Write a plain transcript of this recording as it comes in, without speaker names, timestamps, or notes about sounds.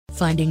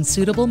Finding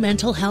suitable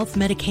mental health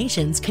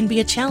medications can be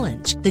a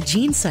challenge. The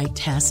GeneSight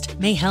test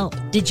may help.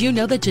 Did you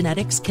know that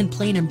genetics can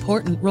play an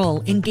important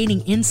role in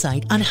gaining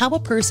insight on how a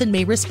person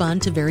may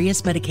respond to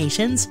various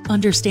medications?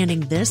 Understanding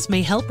this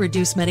may help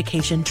reduce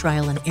medication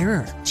trial and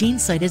error.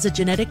 GeneSight is a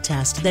genetic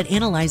test that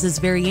analyzes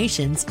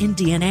variations in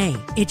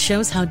DNA. It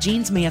shows how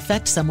genes may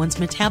affect someone's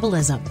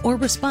metabolism or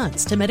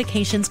response to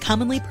medications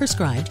commonly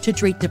prescribed to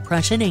treat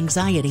depression,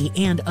 anxiety,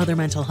 and other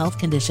mental health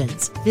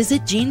conditions.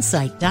 Visit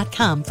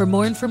GeneSight.com for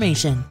more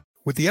information.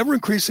 With the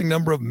ever-increasing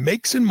number of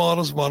makes and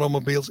models of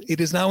automobiles, it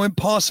is now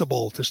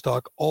impossible to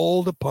stock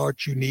all the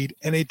parts you need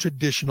in a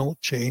traditional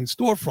chain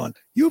storefront.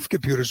 You have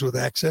computers with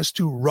access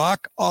to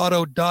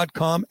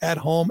rockauto.com at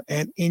home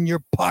and in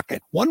your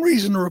pocket. One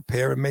reason to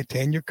repair and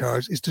maintain your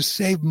cars is to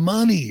save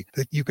money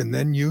that you can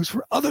then use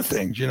for other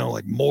things,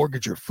 like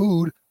mortgage or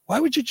food. Why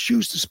would you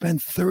choose to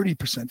spend 30%,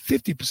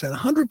 50%,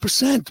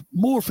 100%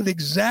 more for the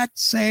exact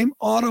same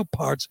auto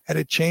parts at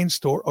a chain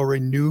store or a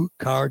new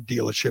car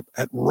dealership?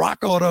 At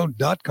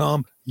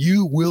rockauto.com,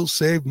 you will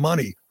save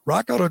money.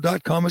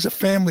 RockAuto.com is a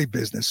family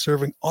business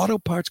serving auto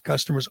parts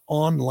customers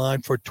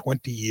online for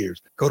 20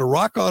 years. Go to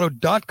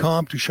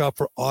RockAuto.com to shop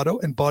for auto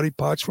and body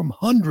parts from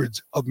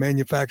hundreds of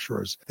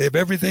manufacturers. They have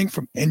everything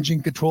from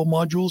engine control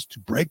modules to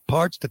brake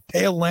parts to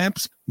tail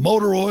lamps,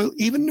 motor oil,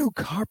 even new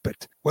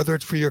carpet. Whether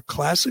it's for your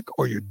classic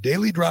or your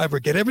daily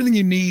driver, get everything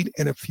you need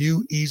in a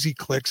few easy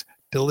clicks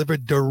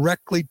delivered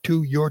directly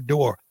to your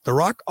door. The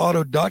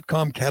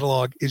RockAuto.com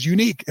catalog is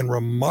unique and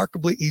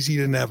remarkably easy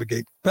to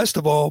navigate. Best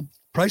of all,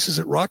 prices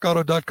at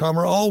rockauto.com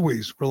are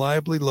always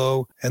reliably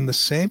low, and the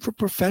same for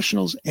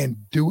professionals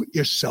and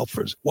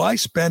do-it-yourselfers. Why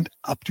spend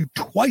up to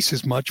twice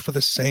as much for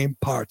the same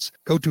parts?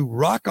 Go to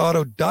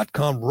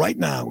rockauto.com right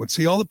now and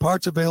see all the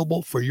parts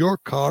available for your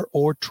car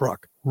or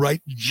truck.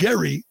 Write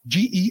Gerry,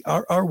 Gerry,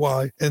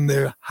 in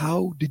their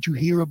How Did You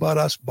Hear About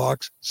Us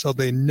box so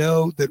they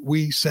know that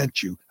we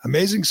sent you.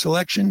 Amazing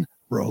selection,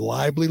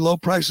 reliably low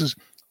prices,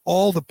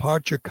 all the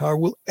parts your car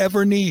will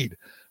ever need.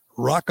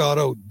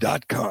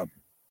 rockauto.com.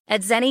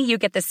 At Zenni, you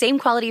get the same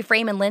quality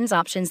frame and lens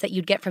options that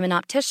you'd get from an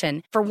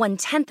optician for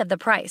 1/10 of the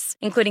price,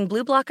 including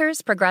blue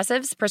blockers,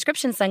 progressives,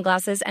 prescription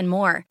sunglasses, and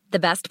more. The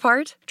best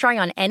part? Try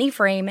on any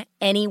frame,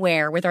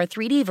 anywhere with our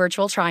 3D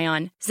virtual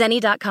try-on.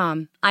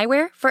 Zenni.com.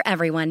 Eyewear for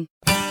everyone.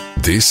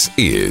 This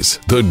is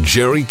the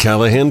Gerry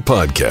Callahan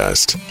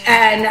Podcast.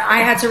 And I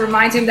had to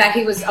remind him that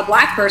he was a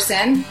black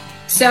person,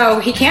 so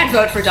he can't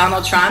vote for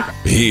Donald Trump.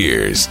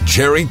 Here's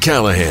Gerry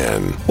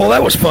Callahan. Well,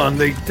 that was fun.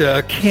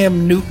 The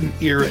Cam Newton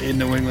era in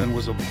New England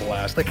was a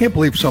blast. I can't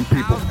believe some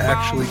people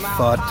actually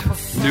thought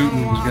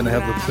Newton was going to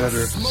have a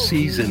better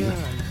season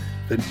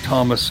than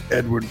Thomas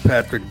Edward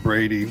Patrick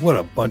Brady. What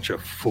a bunch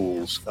of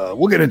fools.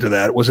 We'll get into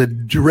that. It was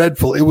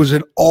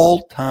an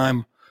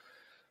all-time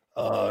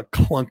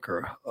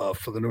clunker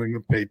for the New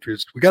England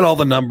Patriots. We got all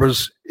the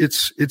numbers.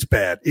 It's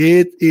bad.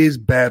 It is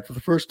bad. For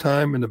the first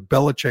time in the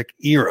Belichick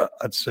era,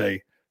 I'd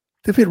say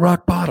they've hit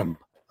rock bottom,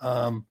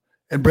 and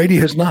Brady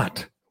has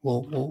not.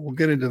 We'll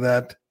get into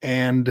that.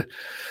 And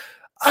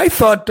I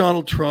thought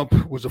Donald Trump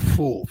was a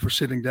fool for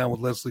sitting down with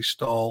Leslie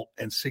Stahl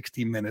and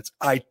 60 Minutes.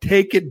 I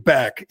take it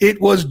back.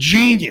 It was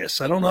genius.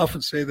 I don't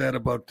often say that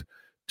about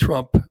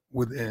Trump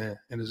in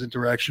his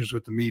interactions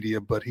with the media,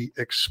 but he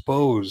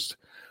exposed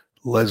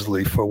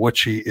Leslie for what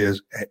she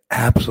is, an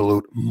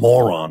absolute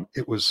moron.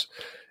 It was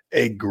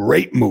a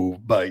great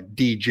move by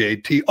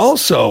DJT.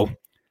 Also,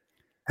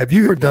 have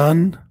you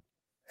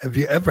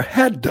ever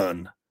had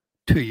done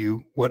to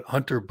you what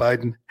Hunter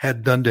Biden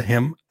had done to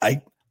him?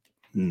 I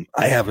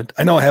haven't.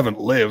 I know I haven't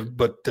lived,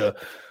 but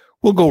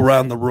we'll go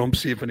around the room,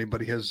 see if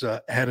anybody has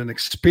had an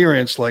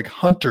experience like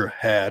Hunter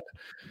had.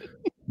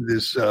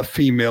 This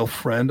female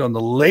friend on the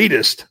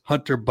latest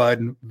Hunter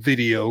Biden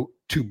video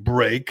to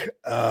break.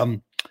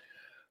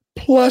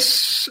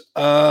 Plus,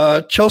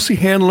 Chelsea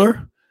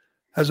Handler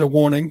has a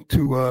warning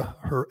to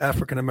her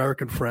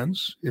African-American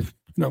friends. If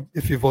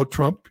you vote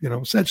Trump,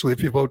 essentially,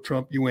 if you vote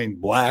Trump, you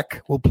ain't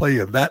black. We'll play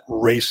you that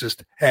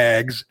racist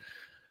hag's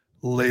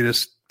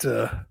latest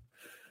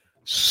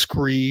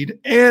screed.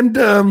 And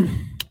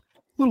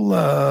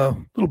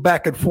little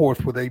back and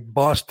forth with a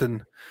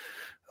Boston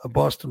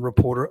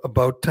reporter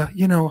about,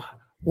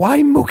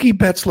 why Mookie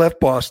Betts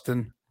left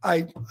Boston.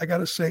 I got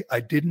to say,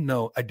 I didn't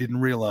know. I didn't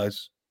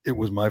realize it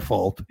was my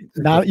fault.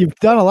 Now you've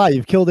done a lot.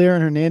 You've killed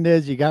Aaron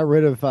Hernandez. You got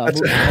rid of. What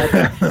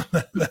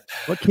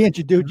can't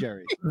you do,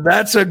 Gerry?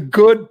 That's a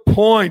good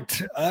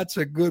point.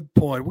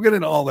 We'll get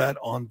into all that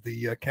on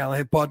the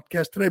Callahan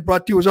Podcast today.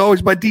 Brought to you as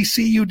always by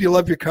DCU. Do you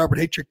love your car but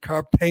hate your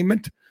car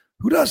payment?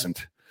 Who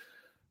doesn't?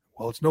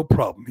 Well, it's no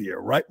problem here,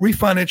 right?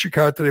 Refinance your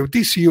car today with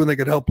DCU, and they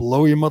can help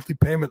lower your monthly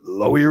payment,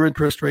 lower your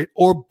interest rate,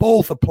 or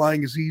both.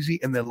 Applying is easy,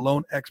 and their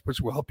loan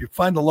experts will help you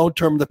find the loan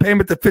term and the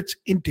payment that fits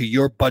into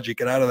your budget.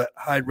 Get out of that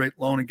high-rate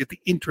loan and get the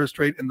interest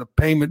rate and the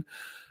payment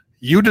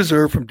you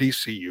deserve from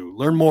DCU.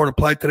 Learn more and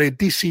apply today at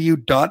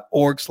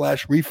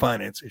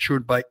dcu.org/refinance.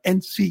 Insured by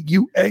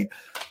NCUA.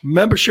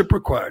 Membership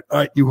required. All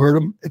right, you heard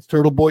him. It's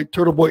Turtle Boy.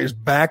 Turtle Boy is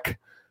back.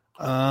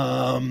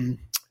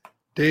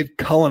 Dave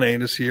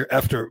Cullinane is here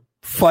after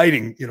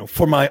fighting,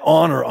 for my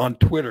honor on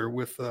Twitter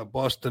with not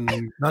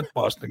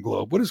Boston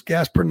Globe. What is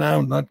Gasper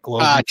now? Not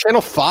Globe.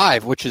 Channel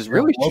 5, which is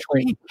really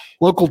strange.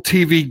 Local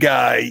TV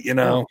guy,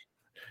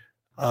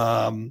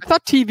 I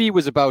thought TV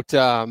was about,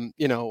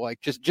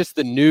 just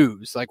the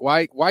news. Like,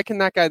 why can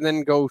that guy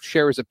then go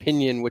share his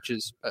opinion, which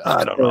is...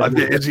 I don't know.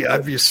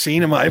 Have you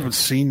seen him? I haven't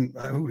seen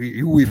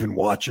who even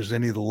watches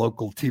any of the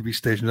local TV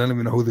stations. I don't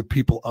even know who the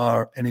people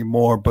are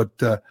anymore, but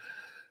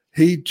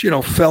he,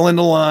 fell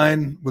into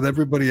line with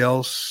everybody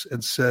else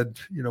and said,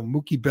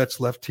 Mookie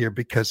Betts left here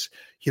because,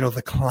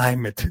 the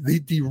climate,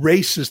 the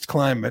racist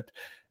climate.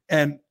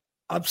 And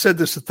I've said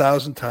this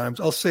 1,000 times.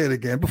 I'll say it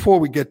again before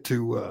we get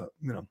to,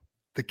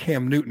 the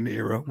Cam Newton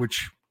era,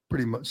 which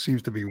pretty much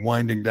seems to be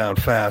winding down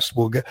fast.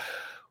 We'll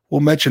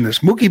mention this.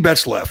 Mookie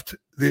Betts left.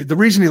 The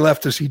reason he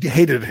left is he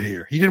hated it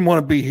here. He didn't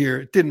want to be here.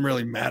 It didn't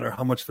really matter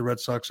how much the Red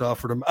Sox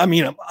offered him. I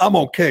mean, I'm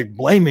okay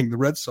blaming the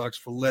Red Sox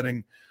for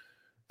letting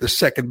the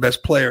second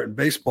best player in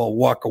baseball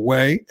walk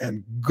away.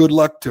 And good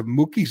luck to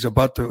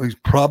Mookie. He's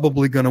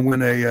probably going to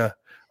win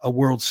a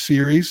World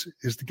Series.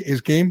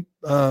 Is game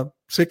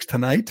 6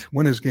 tonight?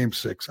 When is game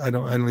 6? I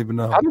don't even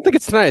know. I don't think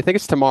it's tonight. I think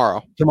it's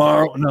tomorrow.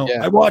 Tomorrow? No.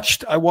 Yeah. I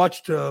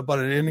watched about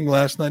an inning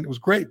last night. It was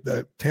great.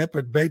 The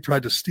Tampa Bay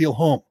tried to steal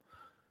home.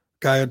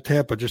 Guy in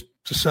Tampa just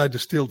decided to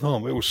steal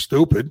home. It was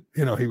stupid.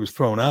 He was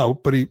thrown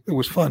out, but it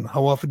was fun.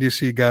 How often do you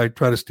see a guy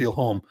try to steal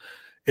home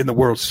in the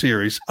World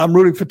Series? I'm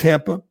rooting for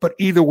Tampa, but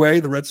either way,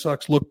 the Red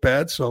Sox look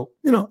bad, so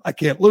I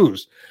can't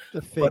lose.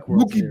 But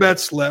Mookie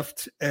Betts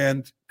left,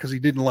 and because he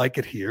didn't like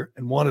it here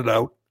and wanted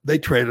out, they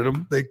traded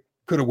him. They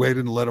could have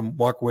waited and let him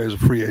walk away as a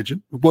free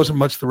agent. It wasn't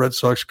much the Red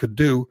Sox could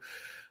do,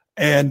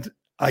 and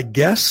I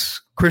guess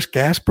Chris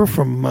Gasper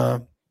from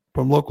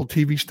local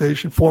TV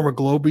station, former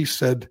Globey,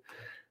 said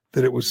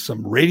that it was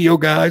some radio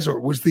guys, or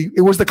it was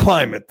the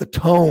climate, the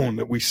tone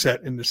that we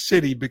set in the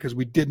city because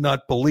we did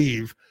not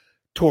believe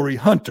Torrey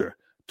Hunter.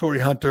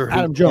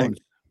 Adam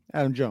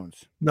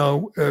Jones.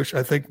 No,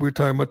 I think we're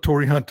talking about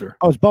Torrey Hunter.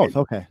 Oh, it's both.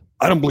 Okay.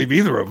 I don't believe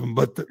either of them,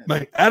 but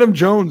Adam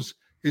Jones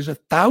is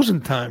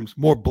 1,000 times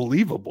more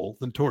believable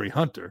than Torrey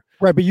Hunter.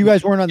 Right, but you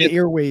guys weren't on the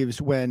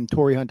airwaves when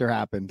Torrey Hunter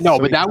happened. No,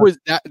 so but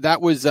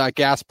that was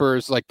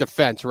Gasper's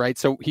defense, right?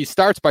 So he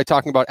starts by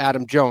talking about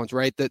Adam Jones,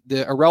 right?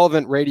 The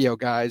irrelevant radio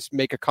guys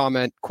make a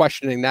comment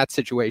questioning that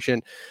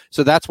situation.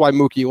 So that's why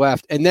Mookie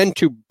left. And then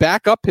to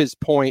back up his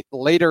point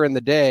later in the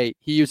day,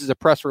 he uses a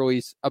press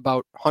release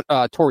about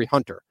Torrey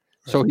Hunter.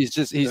 So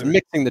he's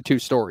mixing the two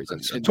stories.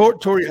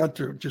 Torrey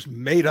Hunter just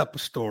made up a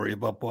story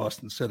about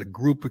Boston, said a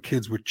group of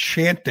kids were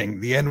chanting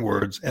the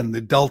N-words and the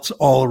adults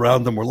all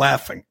around them were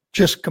laughing.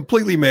 Just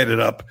completely made it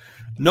up.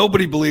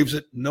 Nobody believes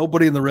it.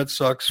 Nobody in the Red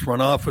Sox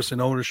front office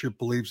and ownership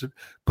believes it.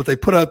 But they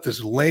put out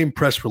this lame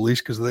press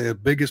release because they're the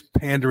biggest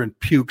pandering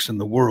pukes in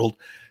the world,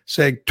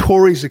 saying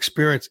Torrey's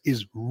experience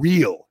is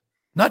real.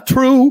 Not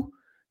true.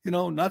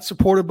 Not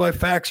supported by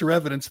facts or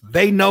evidence.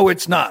 They know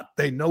it's not.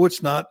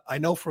 I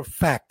know for a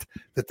fact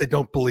that they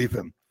don't believe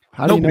him.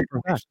 How do you know for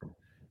a fact?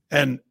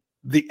 And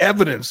the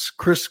evidence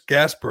Chris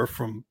Gasper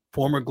from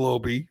former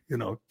Globey,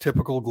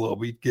 typical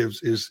Globey,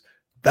 gives is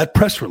that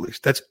press release.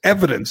 That's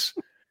evidence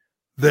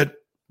that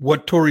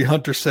what Torrey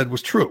Hunter said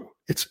was true.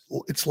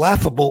 It's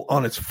laughable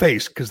on its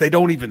face because they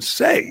don't even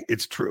say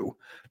it's true.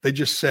 They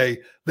just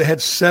say they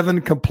had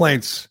 7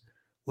 complaints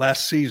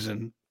last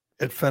season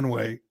at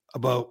Fenway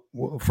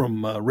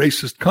from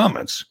racist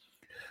comments.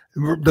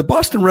 The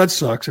Boston Red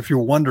Sox, if you're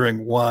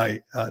wondering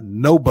why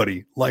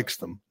nobody likes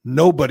them,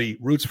 nobody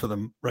roots for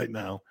them right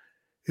now,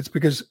 it's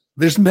because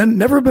there's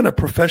never been a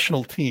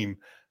professional team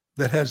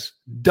that has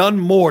done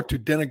more to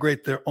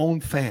denigrate their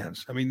own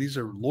fans. I mean, these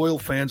are loyal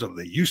fans, or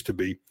they used to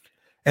be.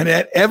 And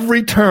at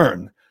every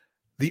turn,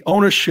 the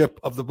ownership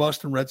of the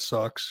Boston Red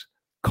Sox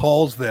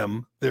calls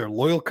them, their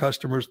loyal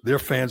customers, their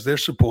fans, their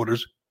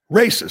supporters,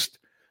 racist.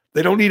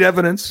 They don't need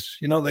evidence.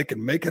 They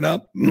can make it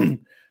up,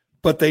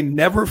 but they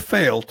never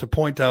fail to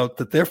point out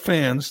that their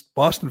fans,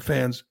 Boston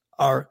fans,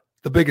 are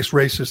the biggest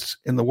racists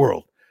in the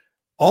world.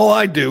 All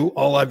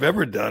I've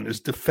ever done is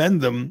defend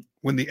them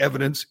when the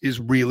evidence is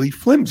really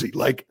flimsy,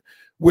 like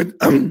with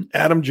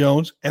Adam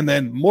Jones, and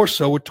then more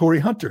so with Torrey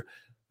Hunter.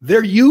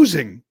 They're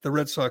using the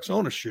Red Sox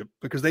ownership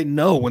because they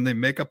know when they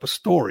make up a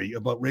story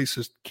about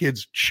racist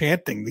kids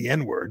chanting the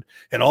N-word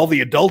and all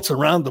the adults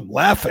around them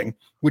laughing,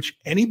 which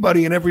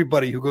anybody and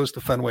everybody who goes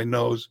to Fenway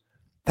knows,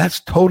 that's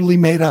totally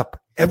made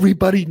up.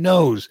 Everybody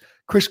knows.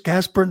 Chris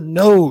Gasper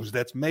knows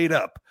that's made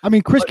up. I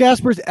mean,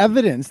 Gasper's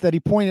evidence that he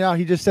pointed out,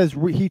 he just says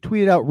he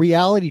tweeted out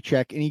reality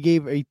check, and he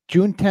gave a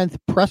June 10th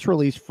press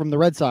release from the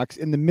Red Sox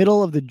in the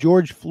middle of the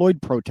George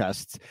Floyd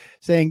protests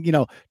saying,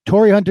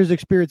 Torrey Hunter's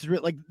experience is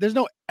real. Like, there's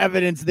no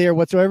evidence there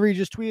whatsoever. He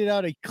just tweeted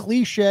out a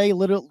cliche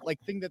little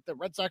thing that the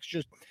Red Sox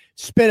just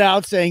spit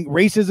out saying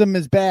racism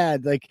is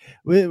bad. Like,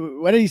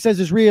 what he says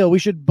is real. We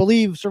should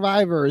believe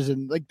survivors.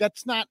 And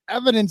that's not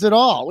evidence at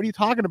all. What are you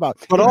talking about?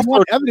 But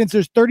also evidence,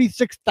 there's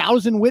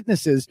 36,000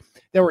 witnesses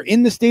that were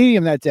in the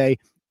stadium that day,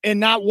 and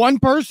not one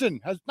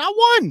person has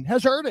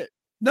heard it.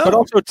 No. But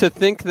also to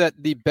think that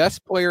the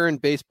best player in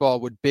baseball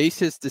would base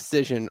his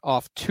decision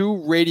off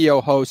two radio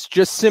hosts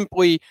just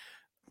simply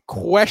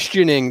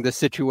questioning the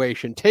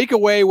situation, take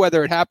away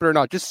whether it happened or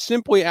not, just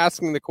simply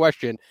asking the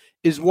question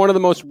is one of the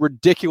most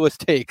ridiculous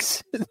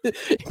takes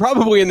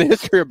probably in the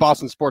history of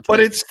Boston sports. But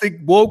it's the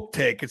woke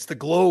take, it's the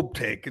globe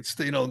take, it's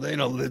the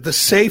the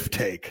safe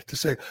take to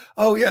say,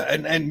 oh yeah,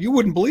 and you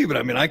wouldn't believe it.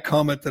 I mean, I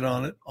commented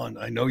on it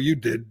I know you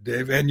did,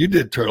 Dave, and you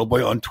did, Turtle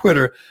Boy, on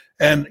Twitter.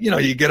 And,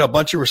 you get a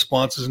bunch of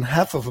responses, and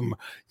half of them,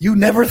 you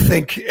never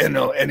think,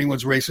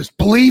 anyone's racist.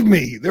 Believe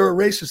me, there are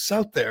racists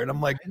out there. And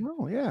I'm like,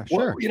 oh, yeah,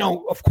 sure.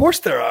 Well, of course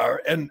there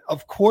are. And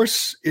of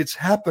course it's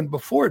happened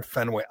before at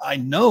Fenway. I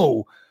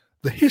know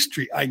the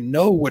history. I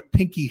know what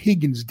Pinky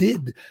Higgins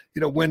did.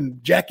 When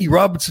Jackie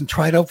Robinson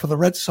tried out for the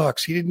Red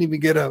Sox, he didn't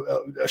even get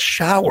a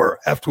shower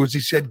afterwards.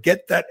 He said,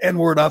 get that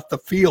N-word off the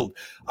field.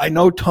 I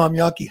know Tom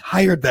Yawkey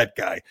hired that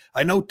guy.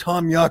 I know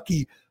Tom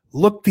Yawkey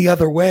looked the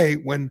other way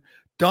when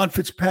Don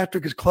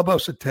Fitzpatrick, his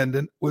clubhouse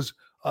attendant, was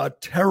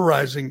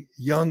terrorizing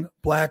young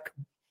black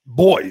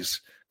boys,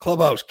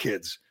 clubhouse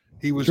kids.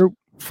 He was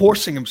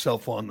forcing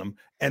himself on them.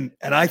 And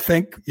I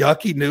think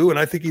Yawkey knew, and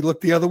I think he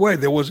looked the other way.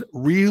 There was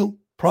real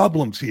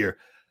problems here.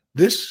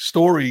 This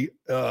story,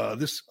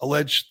 this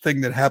alleged thing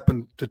that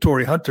happened to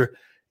Torrey Hunter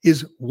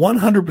is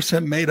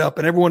 100% made up,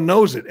 and everyone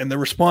knows it. And the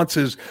response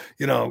is,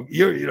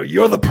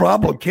 you're the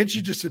problem. Can't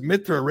you just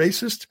admit they're a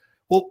racist?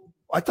 Well,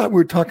 I thought we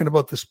were talking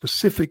about the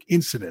specific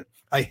incident.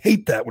 I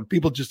hate that when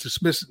people just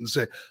dismiss it and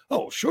say,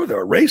 oh, sure, there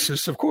are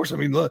racists. Of course. I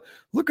mean,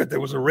 look at, there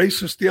was a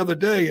racist the other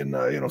day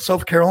in,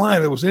 South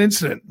Carolina. There was an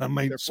incident. I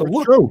mean, so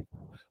look, true.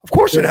 Of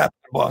course it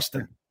happened in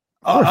Boston.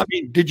 I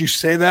mean, did you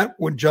say that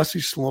when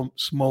Jussie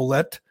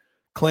Smollett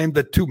claimed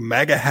that two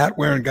MAGA hat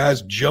wearing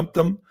guys jumped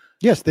them?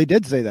 Yes, they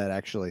did say that,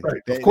 actually.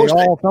 Right. Of course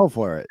they all fell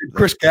for it. Did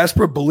Chris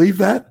Gasper believe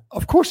that?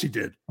 Of course he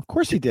did. Of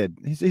course he did.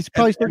 He's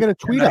probably still got a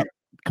tweet up.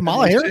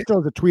 Kamala Harris still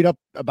has a tweet up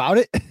about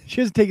it.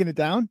 She hasn't taken it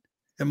down.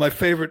 And my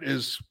favorite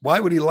is, why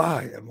would he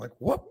lie? I'm like,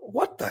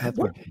 what the heck?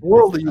 What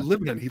world are you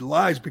living in? He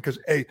lies because,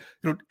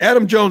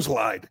 Adam Jones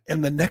lied.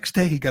 And the next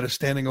day he got a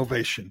standing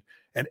ovation.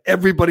 And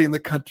everybody in the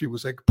country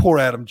was like, poor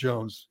Adam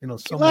Jones. He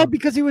lied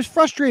because he was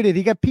frustrated.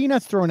 He got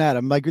peanuts thrown at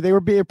him. Like they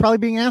were probably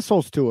being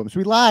assholes to him. So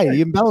he lied. Right.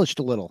 He embellished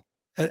a little.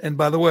 And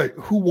by the way,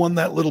 who won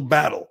that little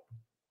battle?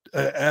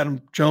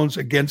 Adam Jones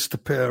against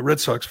the Red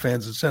Sox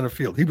fans in center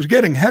field. He was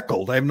getting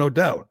heckled, I have no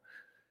doubt.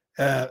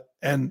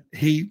 And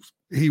he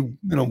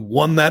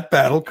won that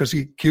battle because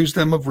he accused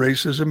them of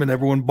racism, and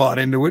everyone bought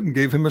into it and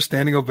gave him a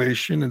standing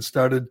ovation and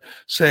started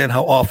saying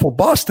how awful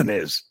Boston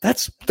is.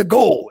 That's the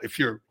goal. If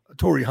you're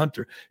Torrey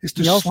Hunter, is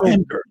to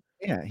slander.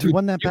 Yeah, he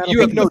won that battle.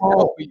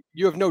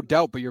 You have no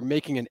doubt, but you're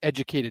making an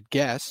educated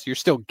guess. You're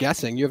still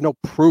guessing. You have no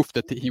proof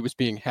that he was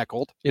being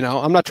heckled.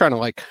 I'm not trying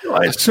to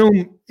I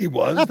assume he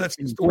was. That's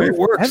the way it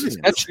works.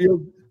 That's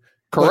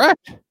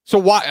correct. So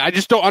why? I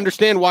just don't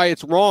understand why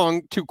it's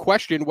wrong to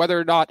question whether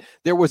or not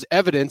there was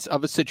evidence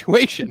of a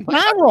situation.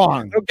 Not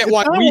wrong. I don't get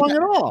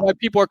why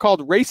people are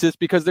called racist,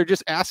 because they're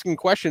just asking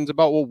questions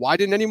about, well, why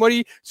didn't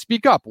anybody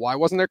speak up? Why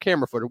wasn't there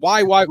camera footage?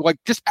 Why? Like,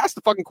 just ask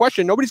the fucking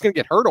question. Nobody's going to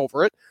get hurt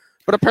over it.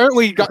 But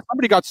apparently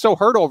somebody got so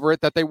hurt over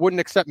it that they wouldn't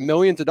accept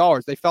millions of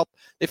dollars. They felt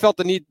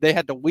the need. They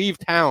had to leave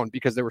town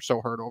because they were so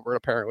hurt over it,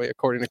 apparently,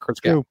 according to Chris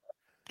Gasper.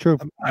 True.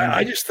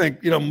 I just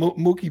think,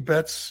 Mookie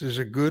Betts is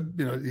a good,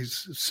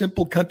 he's a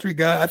simple country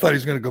guy. I thought he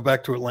was going to go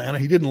back to Atlanta.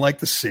 He didn't like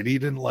the city. He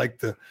didn't like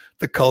the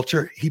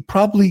culture. He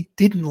probably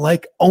didn't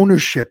like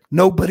ownership.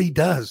 Nobody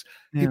does.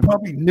 Yeah. He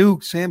probably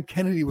knew Sam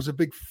Kennedy was a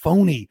big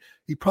phony.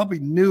 He probably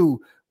knew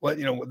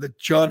that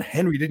John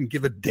Henry didn't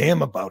give a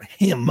damn about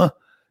him.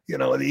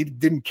 He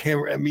didn't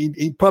care. I mean,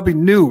 he probably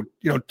knew,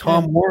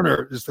 Tom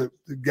Werner is the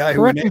guy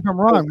who. Correct me if I'm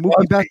wrong.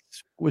 Mookie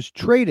Betts was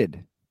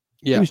traded.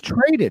 Yeah. He was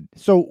traded.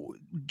 So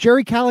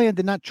Gerry Callahan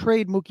did not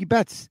trade Mookie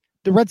Betts.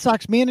 The Red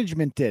Sox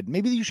management did.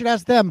 Maybe you should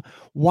ask them,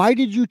 why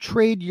did you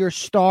trade your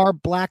star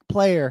black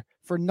player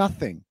for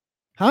nothing?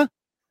 Huh?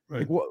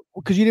 Right.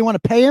 Because you didn't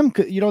want to pay him?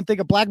 You don't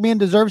think a black man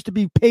deserves to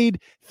be paid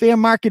fair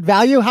market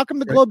value? How come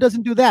the Globe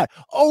doesn't do that?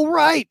 Oh,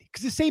 right.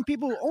 Because the same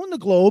people who own the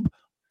Globe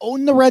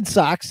own the Red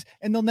Sox,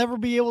 and they'll never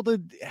be able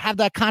to have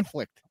that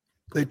conflict.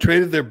 They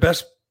traded their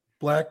best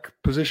black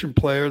position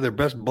player, their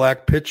best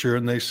black pitcher,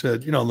 and they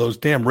said, those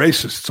damn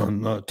racists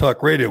on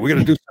talk radio, we got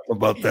to do something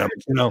about them,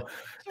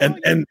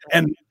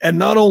 and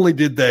not only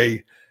did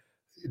they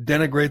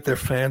denigrate their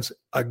fans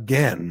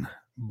again,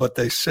 but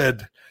they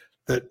said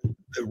that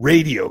the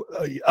radio,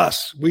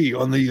 we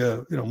on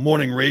the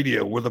morning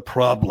radio were the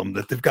problem,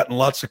 that they've gotten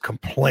lots of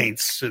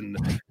complaints and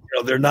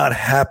they're not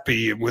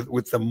happy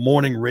with the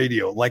morning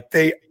radio. Like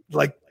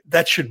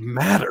that should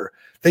matter.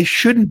 They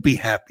shouldn't be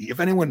happy. If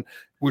anyone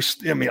was,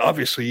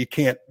 obviously you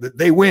can't,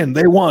 they won.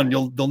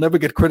 They'll never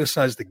get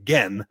criticized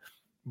again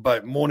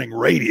by morning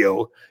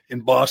radio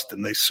in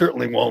Boston. They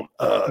certainly won't,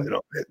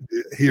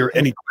 hear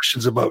any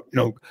questions about,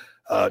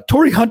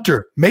 Torrey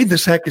Hunter made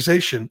this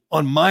accusation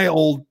on my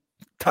old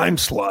time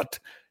slot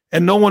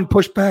and no one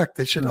pushed back.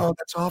 They said, oh,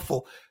 that's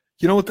awful.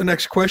 You know what the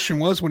next question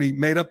was when he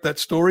made up that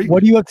story?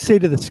 What do you have to say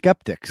to the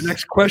skeptics? The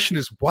next question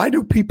is, why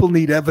do people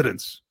need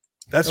evidence?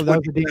 That's that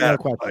was a Danielle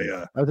question.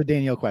 That was a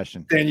Danielle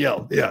question.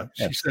 Danielle, yeah.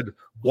 She said,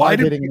 I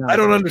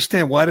don't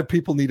understand. Why do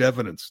people need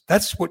evidence?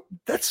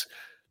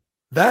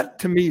 That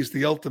to me is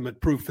the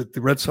ultimate proof that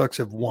the Red Sox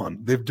have won.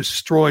 They've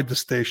destroyed the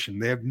station.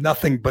 They have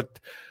nothing but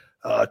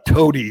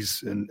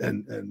toadies and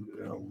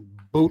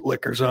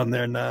bootlickers on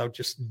there now.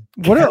 Just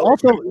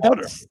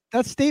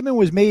that statement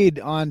was made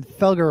on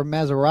Felger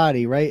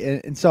Maserati, right?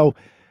 And so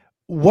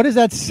what does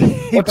that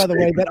say, by the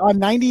way, that on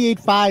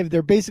 98.5,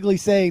 they're basically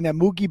saying that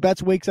Mookie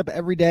Betts wakes up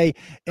every day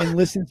and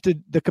listens to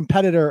the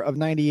competitor of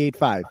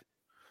 98.5?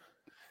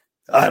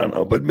 I don't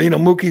know, but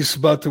Mookie's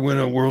about to win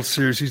a World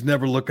Series. He's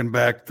never looking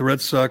back. The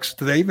Red Sox,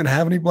 do they even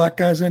have any black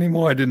guys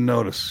anymore? I didn't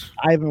notice.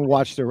 I haven't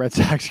watched a Red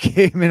Sox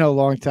game in a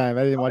long time.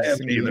 I didn't watch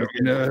it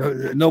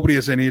either. Nobody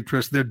has any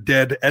interest. They're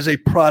dead as a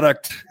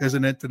product, as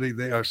an entity.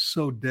 They are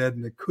so dead,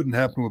 and it couldn't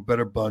happen with a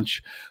better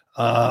bunch.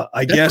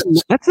 I guess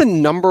that's a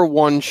number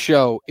one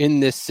show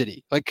in this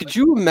city. Like, could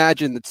you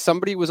imagine that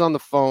somebody was on the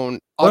phone?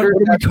 What are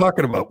we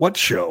talking about? What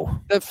show?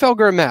 The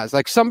Felger and Maz.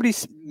 Like,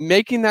 somebody's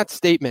making that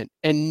statement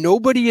and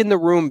nobody in the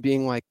room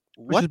being like,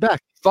 what the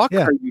fuck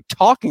are you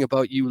talking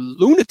about, you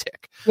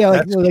lunatic? Yeah,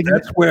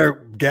 that's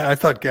where I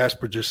thought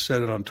Gasper just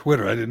said it on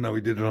Twitter. I didn't know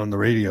he did it on the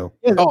radio.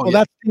 Yeah,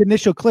 that's the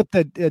initial clip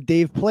that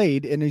Dave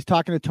played, and he's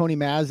talking to Tony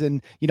Maz,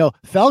 and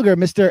Felger,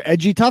 Mr.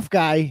 Edgy Tough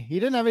Guy, he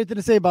didn't have anything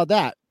to say about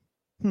that.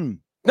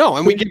 No,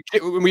 and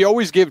we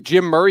always give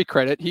Jim Murray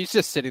credit. He's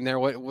just sitting there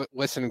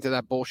listening to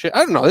that bullshit. I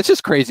don't know. It's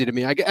just crazy to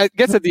me. I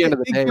guess at the end of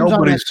the day,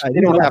 nobody's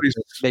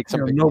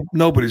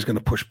going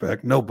to push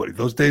back. Nobody.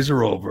 Those days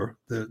are over.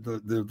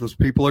 Those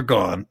people are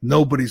gone.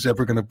 Nobody's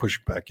ever going to push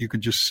back. You can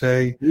just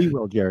say, "We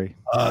will, Gerry."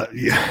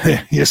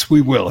 Yes,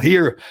 we will.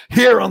 Here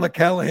on the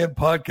Callahan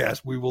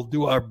podcast, we will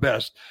do our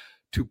best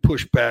to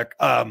push back.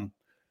 I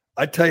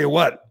tell you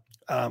what,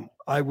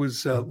 I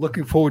was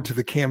looking forward to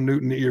the Cam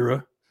Newton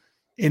era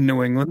in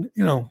New England,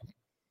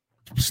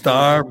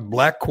 star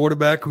black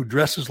quarterback who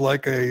dresses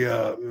like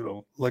a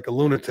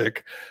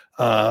lunatic,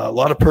 a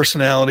lot of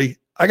personality.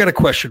 I got a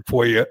question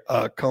for you,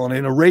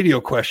 Cullen, a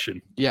radio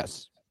question.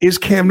 Yes. Is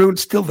Cam Newton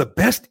still the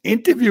best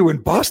interview in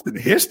Boston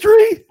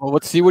history? Well,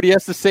 let's see what he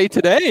has to say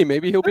today.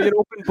 Maybe he'll be an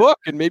open book,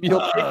 and maybe he'll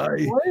take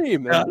the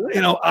blame.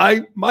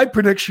 My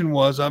prediction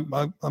was,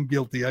 I'm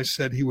guilty. I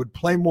said he would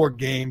play more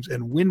games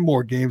and win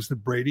more games than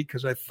Brady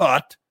because I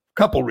thought a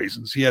couple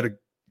reasons. He had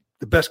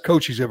the best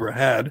coach he's ever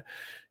had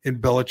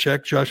in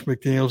Belichick. Josh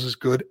McDaniels is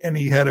good, and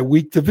he had a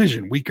weak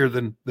division, weaker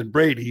than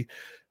Brady.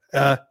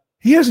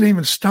 He hasn't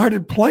even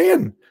started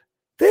playing.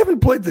 They haven't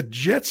played the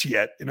Jets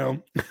yet,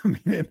 and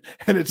we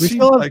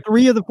still have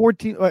 3 of the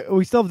 14.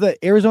 We still have the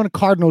Arizona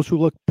Cardinals, who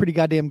looked pretty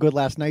goddamn good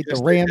last night. Yes,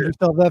 the Rams we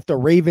still have left. The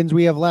Ravens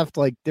we have left.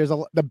 Like there's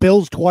the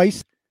Bills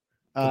twice.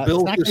 The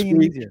Bills this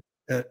week.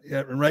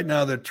 And right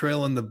now they're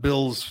trailing the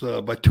Bills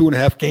by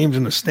 2.5 games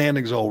in the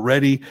standings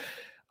already.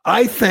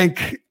 I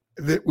think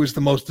that was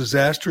the most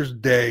disastrous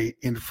day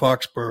in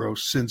Foxborough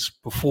since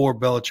before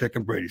Belichick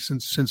and Brady,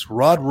 since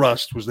Rod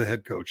Rust was the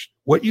head coach.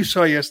 What you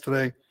saw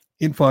yesterday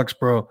in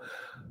Foxborough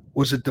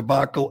was a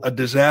debacle, a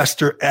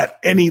disaster at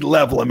any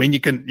level. I mean,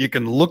 you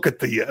can look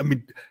at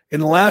in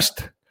the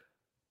last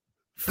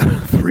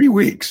 3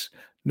 weeks,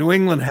 New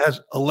England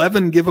has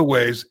 11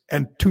 giveaways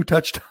and 2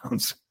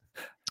 touchdowns.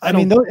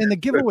 And the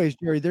giveaways,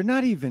 Gerry, they're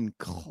not even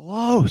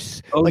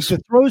close. Like the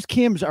throws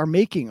Cams are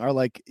making are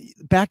like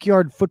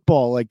backyard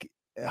football, like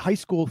high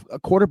school. A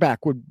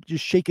quarterback would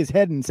just shake his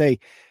head and say,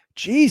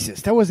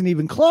 Jesus, that wasn't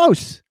even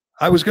close.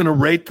 I was going to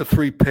rate the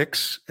 3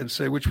 picks and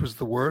say which was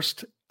the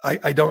worst.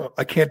 I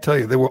can't tell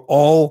you. They were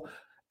all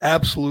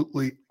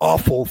absolutely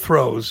awful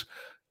throws.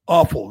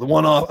 Awful. The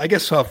one off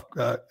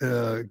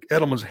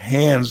Edelman's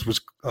hands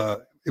was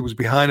it was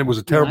behind him, was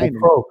a terrible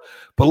throw.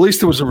 But at least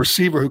there was a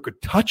receiver who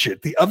could touch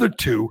it. The other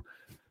 2,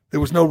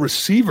 there was no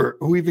receiver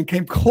who even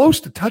came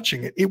close to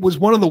touching it. It was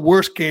one of the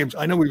worst games.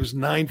 I know he was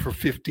 9 for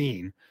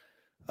 15.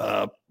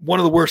 One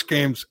of the worst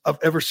games I've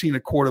ever seen a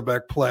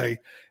quarterback play.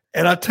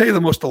 And I'll tell you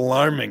the most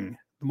alarming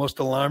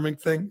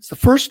thing. It's the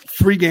first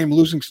 3-game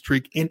losing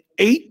streak in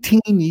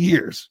 18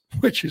 years,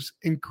 which is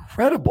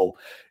incredible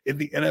in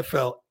the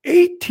NFL.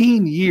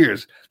 18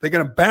 years. They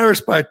got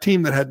embarrassed by a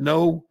team that had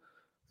no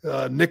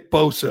Nick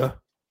Bosa.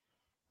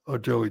 Oh,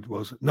 Joey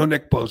Bosa. No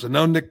Nick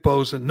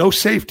Bosa. No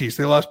safeties.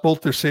 They lost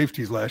both their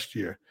safeties last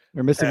year.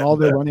 They're missing all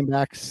their running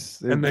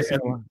backs. And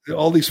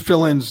all these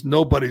fill-ins,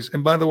 nobodies.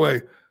 And by the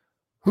way,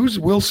 who's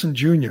Wilson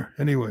Jr.?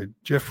 Anyway,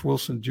 Jeff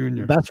Wilson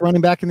Jr. Best running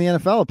back in the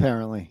NFL,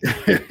 apparently.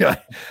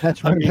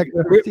 That's running back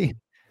in the team.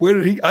 Where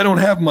did he? I don't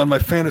have him on my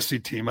fantasy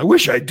team. I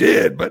wish I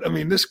did, but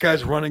this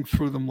guy's running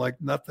through them like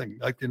nothing,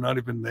 like they're not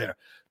even there.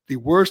 The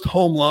worst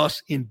home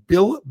loss in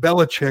Bill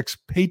Belichick's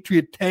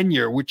Patriot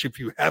tenure, which if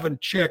you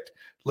haven't checked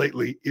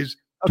lately is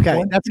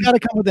Okay, that's got to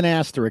come with an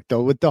asterisk,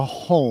 though, with the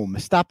home.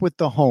 Stop with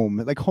the home.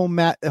 Like home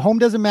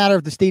doesn't matter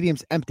if the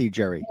stadium's empty,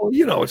 Gerry. Well,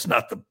 it's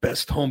not the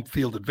best home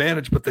field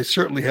advantage, but they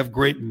certainly have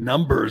great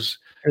numbers.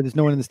 There's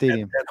no one in the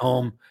stadium at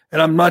home.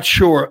 And I'm not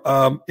sure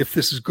if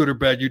this is good or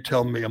bad. You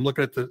tell me. I'm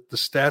looking at the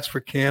stats for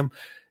Cam.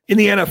 In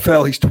the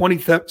NFL, he's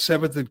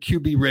 27th in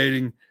QB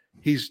rating.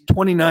 He's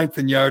 29th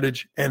in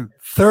yardage and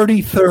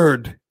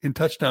 33rd in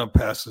touchdown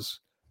passes.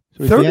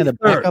 So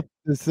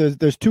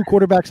there's two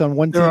quarterbacks on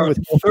one team. There are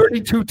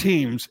 32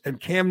 teams, and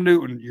Cam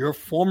Newton, your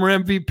former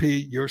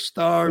MVP, your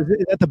star.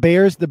 Is that the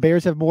Bears? The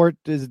Bears have more.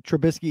 Is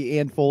Trubisky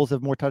and Foles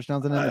have more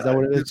touchdowns than him? Is that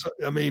what it is?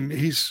 I mean,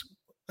 he's.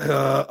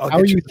 How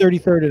are you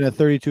 33rd in a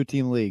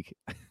 32-team league?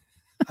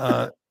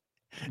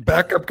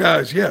 Backup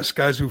guys, yes,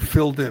 guys who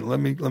filled in. Let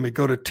me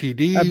go to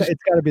TDs.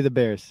 It's got to be the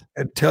Bears.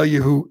 And tell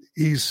you who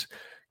he's.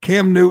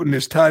 Cam Newton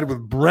is tied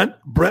with Brett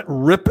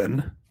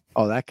Rippon.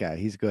 Oh, that guy,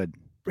 he's good.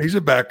 He's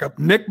a backup.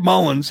 Nick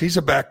Mullins, he's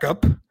a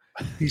backup.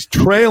 He's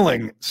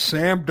trailing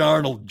Sam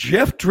Darnold.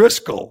 Jeff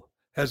Driscoll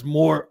has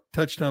more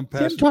touchdown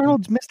passes. Sam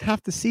Darnold's missed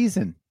half the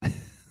season.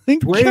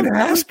 Dwayne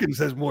Haskins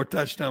has more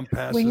touchdown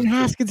passes. Dwayne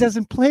Haskins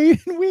hasn't played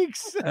in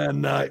weeks.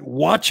 And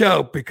watch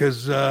out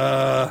because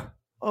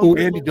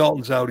Andy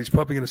Dalton's out. He's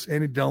probably going to.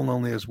 Andy Dalton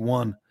only has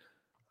one.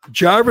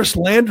 Jarvis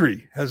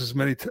Landry has as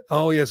many.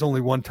 He has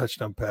only one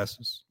touchdown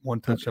passes. One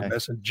touchdown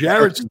pass. And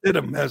Jarrett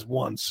Stidham has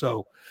one.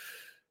 So.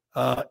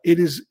 It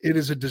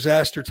is a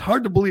disaster. It's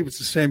hard to believe it's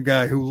the same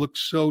guy who looked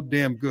so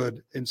damn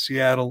good in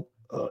Seattle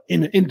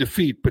in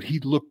defeat, but he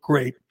looked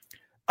great.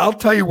 I'll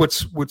tell you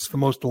what's the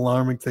most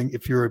alarming thing.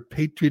 If you're a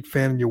Patriot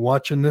fan and you're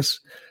watching this,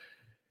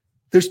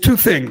 there's two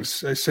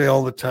things I say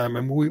all the time.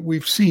 I mean,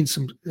 we've seen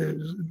some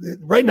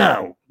right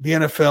now. The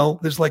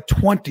NFL, there's like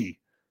 20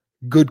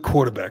 good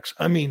quarterbacks.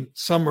 I mean,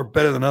 some are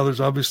better than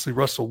others. Obviously,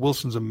 Russell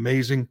Wilson's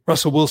amazing.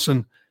 Russell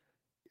Wilson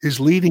is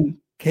leading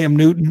Cam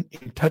Newton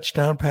in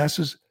touchdown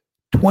passes.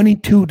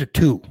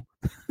 22-2.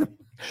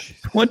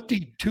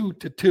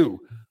 22-2.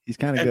 He's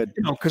kind of good.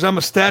 Because I'm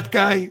a stat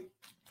guy,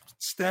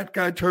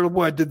 Turtle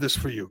Boy, I did this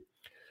for you.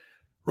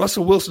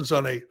 Russell Wilson's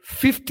on a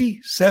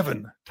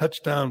 57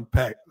 touchdown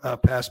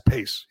pass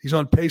pace. He's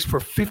on pace for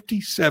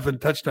 57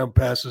 touchdown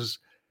passes.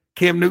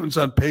 Cam Newton's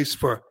on pace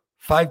for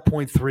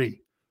 5.3.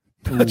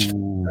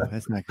 Ooh,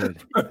 that's not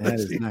good. That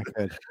is not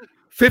good.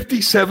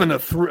 57 to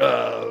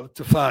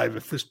 5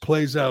 if this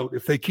plays out,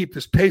 if they keep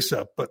this pace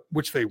up, but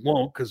which they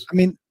won't because – I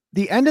mean,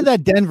 the end of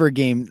that Denver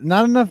game,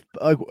 not enough.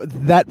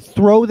 That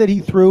throw that he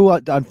threw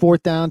on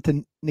fourth down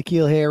to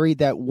N'Keal Harry,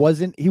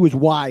 he was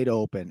wide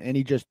open, and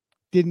he just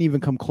didn't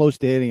even come close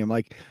to hitting him.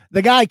 Like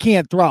the guy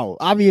can't throw.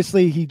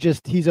 Obviously,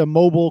 he's a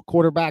mobile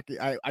quarterback.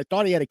 I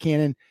thought he had a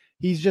cannon.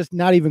 He's just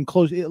not even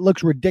close. It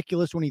looks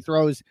ridiculous when he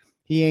throws.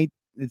 He ain't.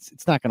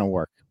 It's not going to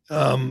work.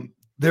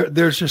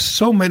 There's just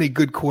so many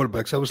good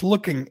quarterbacks. I was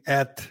looking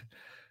at.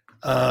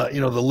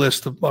 The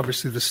list of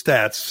obviously the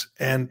stats,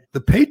 and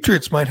the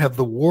Patriots might have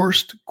the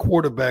worst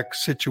quarterback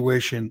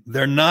situation.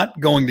 They're not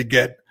going to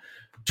get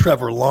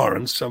Trevor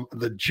Lawrence.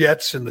 The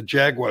Jets and the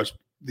Jaguars,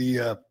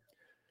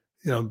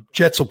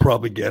 Jets will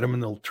probably get him,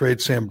 and they'll trade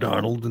Sam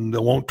Darnold, and they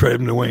won't trade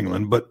him to New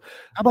England. But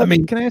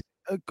can I ask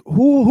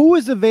who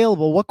is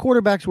available? What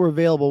quarterbacks were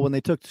available when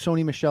they took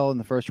Sony Michel in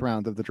the first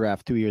round of the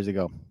draft 2 years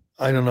ago?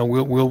 I don't know.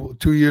 We'll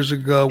 2 years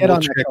ago. We'll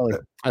check that.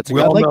 I'd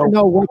like to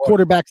know what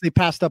quarterbacks they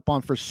passed up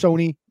on for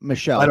Sony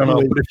Michel. I don't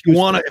know, but if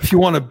you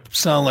want to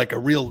sound like a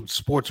real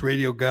sports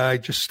radio guy,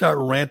 just start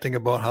ranting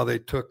about how they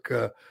took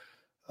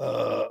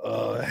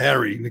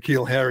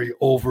N'Keal Harry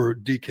over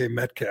DK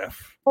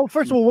Metcalf. Oh,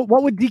 first of all,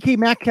 what would DK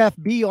Metcalf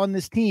be on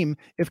this team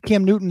if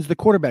Cam Newton's the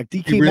quarterback?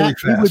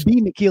 Metcalf would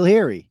be N'Keal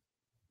Harry.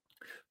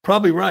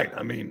 Probably right.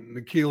 I mean,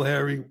 N'Keal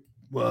Harry.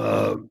 We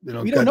don't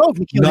know if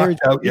N'Keal Harry's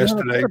out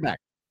yesterday.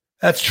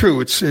 That's true.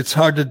 It's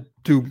hard to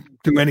do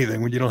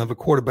anything when you don't have a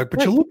quarterback.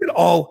 But you look at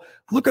all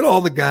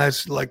the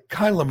guys like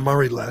Kyler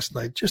Murray last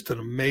night, just an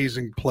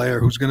amazing player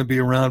who's going to be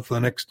around for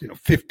the next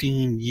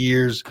 15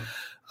 years.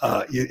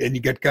 And you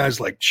get guys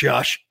like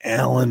Josh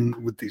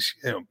Allen with these,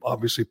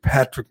 obviously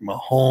Patrick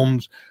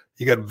Mahomes.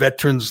 You got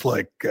veterans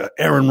like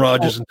Aaron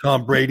Rodgers and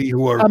Tom Brady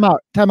who are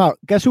time out.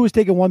 Guess who was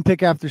taking one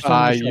pick after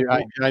Sunday?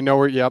 I know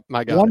where. Yep,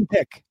 my God. One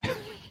pick.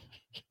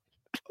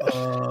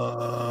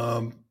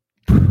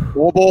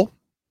 Mobile.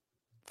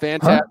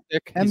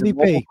 Fantastic. MVP. He's a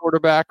mobile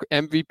quarterback.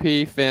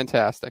 MVP.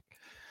 Fantastic.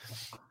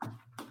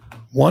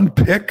 One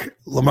pick.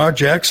 Lamar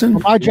Jackson.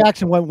 Lamar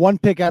Jackson went one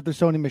pick after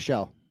Sony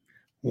Michel.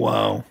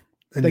 Wow.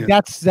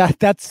 That's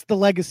the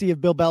legacy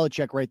of Bill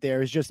Belichick right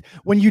there. Is just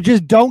when you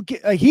just don't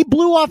get. He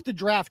blew off the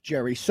draft,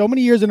 Gerry, so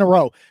many years in a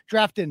row,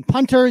 drafting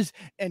punters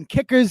and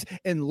kickers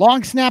and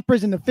long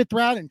snappers in the 5th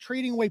round and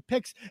trading away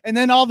picks, and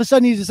then all of a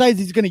sudden he decides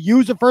he's going to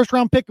use a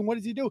first-round pick, and what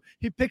does he do?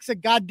 He picks a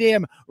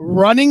goddamn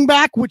running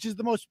back, which is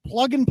the most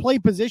plug-and-play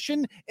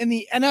position in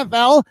the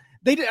NFL.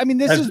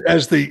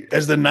 As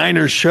the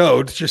Niners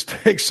showed, just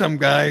take some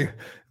guy.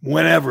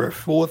 Whenever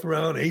 4th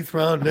round, 8th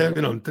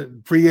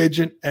round, free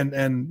agent, and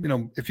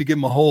if you give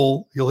him a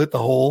hole, he'll hit the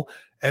hole.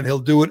 and he'll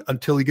do it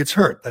until he gets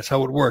hurt. That's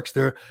how it works.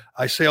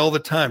 I say all the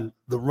time,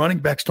 the running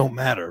backs don't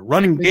matter.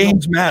 Running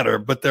games matter,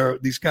 but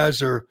these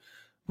guys are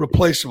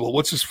replaceable.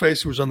 What's his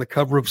face who was on the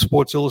cover of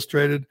Sports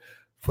Illustrated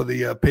for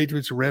the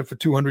Patriots, who ran for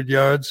 200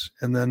 yards,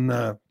 and then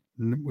the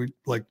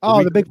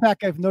big fat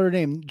guy from Notre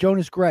Dame,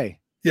 Jonas Gray.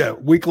 Yeah, a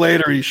week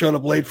later he showed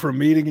up late for a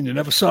meeting, and you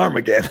never saw him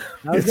again.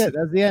 That was it.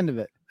 That's the end of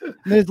it.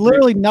 There's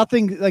literally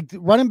nothing like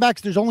running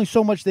backs. There's only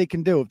so much they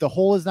can do. If the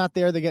hole is not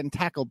there, they're getting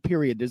tackled.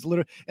 Period. There's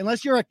literally,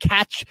 unless you're a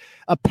Christian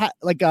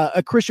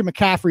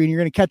McCaffrey and you're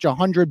going to catch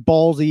 100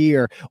 balls a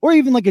year, or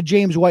even like a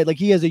James White, like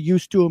he has a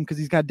use to him because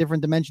he's got a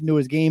different dimension to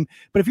his game.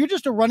 But if you're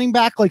just a running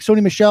back like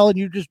Sony Michel and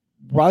you just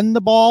run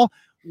the ball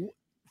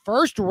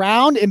first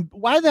round, and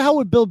why the hell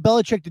would Bill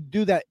Belichick to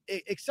do that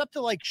except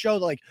to like show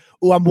like,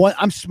 oh,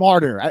 I'm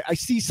smarter. I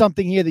see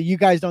something here that you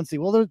guys don't see.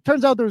 Well, it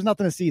turns out there was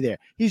nothing to see there.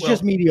 He's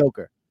just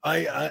mediocre.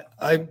 I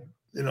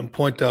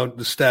point out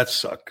the stats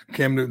suck.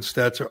 Cam Newton's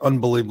stats are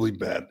unbelievably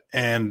bad.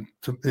 And,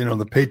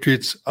 the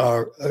Patriots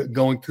are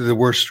going through the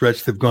worst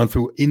stretch they've gone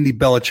through in the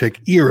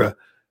Belichick era.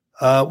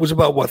 It was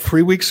about,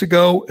 3 weeks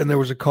ago, and there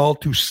was a call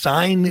to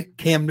sign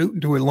Cam Newton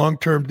to a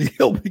long-term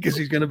deal because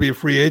he's going to be a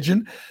free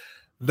agent.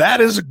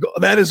 That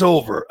is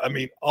over. I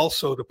mean,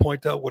 also to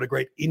point out what a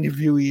great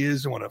interview he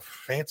is and what a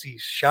fancy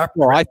sharp.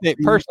 Well, I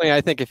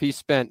think if he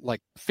spent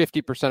like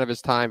 50% of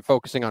his time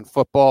focusing on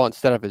football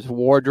instead of his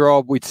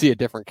wardrobe, we'd see a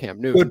different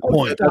Cam Newton. Good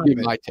point. That'd be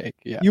my take.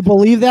 Yeah. You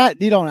believe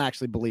that? You don't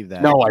actually believe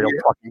that. No, I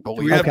don't fucking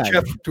believe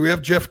it. Do we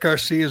have Jeff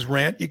Garcia's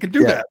rant? You can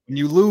do that. When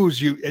you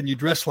lose, you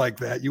dress like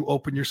that, you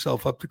open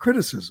yourself up to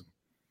criticism.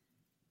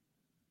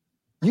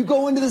 You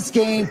go into this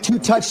game, 2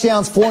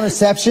 touchdowns, 4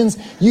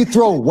 interceptions. You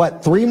throw,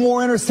 3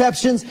 more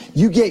interceptions?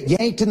 You get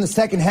yanked in the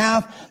second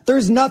half.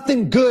 There's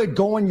nothing good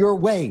going your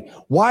way.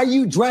 Why are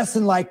you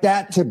dressing like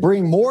that to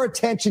bring more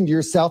attention to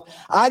yourself?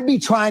 I'd be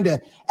trying to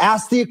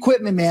ask the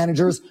equipment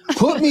managers,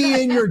 put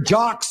me in your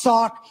jock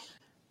sock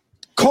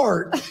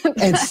cart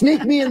and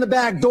sneak me in the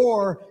back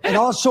door, and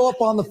I'll show up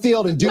on the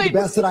field and do the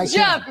best that I can.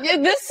 Jeff,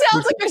 this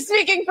sounds like you're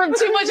speaking from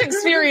too much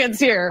experience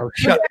here. Oh,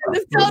 shut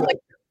up.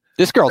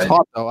 This girl's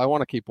hot, though. I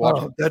want to keep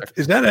watching.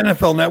 Is that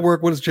NFL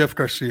Network? What is Jeff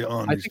Garcia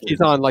on? I think he's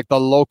on like the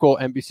local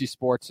NBC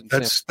Sports.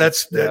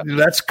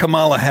 That's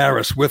Kamala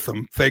Harris with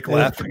him, fake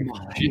laughing.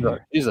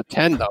 She's a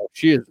 10 though.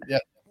 She is. Yeah,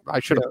 I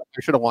should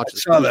have watched. I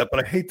saw that,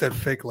 but I hate that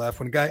fake laugh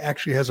when a guy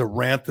actually has a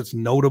rant that's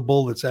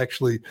notable, that's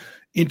actually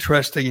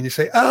interesting, and you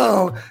say,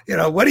 "Oh,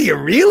 what do you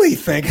really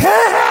think?"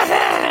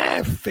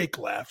 Fake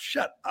laugh.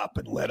 Shut up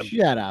and let him.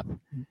 Shut up.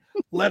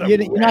 Let him.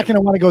 You're not going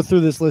to want to go through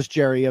this list,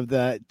 Gerry, of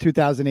the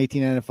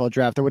 2018 NFL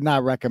draft. I would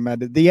not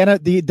recommend it.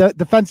 The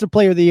defensive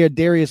player of the year,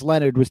 Darius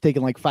Leonard, was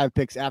taking like 5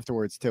 picks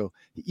afterwards too.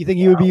 You think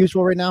he would be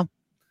useful right now?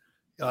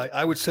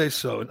 I would say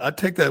so. I'd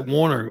take that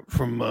Warner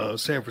from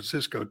San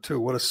Francisco too.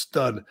 What a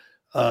stud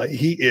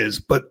he is.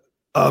 But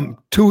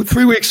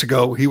 2-3 weeks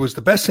ago, he was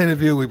the best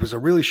interview. He was a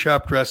really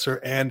sharp dresser,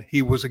 and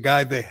he was a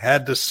guy they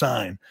had to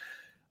sign.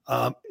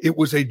 It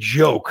was a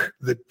joke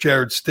that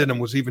Jared Stidham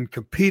was even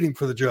competing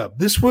for the job.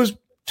 This was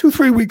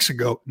 2-3 weeks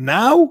ago.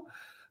 Now,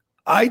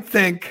 I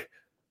think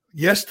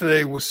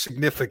yesterday was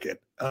significant.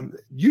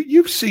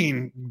 You've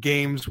seen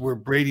games where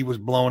Brady was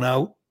blown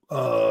out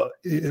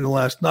in the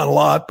last, not a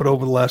lot, but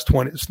over the last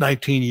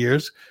 19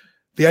 years.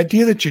 The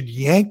idea that you'd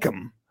yank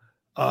him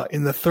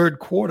in the third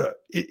quarter,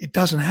 it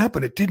doesn't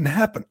happen. It didn't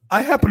happen.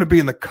 I happen to be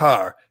in the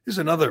car. This is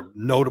another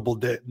notable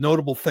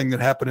thing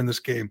that happened in this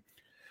game.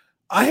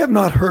 I have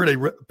not heard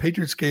a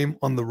Patriots game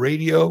on the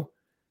radio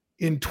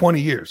in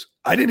 20 years.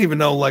 I didn't even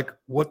know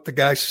what the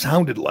guy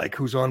sounded like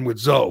who's on with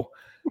Zoe.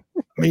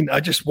 I mean, I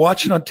just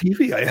watch it on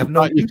TV. I have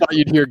no idea. You thought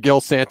you'd hear Gil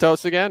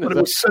Santos again? But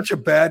it was such a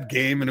bad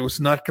game, and it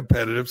was not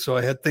competitive, so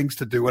I had things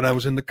to do, and I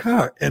was in the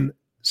car. And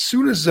as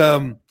soon as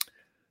Newton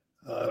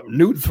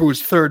threw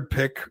his third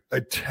pick, a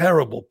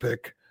terrible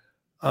pick,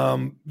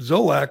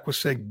 Zolak was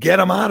saying, "Get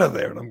him out of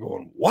there." And I'm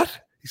going,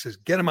 "What?" He says,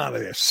 "Get him out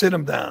of there. Sit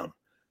him down."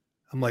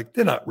 I'm like,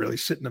 they're not really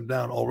sitting him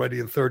down already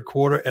in the third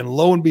quarter. And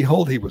lo and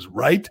behold, he was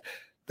right.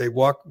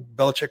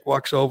 Belichick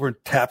walks over and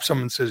taps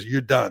him and says,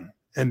 "You're done."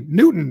 And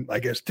Newton, I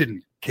guess,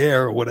 didn't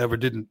care or whatever,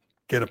 didn't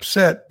get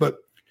upset. But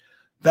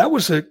that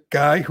was a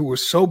guy who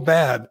was so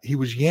bad, he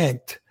was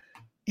yanked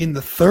in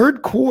the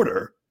third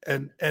quarter.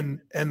 And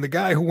the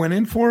guy who went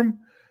in for him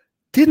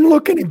didn't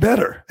look any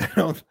better.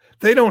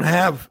 They don't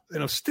have,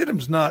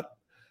 Stidham's not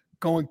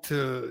going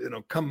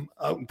to, come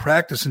out and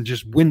practice and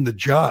just win the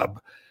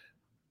job.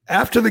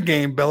 After the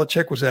game,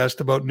 Belichick was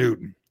asked about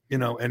Newton,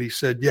 and he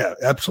said, "Yeah,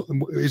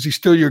 absolutely. Is he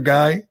still your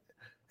guy?"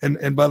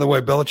 And by the way,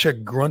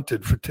 Belichick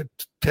grunted for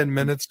 10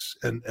 minutes,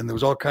 and there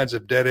was all kinds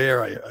of dead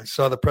air. I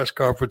saw the press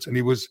conference, and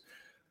he was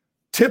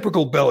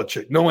typical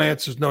Belichick. No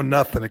answers, no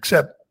nothing,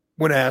 except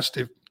when asked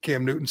if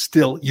Cam Newton's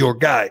still your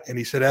guy. And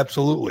he said,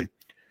 "Absolutely."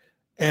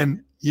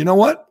 And you know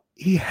what?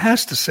 He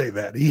has to say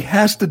that. He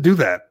has to do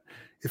that.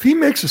 If he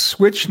makes a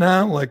switch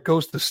now, like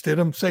goes to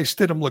Stidham, say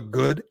Stidham looked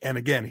good, and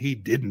again, he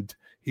didn't.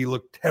 He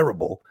looked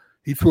terrible.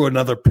 He threw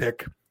another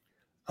pick.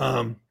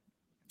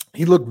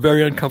 He looked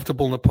very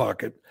uncomfortable in the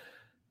pocket.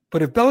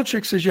 But if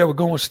Belichick says, "Yeah, we're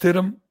going with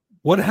Stidham,"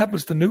 what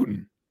happens to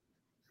Newton?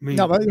 I mean,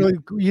 no, but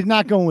you're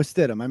not going with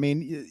Stidham. I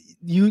mean,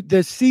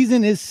 the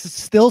season is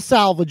still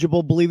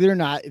salvageable, believe it or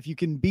not. If you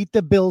can beat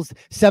the Bills,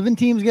 7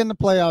 teams get in the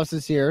playoffs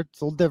this year.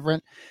 It's a little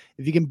different.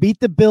 If you can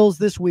beat the Bills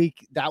this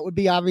week, that would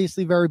be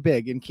obviously very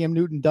big. And Cam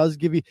Newton does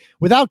give you,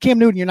 without Cam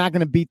Newton, you're not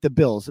going to beat the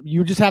Bills.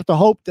 You just have to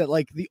hope that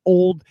like the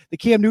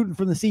Cam Newton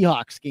from the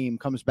Seahawks game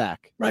comes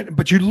back. Right.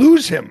 But you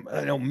lose him,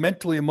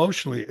 mentally,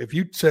 emotionally. If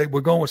you say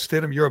we're going with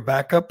Stidham, you're a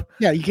backup.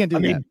 Yeah, you can't do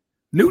that.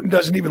 Newton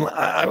doesn't even.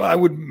 I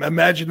would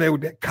imagine they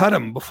would cut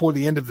him before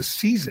the end of the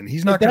season.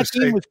 He's not going to say.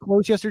 That game was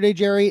close yesterday,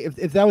 Jerry.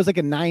 If that was like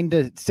a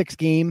 9-6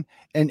 game,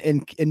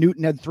 and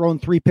Newton had thrown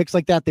 3 picks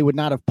like that, they would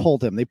not have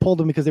pulled him. They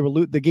pulled him because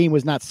the game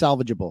was not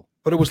salvageable.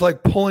 But it was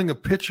like pulling a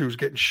pitcher who's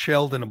getting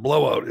shelled in a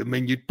blowout. I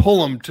mean, you'd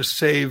pull him to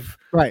save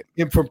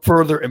him from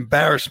further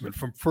embarrassment,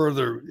 from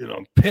further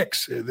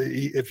picks.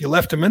 If you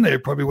left him in there, you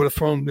probably would have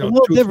thrown. A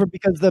little different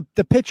because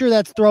the pitcher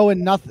that's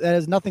throwing nothing, that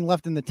has nothing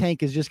left in the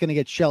tank, is just going to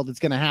get shelled. It's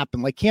going to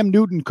happen. Like Cam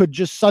Newton could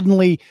just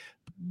suddenly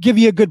give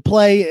you a good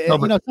play.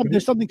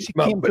 There's something.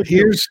 But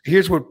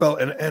here's what Bell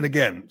and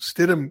again,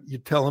 Stidham. You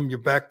tell him you're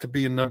back to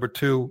being number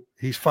 2.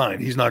 He's fine.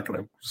 He's not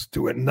going to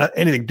do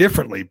anything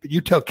differently. But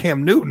you tell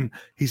Cam Newton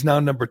he's now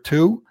number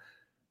 2.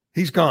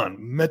 He's gone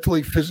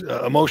mentally,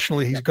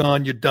 emotionally. He's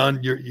gone. You're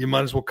done. You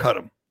might as well cut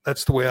him.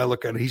 That's the way I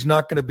look at it. He's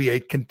not going to be a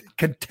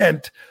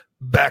content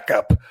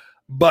backup.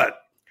 But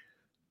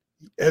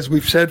as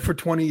we've said for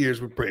 20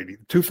 years with Brady,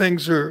 2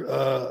 things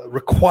are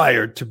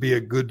required to be a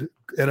good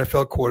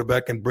NFL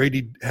quarterback, and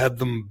Brady had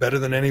them better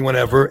than anyone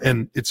ever,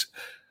 and it's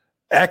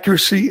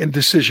accuracy and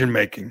decision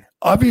making.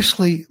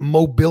 Obviously,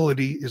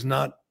 mobility is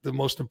not the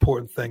most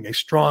important thing. A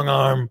strong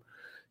arm,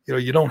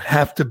 you don't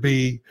have to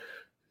be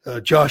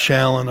Josh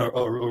Allen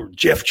or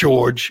Jeff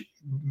George,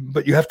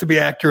 but you have to be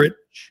accurate.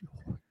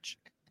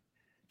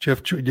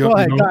 Jeff George. Go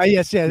ahead.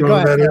 Yes. Go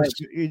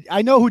ahead.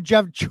 I know who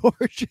Jeff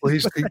George is. Well,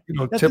 he's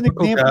the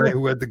typical guy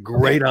who had the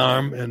great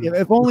arm. And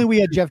if only we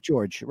had Jeff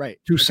George, right?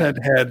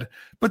 2-cent head.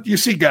 But you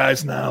see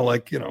guys now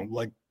like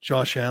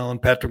Josh Allen,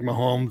 Patrick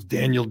Mahomes,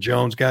 Daniel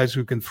Jones, guys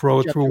who can throw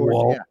it through a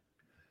wall. Yeah.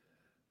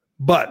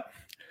 But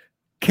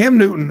Cam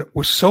Newton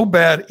was so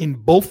bad in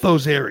both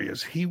those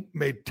areas. He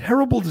made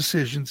terrible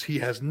decisions. He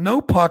has no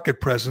pocket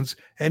presence,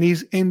 and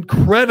he's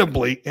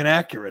incredibly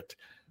inaccurate.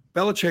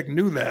 Belichick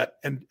knew that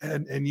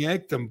and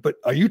yanked him. But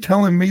are you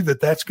telling me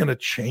that that's going to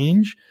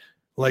change?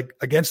 Like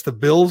against the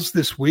Bills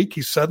this week,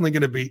 he's suddenly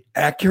going to be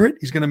accurate.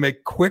 He's going to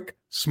make quick,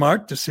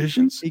 smart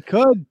decisions. He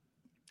could.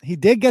 He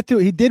did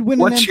win.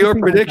 What's your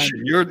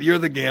prediction? You're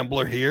the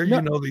gambler here.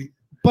 No,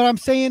 But I'm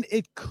saying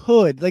it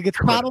could. Like it's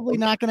probably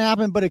not going to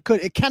happen, but it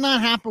could. It cannot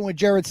happen with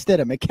Jarrett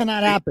Stidham. It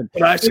cannot happen.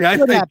 But I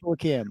think happen with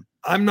Cam.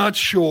 I'm not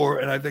sure,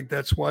 and I think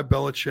that's why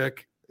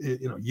Belichick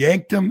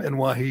yanked him and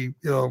why he,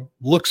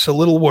 looks a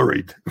little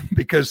worried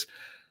because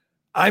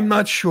I'm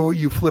not sure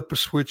you flip a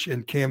switch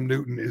and Cam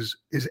Newton is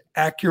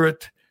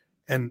accurate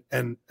and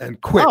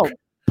quick. Oh,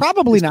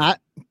 probably not,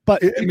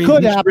 but it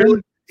could happen.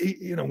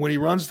 Really, when he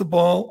runs the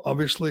ball,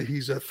 obviously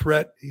he's a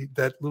threat.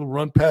 That little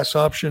run pass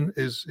option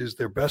is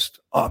their best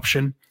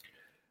option,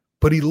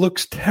 but he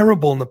looks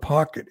terrible in the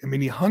pocket. I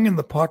mean, he hung in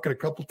the pocket a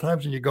couple of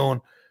times and you're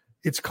going,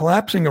 it's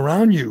collapsing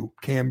around you,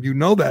 Cam. You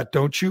know that,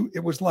 don't you?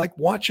 It was like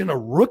watching a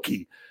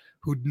rookie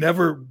who'd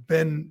never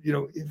been,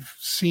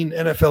 seen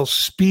NFL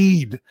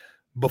speed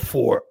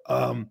before.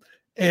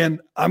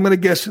 And I'm going to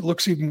guess it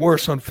looks even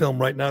worse on film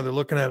right now. They're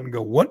looking at it and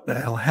go, what the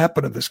hell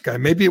happened to this guy?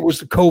 Maybe it was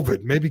the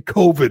COVID. Maybe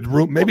COVID.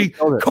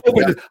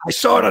 Yeah. I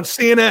saw it on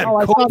CNN.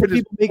 I saw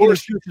people making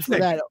excuses for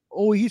that.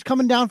 Oh, he's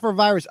coming down for a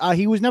virus.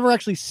 He was never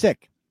actually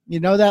sick. You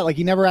know that? Like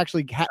he never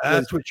actually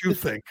That's what you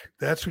think.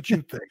 That's what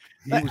you think.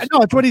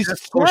 No, it's what he's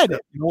said.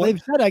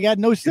 They've said I got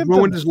no symptoms. He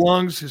ruined his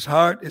lungs, his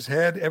heart, his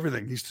head,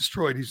 everything. He's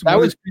destroyed.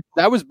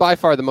 That was by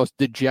far the most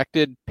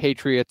dejected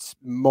Patriots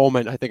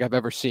moment I think I've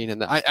ever seen.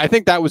 And I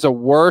think that was a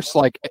worse,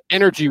 like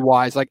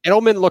energy-wise. Like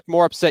Edelman looked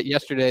more upset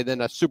yesterday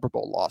than a Super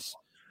Bowl loss.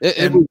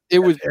 It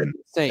was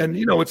insane. And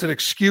it's an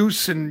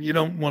excuse, and you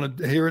don't want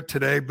to hear it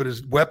today, but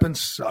his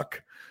weapons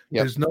suck.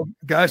 Yep. There's no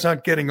guys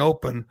aren't getting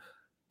open.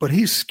 But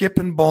he's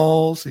skipping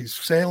balls. He's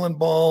sailing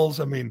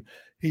balls. I mean,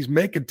 he's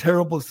making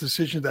terrible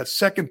decisions. That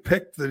second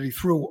pick that he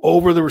threw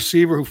over the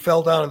receiver who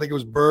fell down, I think it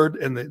was Bird,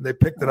 and they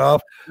picked it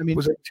off.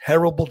 Was a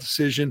terrible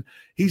decision.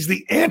 He's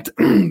the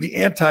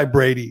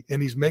anti-Brady,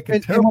 and he's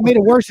making terrible. And what made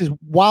it worse is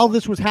while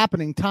this was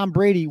happening, Tom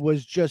Brady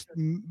was just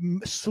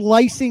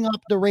slicing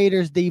up the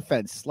Raiders'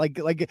 defense. Like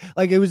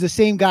it was the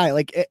same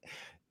guy.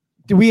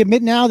 Do we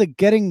admit now that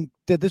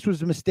this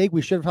was a mistake?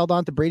 We should have held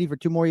on to Brady for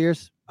 2 more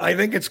years. I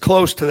think it's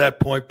close to that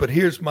point, but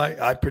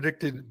I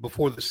predicted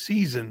before the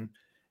season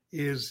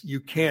is you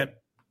can't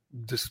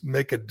just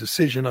make a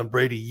decision on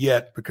Brady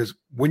yet because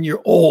when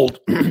you're old,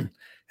 and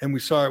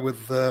we saw it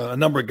with a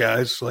number of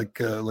guys like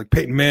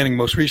Peyton Manning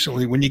most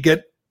recently, when you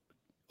get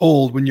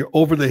old, when you're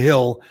over the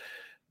hill,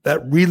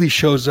 that really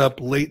shows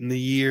up late in the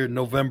year,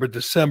 November,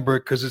 December,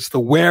 because it's the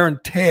wear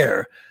and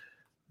tear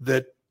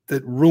that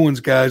ruins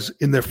guys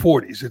in their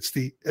 40s. It's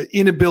the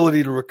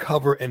inability to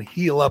recover and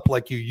heal up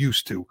like you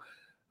used to.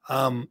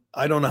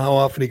 I don't know how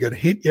often he got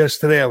hit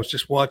yesterday. I was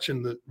just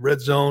watching the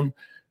red zone,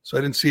 so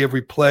I didn't see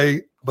every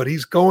play. But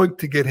he's going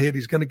to get hit.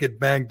 He's going to get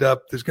banged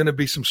up. There's going to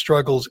be some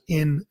struggles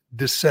in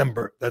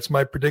December. That's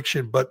my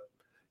prediction. But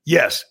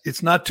yes,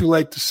 it's not too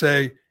late to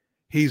say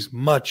he's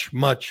much,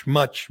 much,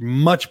 much,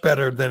 much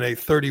better than a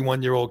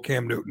 31-year-old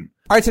Cam Newton.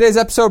 All right, today's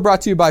episode brought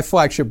to you by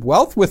Flagship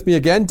Wealth. With me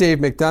again, Dave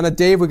McDonough.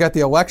 Dave, we got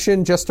the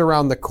election just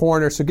around the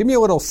corner, so give me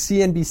a little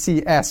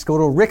CNBC-esque, a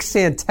little Rick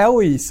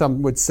Santelli,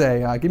 some would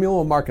say. Give me a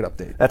little market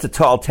update. That's a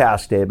tall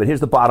task, Dave, but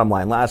here's the bottom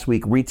line. Last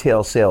week,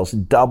 retail sales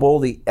double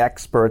the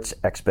experts'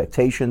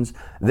 expectations.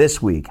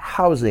 This week,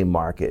 housing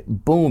market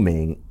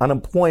booming,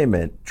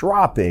 unemployment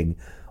dropping.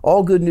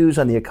 All good news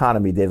on the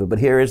economy, David, but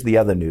here is the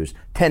other news.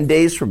 10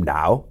 days from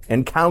now,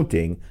 and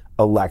counting,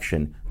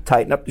 election.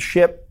 Tighten up the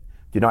ship.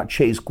 Do not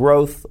chase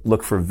growth.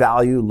 Look for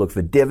value. Look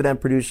for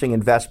dividend-producing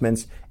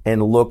investments,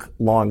 and look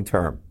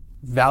long-term.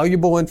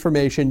 Valuable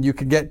information. You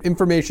can get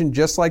information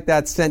just like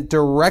that sent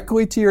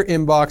directly to your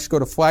inbox. Go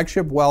to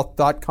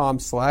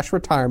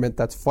flagshipwealth.com/retirement.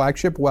 That's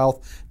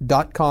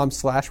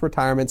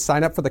flagshipwealth.com/retirement.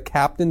 Sign up for the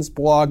Captain's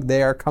blog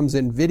there. Comes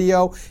in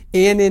video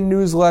and in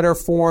newsletter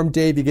form.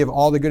 Dave, you give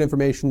all the good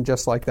information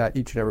just like that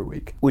each and every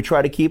week. We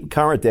try to keep it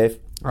current, Dave.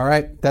 All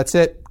right, that's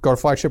it. Go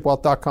to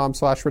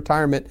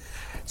flagshipwealth.com/retirement.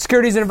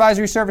 Securities and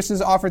advisory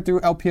services offered through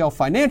LPL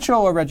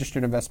Financial, a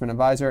registered investment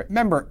advisor,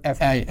 member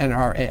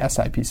FINRA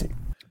SIPC.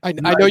 I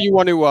know you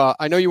want to.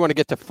 I know you want to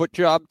get to foot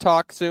job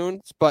talk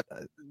soon, but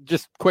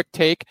just quick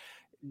take.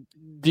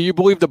 Do you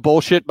believe the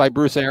bullshit by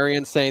Bruce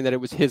Arians saying that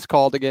it was his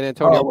call to get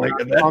Antonio? Oh,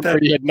 Tom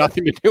Brady had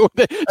nothing to do with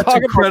it. That's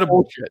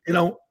incredible. You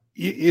know,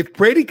 if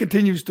Brady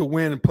continues to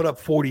win and put up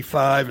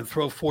 45 and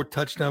throw 4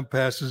 touchdown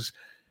passes,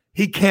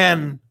 he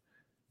can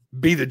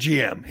be the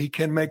GM. He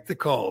can make the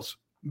calls.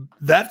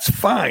 That's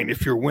fine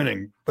if you're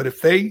winning. But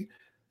if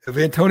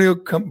Antonio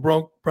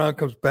Brown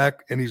comes back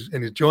and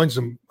he joins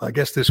them, I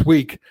guess this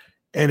week,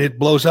 and it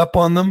blows up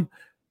on them,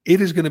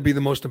 it is going to be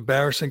the most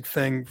embarrassing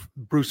thing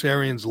Bruce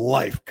Arians'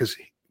 life, because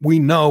we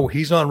know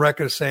he's on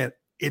record as saying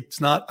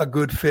it's not a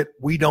good fit.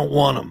 We don't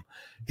want him.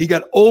 He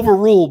got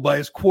overruled by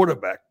his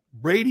quarterback.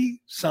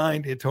 Brady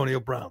signed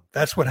Antonio Brown.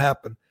 That's what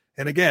happened.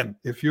 And again,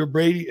 if you're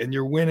Brady and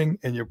you're winning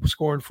and you're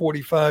scoring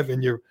 45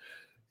 and you're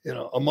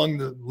among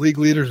the league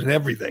leaders and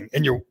everything,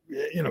 and you're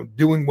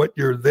doing what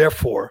you're there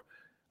for,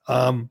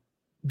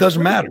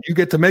 doesn't matter. You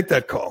get to make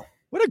that call.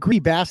 What a greedy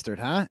bastard,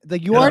 huh?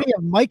 Like you already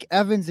have Mike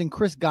Evans and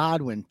Chris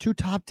Godwin, 2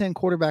 top 10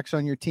 quarterbacks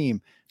on your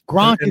team.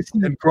 Gronk is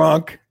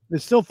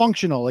still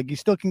functional. Like you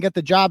still can get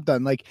the job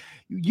done. Like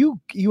you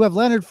have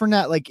Leonard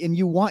Fournette. Like, and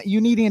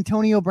you need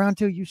Antonio Brown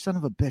too. You son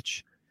of a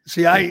bitch.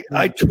 See, I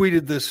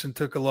tweeted this and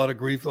took a lot of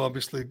grief.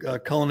 Obviously,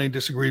 Cullinane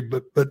disagreed,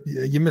 but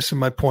you're missing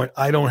my point.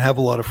 I don't have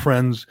a lot of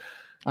friends.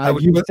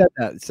 You've said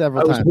that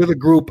several times. I was with a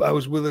group. I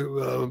was with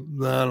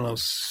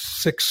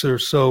 6 or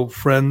so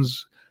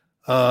friends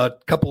a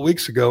couple of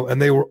weeks ago,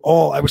 and I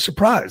was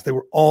surprised. They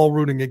were all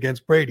rooting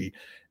against Brady,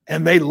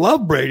 and they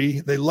love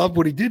Brady. They love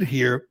what he did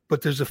here,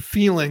 but there's a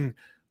feeling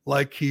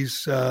like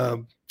he's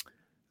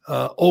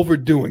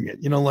overdoing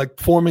it, like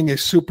forming a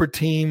super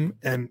team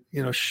and,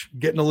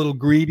 getting a little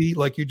greedy,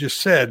 like you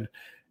just said,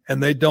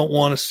 and they don't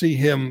want to see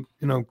him,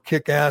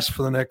 kick ass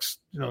for the next,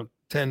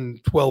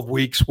 10, 12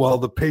 weeks while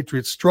the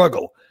Patriots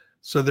struggle.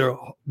 So they're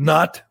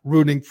not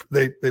rooting.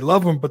 They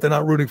love him, but they're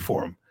not rooting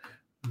for him.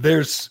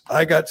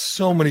 I got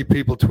so many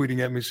people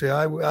tweeting at me, say,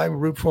 I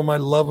root for him. I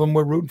love him.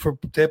 We're rooting for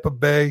Tampa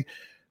Bay.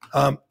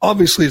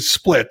 Obviously it's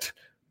split,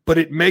 but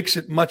it makes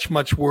it much,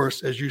 much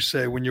worse, as you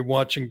say, when you're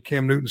watching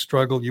Cam Newton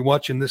struggle. You're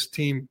watching this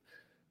team,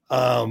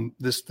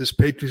 this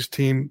Patriots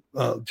team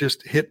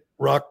just hit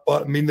rock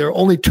bottom. I mean, there are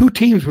only 2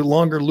 teams with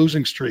longer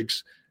losing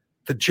streaks,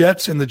 the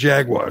Jets and the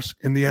Jaguars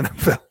in the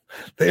NFL.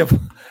 They have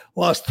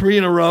lost 3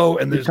 in a row,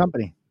 and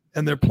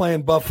they're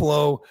playing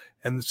Buffalo,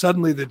 and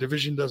suddenly the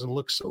division doesn't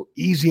look so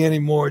easy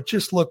anymore. It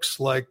just looks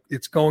like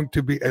it's going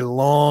to be a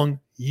long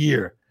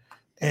year.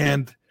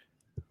 And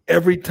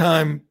every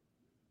time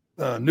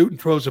Newton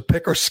throws a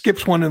pick or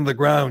skips one in the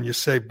ground, you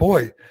say,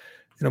 boy,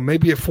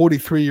 maybe a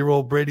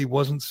 43-year-old Brady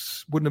wouldn't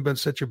have been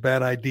such a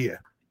bad idea.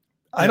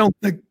 I don't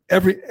think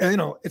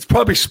it's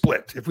probably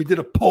split. If we did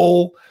a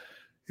poll,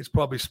 it's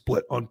probably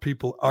split on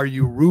people. Are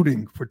you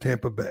rooting for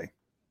Tampa Bay?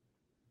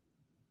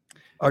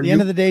 At the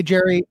end of the day,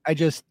 Gerry,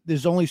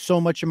 there's only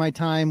so much of my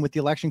time with the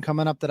election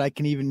coming up that I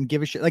can even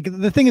give a shit. Like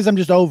the thing is, I'm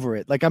just over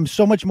it. Like I'm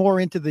so much more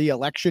into the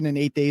election in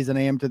 8 days than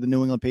I am to the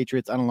New England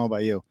Patriots. I don't know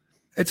about you.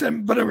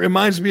 But it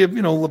reminds me of,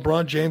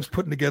 LeBron James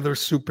putting together a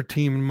super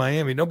team in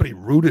Miami. Nobody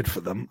rooted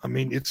for them. I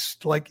mean,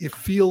 it's like, it's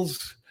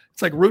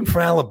like rooting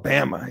for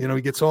Alabama.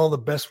 He gets all the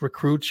best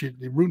recruits.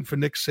 You're rooting for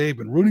Nick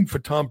Saban, rooting for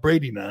Tom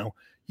Brady now.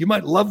 You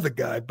might love the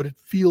guy, but it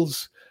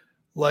feels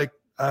like,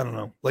 I don't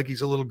know, like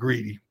he's a little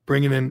greedy,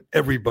 bringing in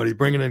everybody,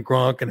 bringing in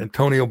Gronk and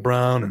Antonio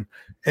Brown and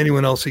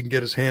anyone else he can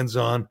get his hands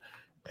on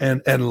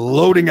and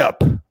loading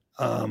up.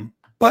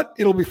 But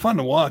it'll be fun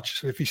to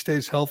watch if he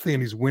stays healthy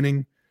and he's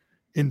winning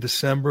in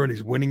December and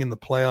he's winning in the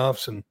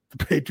playoffs and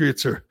the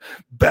Patriots are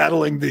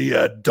battling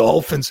the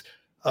Dolphins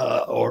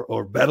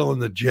or battling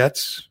the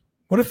Jets.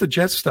 What if the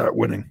Jets start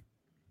winning?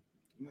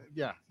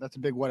 Yeah, that's a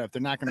big what if. They're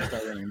not going to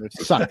start winning. They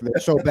suck. They're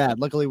so bad.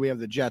 Luckily, we have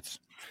the Jets.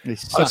 They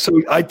suck. So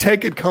I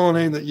take it,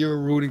 Cullinane, that you're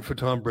rooting for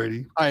Tom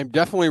Brady. I am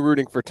definitely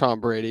rooting for Tom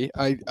Brady.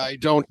 I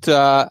don't.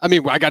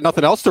 I got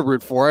nothing else to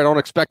root for. I don't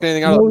expect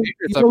anything out of the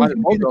Patriots. I might as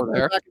well go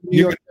there.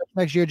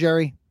 Next year,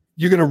 Jerry.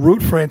 You're going to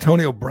root for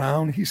Antonio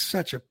Brown? He's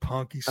such a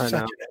punk. He's such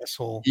an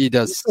asshole. He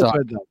does suck.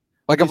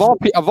 Like of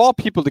all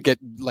people to get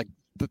like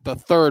the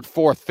third,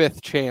 fourth,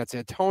 fifth chance,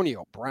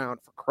 Antonio Brown,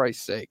 for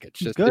Christ's sake, it's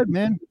just good,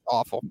 man.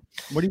 Awful.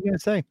 What are you going to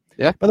say?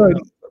 Yeah. By the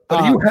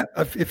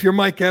way, if you're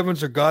Mike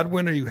Evans or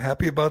Godwin, are you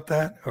happy about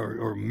that?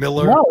 Or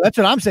Miller? No, that's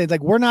what I'm saying. It's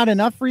like, we're not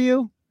enough for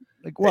you.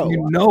 Like, whoa. And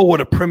you know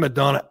what a prima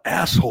donna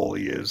asshole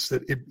he is.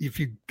 That if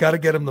you got to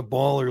get him the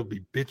ball, or he'll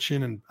be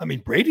bitching. And I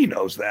mean, Brady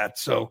knows that.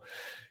 So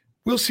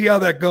we'll see how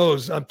that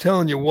goes. I'm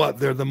telling you what,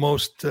 they're the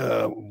most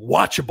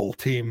watchable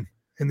team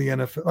in the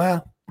NFL.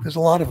 Well, there's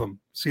a lot of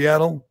them.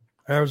 Seattle,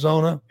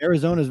 Arizona.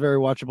 Arizona's a very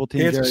watchable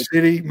team. Kansas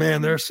City,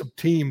 man, there are some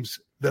teams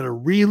that are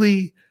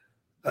really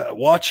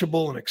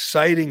watchable and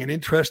exciting and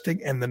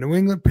interesting. And the New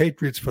England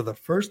Patriots, for the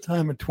first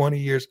time in 20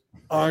 years,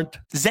 aren't.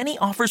 Zenni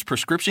offers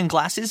prescription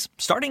glasses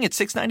starting at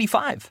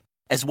 $6.95,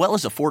 as well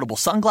as affordable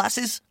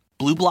sunglasses,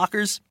 blue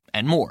blockers,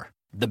 and more.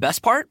 The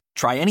best part?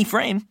 Try any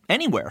frame,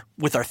 anywhere,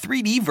 with our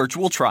 3D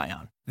virtual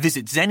try-on.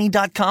 Visit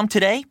Zenni.com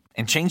today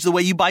and change the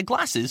way you buy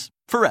glasses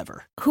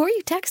forever. Who are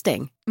you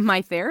texting?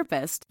 My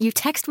therapist. You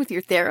text with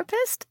your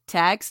therapist?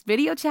 Text,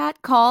 video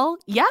chat, call.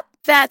 Yep.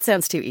 That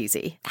sounds too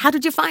easy. How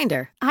did you find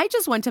her? I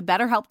just went to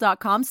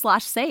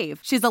betterhelp.com/save.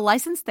 She's a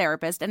licensed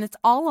therapist and it's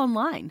all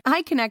online.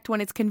 I connect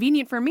when it's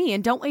convenient for me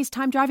and don't waste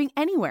time driving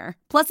anywhere.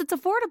 Plus, it's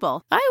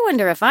affordable. I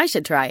wonder if I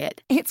should try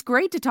it. It's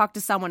great to talk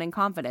to someone in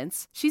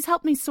confidence. She's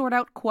helped me sort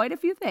out quite a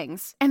few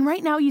things. And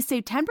right now you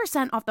save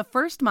 10% off the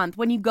first month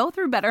when you go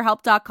through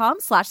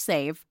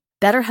betterhelp.com/save.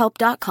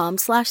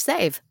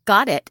 betterhelp.com/save.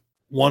 Got it.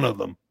 One of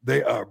them.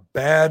 They are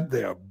bad.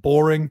 They are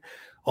boring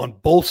on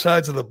both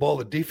sides of the ball.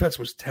 The defense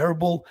was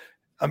terrible.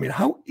 I mean,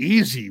 how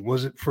easy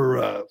was it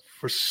for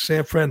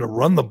San Fran to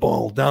run the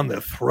ball down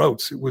their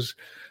throats? It was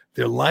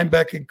their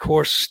linebacking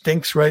core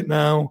stinks right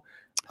now.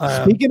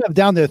 Speaking of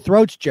down their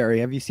throats,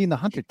 Jerry, have you seen the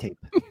Hunter tape?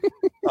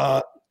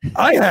 I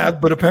have,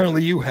 but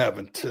apparently you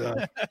haven't.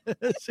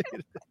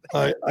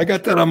 I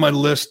got that on my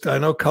list. I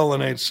know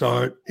Cullinane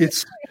saw it.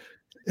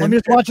 I'm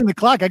just watching the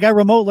clock. I got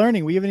remote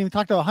learning. We haven't even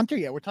talked about Hunter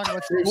yet. We're talking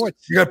about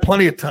sports. You got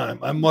plenty of time.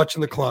 I'm watching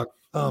the clock.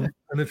 And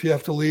if you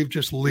have to leave,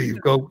 just leave.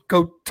 Go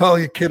tell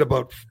your kid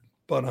about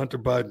Hunter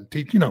Biden.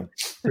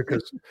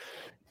 Because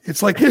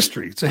it's like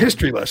history. It's a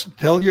history lesson.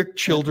 Tell your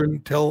children,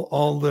 tell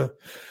all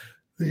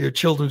your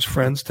children's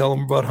friends, tell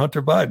them about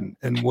Hunter Biden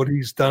and what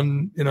he's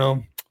done,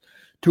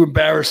 to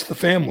embarrass the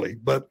family.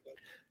 But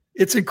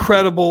it's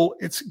incredible.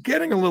 It's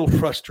getting a little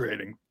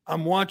frustrating.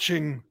 I'm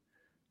watching,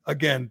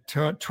 again,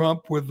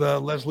 Trump with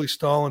Leslie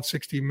Stahl in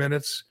 60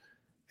 Minutes.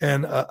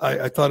 And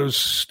I thought it was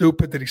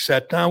stupid that he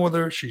sat down with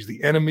her. She's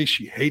the enemy.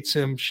 She hates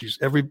him.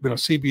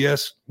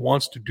 CBS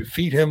wants to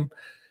defeat him.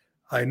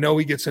 I know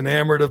he gets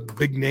enamored of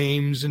big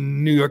names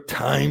and New York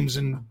Times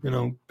and,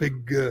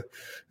 big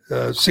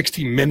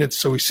 60 Minutes.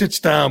 So he sits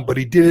down, but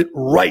he did it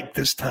right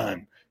this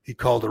time. He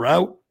called her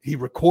out. He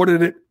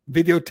recorded it,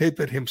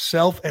 videotaped it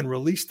himself, and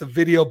released the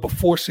video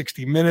before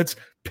 60 Minutes,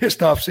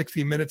 pissed off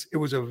 60 Minutes. It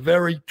was a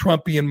very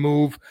Trumpian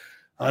move.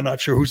 I'm not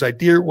sure whose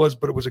idea it was,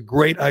 but it was a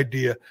great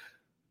idea.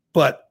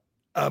 But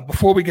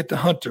before we get to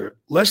Hunter,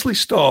 Leslie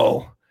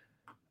Stahl,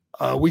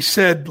 we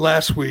said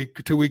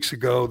 2 weeks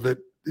ago that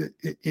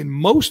in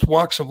most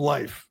walks of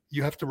life,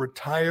 you have to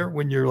retire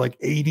when you're like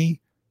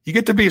 80. You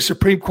get to be a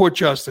Supreme Court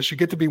justice. You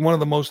get to be one of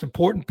the most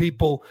important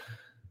people,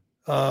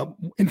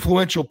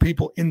 influential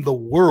people in the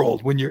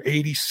world when you're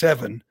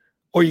 87.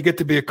 Or you get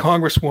to be a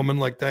congresswoman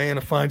like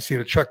Dianna Feinstein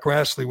or Chuck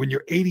Grassley when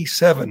you're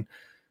 87.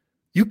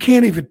 You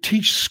can't even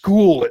teach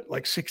school at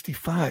like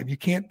 65. You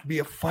can't be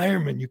a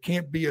fireman. You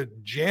can't be a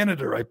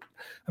janitor. I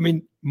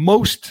mean,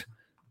 most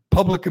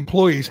public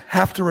employees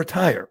have to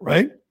retire,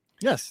 right?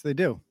 Yes, they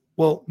do.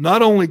 Well,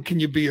 not only can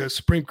you be a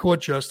Supreme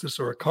Court justice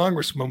or a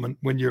congresswoman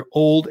when you're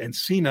old and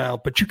senile,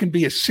 but you can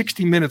be a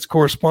 60 Minutes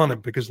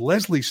correspondent because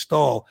Leslie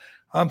Stahl,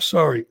 I'm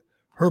sorry,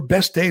 her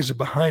best days are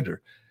behind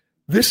her.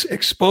 This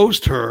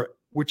exposed her,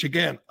 which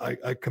again,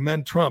 I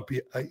commend Trump.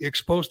 I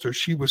exposed her.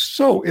 She was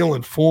so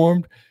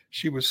ill-informed.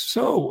 She was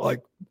so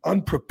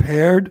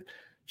unprepared.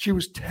 She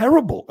was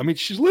terrible. I mean,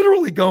 she's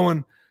literally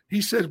going,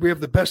 he says, we have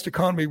the best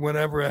economy we've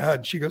ever had.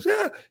 And she goes,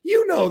 yeah,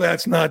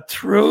 that's not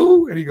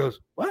true. And he goes,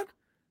 what?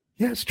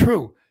 Yeah, it's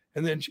true.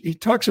 And then he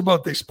talks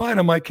about they spied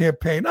on my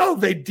campaign. Oh,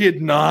 they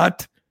did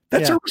not.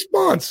 That's her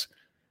response.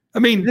 I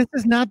mean, this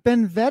has not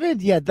been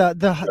vetted yet.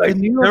 The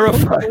New York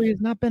Post story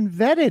has not been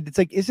vetted. It's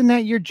like, isn't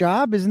that your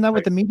job? Isn't that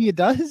what the media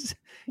does?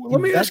 Well,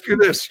 let me ask you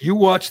this. You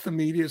watch the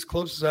media as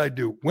close as I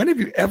do. When have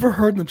you ever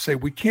heard them say,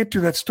 we can't do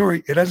that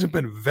story? It hasn't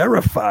been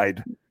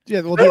verified.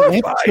 Yeah, well,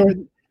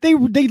 They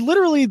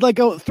literally, like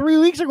 3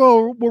 weeks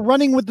ago, were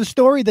running with the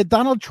story that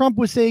Donald Trump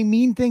was saying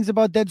mean things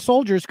about dead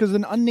soldiers because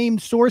an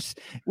unnamed source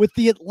with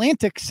The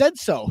Atlantic said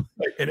so.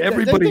 And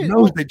everybody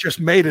knows they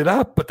just made it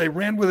up, but they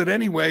ran with it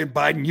anyway, and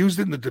Biden used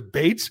it in the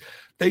debates.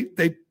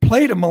 They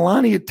played a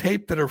Melania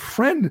tape that her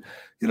friend,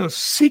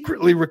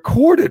 secretly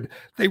recorded.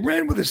 They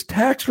ran with his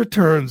tax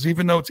returns,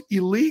 even though it's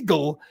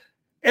illegal.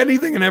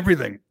 Anything and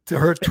everything to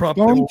hurt Trump.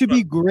 It's going to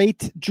be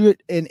great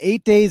in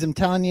 8 days. I'm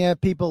telling you,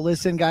 people,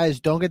 listen, guys,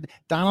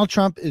 Donald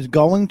Trump is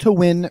going to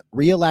win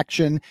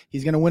re-election.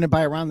 He's going to win it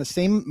by around the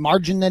same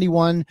margin that he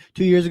won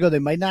 2 years ago. They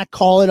might not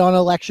call it on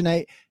election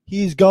night.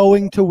 He's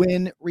going to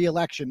win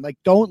re-election. Like,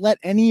 don't let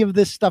any of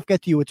this stuff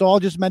get to you. It's all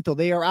just mental.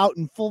 They are out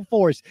in full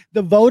force.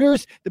 The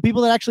voters, the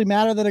people that actually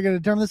matter that are going to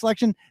determine this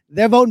election,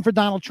 they're voting for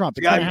Donald Trump.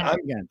 It's going to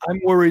happen again.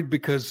 I'm worried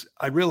because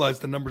I realize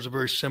the numbers are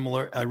very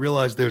similar. I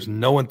realize there's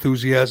no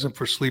enthusiasm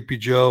for Sleepy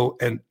Joe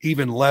and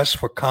even less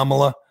for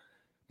Kamala.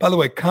 By the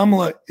way,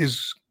 Kamala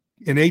is,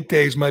 in 8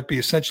 days, might be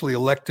essentially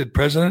elected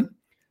president.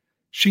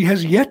 She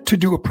has yet to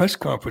do a press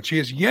conference. She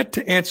has yet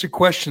to answer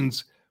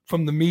questions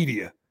from the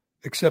media,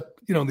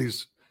 except,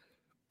 these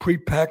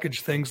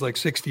prepackaged things like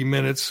 60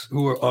 Minutes,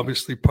 who are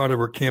obviously part of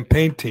her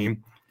campaign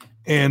team,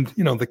 and,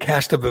 the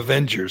cast of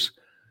Avengers.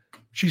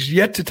 She's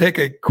yet to take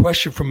a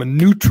question from a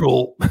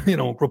neutral,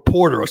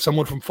 reporter or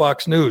someone from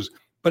Fox News.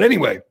 But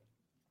anyway,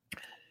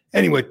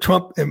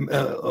 Trump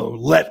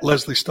let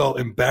Leslie Stahl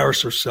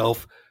embarrass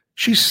herself.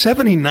 She's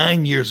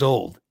 79 years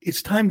old.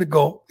 It's time to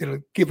go,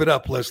 give it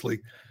up,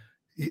 Leslie.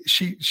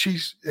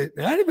 She's I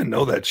didn't even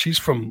know that she's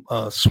from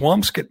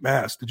Swampscott,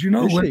 Mass. Did you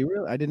know? Really?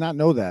 I did not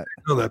know that.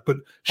 I know that, but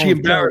she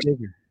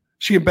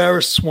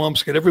embarrassed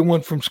Swampscott.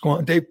 Everyone from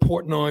Dave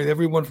Portnoy,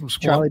 everyone from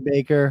Swampscott. Charlie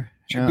Baker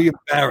should be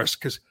embarrassed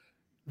because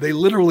they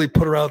literally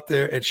put her out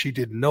there, and she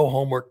did no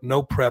homework,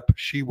 no prep.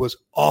 She was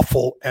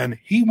awful, and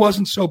he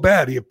wasn't so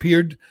bad. He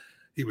appeared,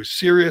 he was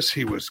serious,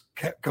 he was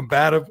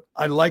combative.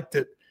 I liked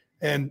it.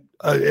 And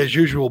as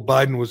usual,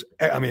 Pence was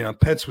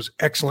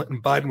excellent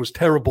and Biden was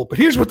terrible. But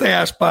here's what they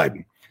asked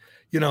Biden.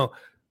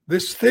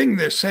 This thing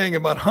they're saying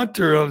about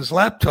Hunter on his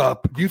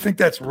laptop, do you think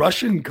that's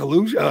Russian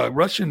collusion,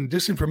 Russian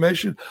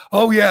disinformation?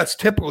 Oh, yeah, it's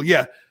typical.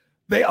 Yeah.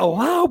 They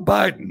allow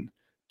Biden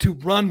to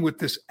run with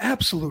this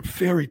absolute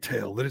fairy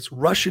tale that it's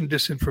Russian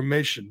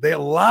disinformation. They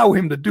allow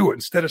him to do it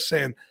instead of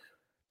saying,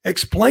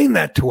 explain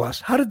that to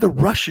us. How did the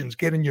Russians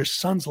get in your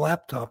son's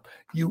laptop?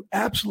 You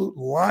absolute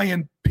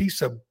lying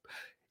piece of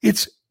 –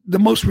 it's – the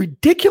most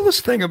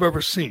ridiculous thing I've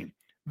ever seen,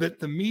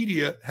 that the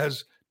media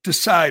has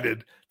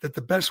decided that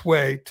the best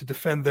way to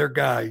defend their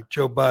guy,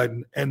 Joe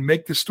Biden, and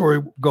make the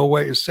story go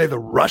away is say the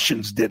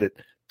Russians did it.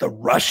 The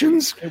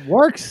Russians? It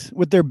works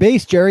with their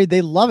base, Jerry.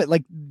 They love it.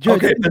 Like,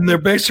 okay, and their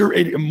base are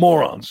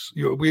morons.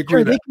 We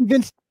agree. Jerry,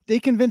 they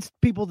convinced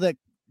people that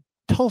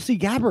Tulsi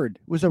Gabbard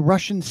was a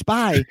Russian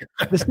spy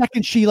the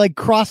second she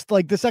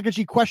the second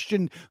she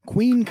questioned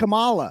Queen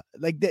Kamala.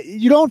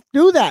 You don't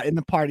do that in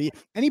the party.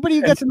 Anybody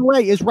who gets in the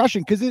way is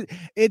Russian because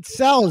it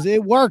sells,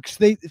 it works.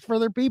 It's for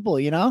their people,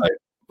 Right.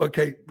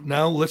 Okay,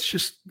 now let's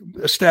just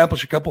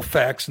establish a couple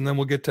facts and then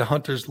we'll get to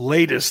Hunter's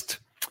latest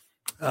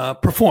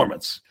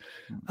performance.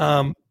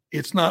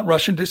 It's not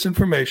Russian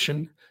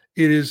disinformation.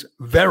 It is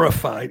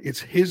verified. It's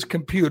his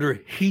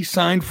computer. He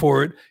signed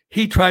for it.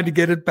 He tried to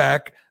get it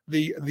back.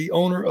 The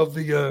owner of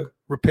the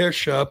repair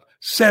shop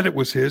said it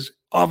was his.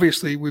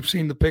 Obviously, we've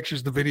seen the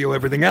pictures, the video,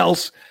 everything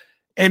else.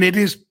 And it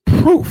is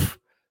proof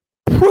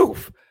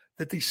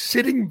that the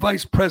sitting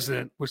vice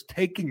president was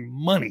taking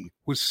money,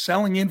 was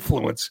selling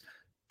influence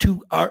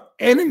to our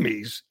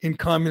enemies in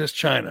communist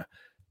China.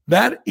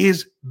 That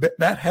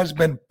has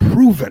been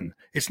proven.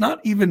 It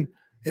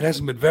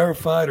hasn't been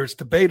verified or it's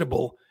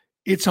debatable.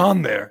 It's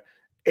on there.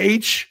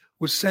 H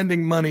was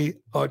sending money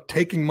or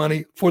taking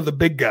money for the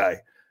big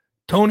guy.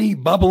 Tony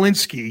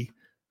Bobulinski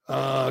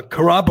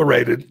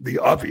corroborated the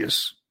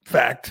obvious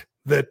fact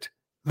that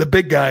the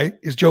big guy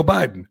is Joe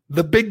Biden.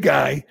 The big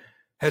guy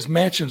has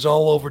mansions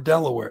all over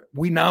Delaware.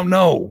 We now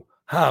know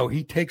how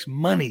he takes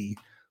money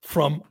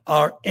from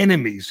our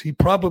enemies. He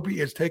probably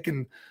has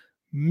taken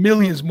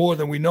millions more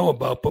than we know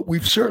about, but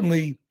we've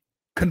certainly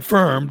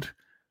confirmed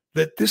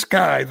that this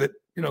guy that,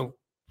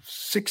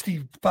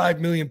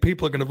 65 million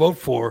people are going to vote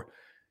for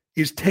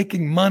is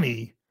taking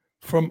money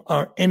from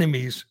our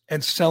enemies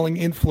and selling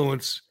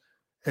influence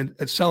and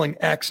selling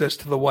access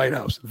to the White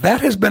House.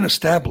 That has been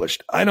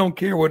established. I don't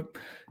care what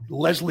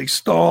Leslie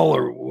Stahl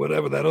or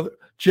whatever that other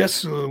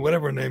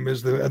whatever her name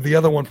is, the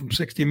other one from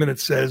 60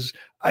 Minutes says.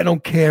 I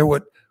don't care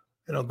what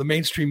the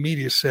mainstream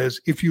media says.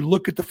 If you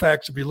look at the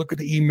facts, if you look at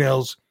the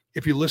emails,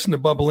 if you listen to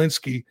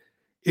Bobulinski,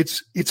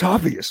 it's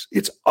obvious.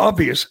 It's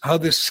obvious how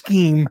this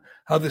scheme,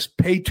 how this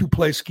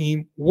pay-to-play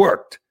scheme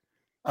worked.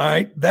 All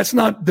right, that's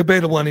not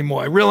debatable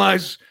anymore. I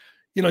realize.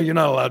 You're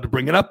not allowed to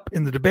bring it up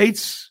in the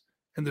debates,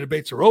 and the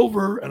debates are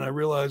over. And I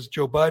realize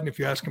Joe Biden, if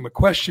you ask him a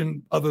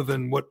question other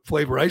than what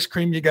flavor ice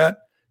cream you got,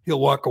 he'll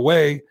walk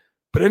away.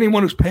 But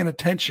anyone who's paying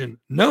attention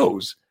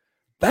knows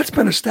that's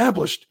been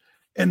established,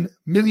 and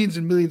millions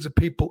of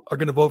people are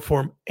going to vote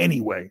for him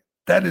anyway.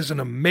 That is an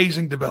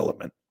amazing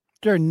development.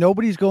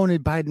 Nobody's going to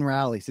Biden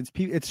rallies.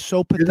 It's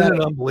so pathetic. Isn't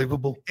it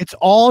unbelievable? It's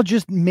all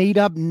just made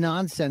up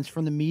nonsense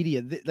from the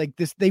media. Like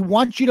this, they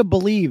want you to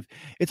believe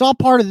it's all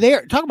part of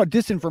their talk about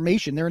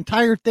disinformation. Their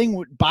entire thing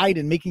with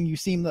Biden making you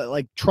seem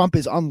like Trump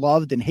is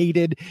unloved and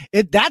hated.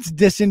 That's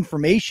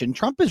disinformation.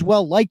 Trump is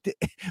well liked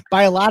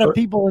by a lot of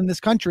people in this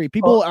country.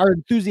 People are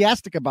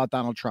enthusiastic about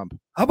Donald Trump.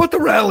 How about the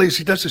rallies?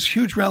 He does this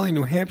huge rally in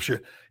New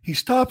Hampshire. He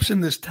stops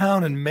in this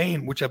town in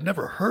Maine, which I've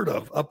never heard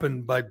of, up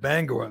in by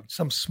Bangor,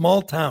 some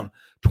small town.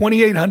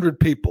 2,800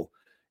 people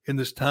in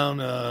this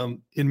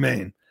town in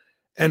Maine.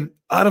 And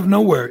out of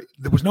nowhere,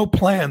 there was no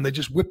plan. They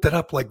just whipped it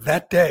up like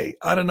that day.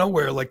 Out of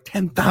nowhere, like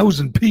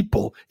 10,000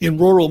 people in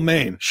rural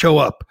Maine show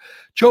up.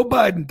 Joe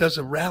Biden does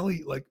a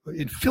rally like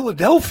in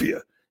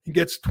Philadelphia. He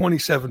gets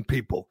 27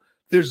 people.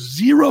 There's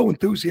zero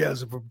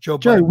enthusiasm for Joe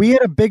Biden. We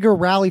had a bigger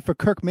rally for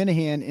Kirk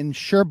Minahan in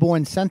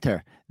Sherborne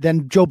Center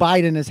than Joe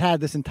Biden has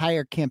had this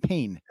entire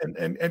campaign.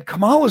 And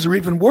Kamala's are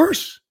even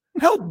worse.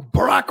 Hell,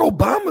 Barack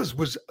Obama's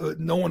was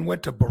no one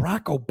went to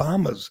Barack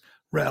Obama's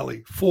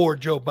rally for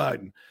Joe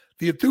Biden.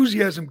 The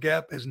enthusiasm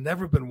gap has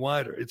never been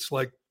wider. It's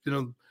like,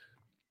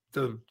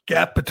 the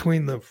gap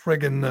between the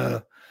friggin',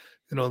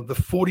 the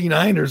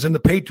 49ers and the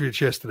Patriots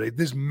yesterday.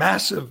 This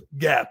massive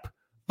gap.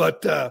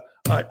 But all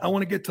right, I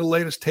want to get to the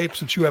latest tape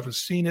since you haven't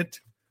seen it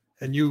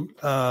and you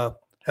have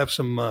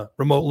some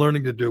remote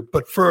learning to do.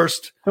 But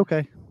first,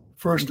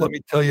 let me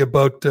tell you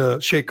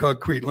about Shea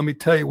Concrete. Let me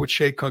tell you what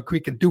Shea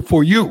Concrete can do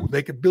for you.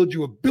 They can build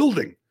you a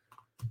building,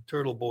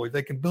 Turtle Boy.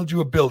 They can build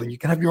you a building. You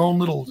can have your own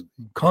little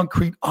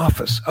concrete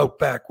office out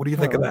back. What do you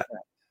think of that?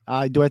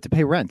 Do I have to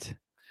pay rent?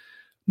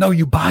 No,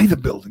 you buy the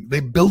building. They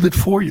build it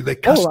for you. They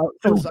custom.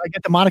 So I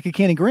get the Monica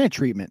Cannon grant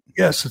treatment.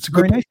 Yes, it's a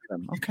good. Very nice of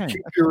them. Okay.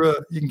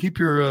 You can keep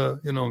your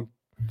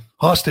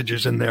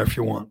hostages in there if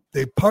you want.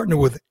 They partner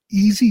with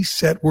Easy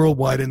Set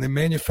Worldwide, and they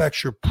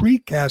manufacture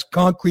precast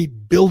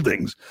concrete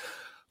buildings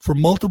for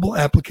multiple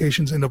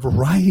applications in a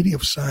variety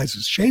of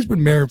sizes. Shea's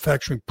been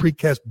manufacturing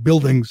precast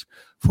buildings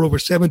for over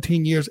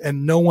 17 years,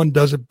 and no one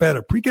does it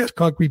better. Precast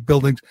concrete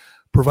buildings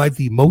provide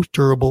the most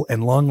durable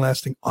and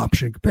long-lasting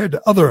option compared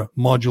to other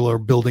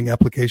modular building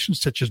applications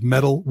such as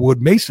metal,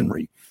 wood,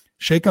 masonry.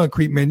 Shea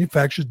Concrete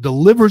manufactures,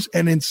 delivers,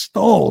 and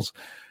installs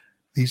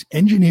these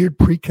engineered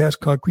precast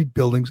concrete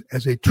buildings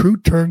as a true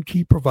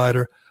turnkey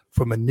provider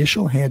from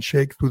initial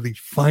handshake through the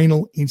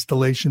final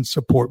installation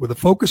support. With a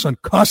focus on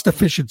cost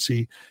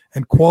efficiency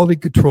and quality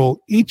control,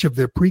 each of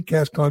their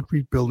precast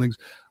concrete buildings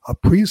are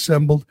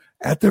pre-assembled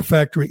at their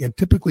factory and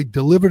typically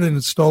delivered and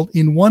installed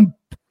in one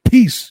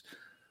piece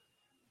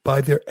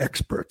by their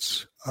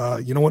experts.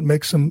 You know what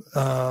makes them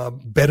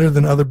better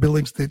than other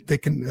buildings? They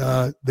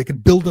can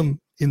build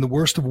them in the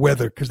worst of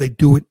weather because they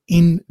do it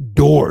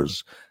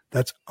indoors.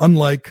 That's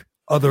unlike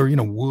other,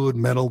 wood,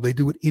 metal. They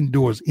do it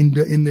indoors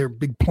in their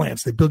big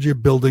plants. They build you a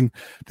building.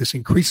 This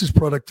increases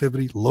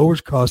productivity,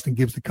 lowers cost, and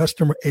gives the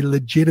customer a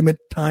legitimate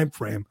time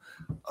frame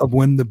of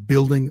when the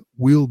building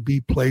will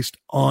be placed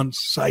on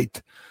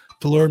site.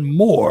 To learn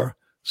more,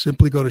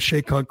 simply go to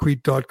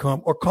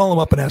sheaconcrete.com or call them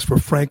up and ask for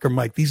Frank or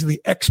Mike. These are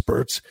the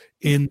experts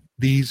in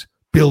these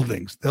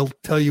buildings. They'll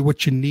tell you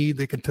what you need.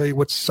 They can tell you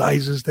what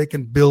sizes they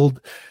can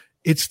build.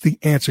 It's the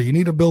answer. You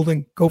need a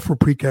building, go for a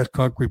precast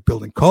concrete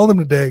building. Call them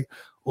today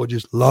or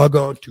just log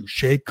on to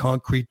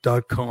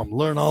sheaconcrete.com.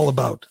 Learn all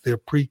about their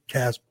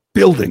precast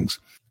buildings.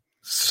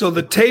 So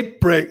the tape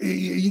break,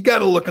 you got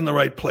to look in the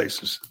right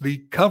places. The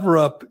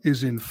cover-up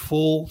is in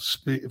full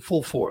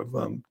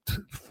form,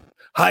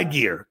 high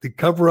gear. The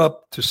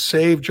cover-up to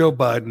save Joe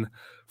Biden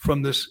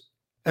from this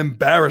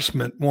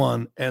embarrassment,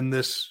 and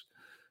this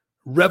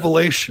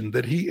revelation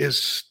that he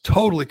is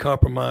totally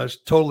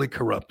compromised, totally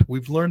corrupt.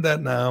 We've learned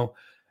that now.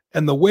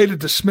 And the way to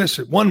dismiss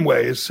it, one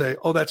way is say,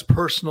 oh, that's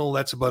personal.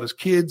 That's about his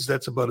kids.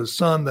 That's about his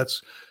son.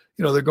 That's,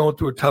 they're going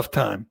through a tough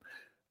time.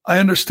 I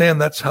understand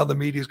that's how the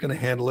media is going to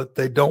handle it.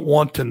 They don't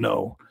want to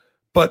know.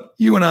 But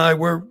you and I,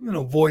 we're,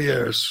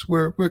 voyeurs.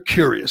 We're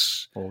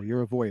curious. Oh,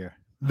 you're a voyeur.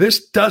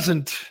 This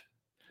doesn't,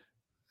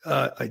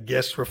 I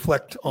guess,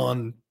 reflect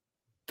on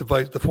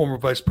the former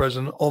vice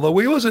president, although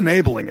he was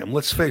enabling him.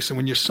 Let's face it,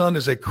 when your son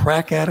is a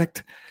crack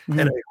addict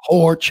and a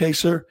whore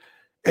chaser,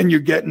 and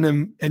you're getting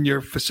them and you're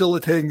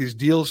facilitating these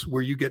deals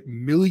where you get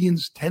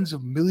millions, tens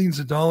of millions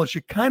of dollars,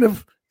 you're kind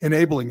of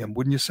enabling him,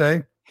 wouldn't you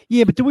say?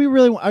 Yeah, but do we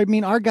really? I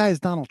mean, our guy is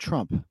Donald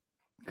Trump.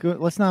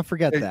 Let's not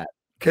forget that.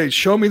 Okay,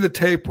 show me the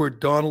tape where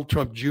Donald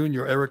Trump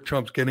Jr., Eric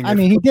Trump's getting. I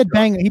mean, he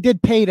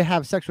did pay to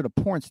have sex with a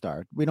porn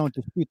star. We don't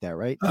dispute that,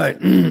 right? All right.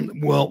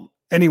 Well,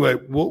 anyway,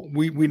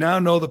 we now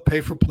know the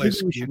pay for play.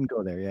 We shouldn't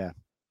go there, yeah.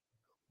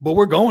 But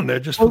we're going there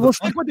just we'll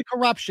stick with the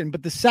corruption,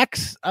 but the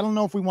sex, I don't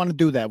know if we want to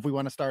do that. If we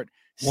want to start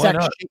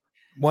sex.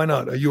 Why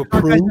not? Are you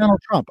approved?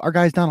 Our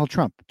guy's Donald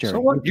Trump, Gerry.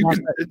 So what?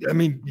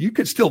 You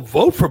could still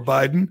vote for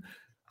Biden.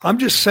 I'm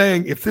just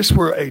saying, if this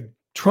were a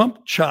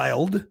Trump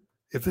child,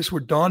 if this were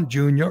Don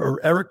Jr.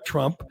 or Eric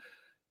Trump,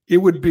 it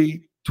would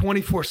be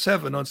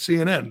 24/7 on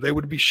CNN. They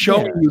would be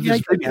showing you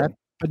this video.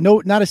 but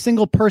not a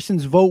single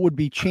person's vote would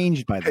be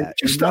changed by that.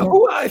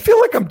 I feel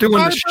like I'm doing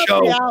the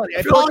show.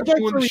 I feel like I'm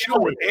doing the show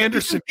with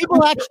Anderson.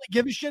 People actually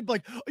give a shit.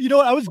 Like, you know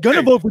what? I was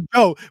gonna vote for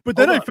Joe, but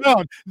then I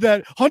found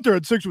that Hunter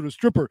had sex with a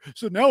stripper,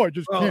 so now I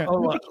just can't.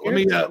 Let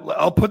me.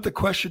 I'll put the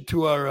question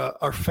to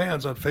our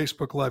fans on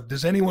Facebook Live.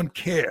 Does anyone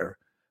care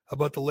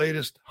about the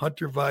latest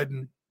Hunter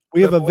Biden?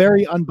 We have a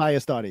very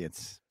unbiased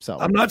audience. So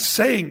I'm not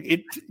saying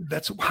it.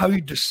 That's how you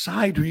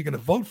decide who you're going to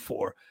vote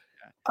for.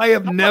 I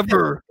have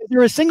never. Is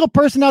there a single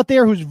person out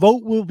there whose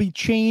vote will be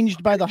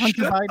changed by the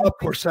Hunter Biden? Up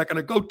for a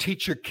second. Go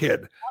teach your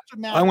kid.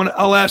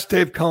 I'll ask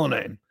Dave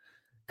Cullinane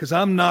because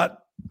I'm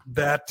not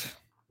that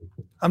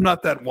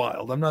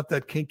wild. I'm not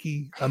that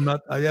kinky.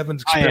 I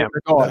haven't. I am.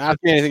 Go on. Ask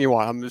me anything you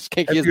want. I'm as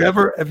kinky as.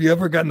 Have you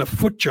ever gotten a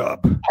foot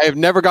job? I have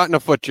never gotten a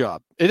foot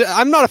job.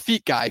 I'm not a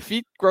feet guy.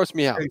 Feet gross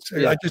me out. Okay,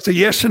 so just a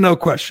yes or no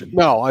question.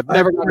 No, I've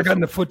never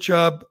gotten a foot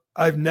job.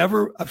 I've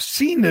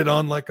seen it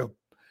on like a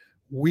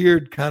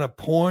weird kind of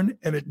porn,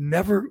 and it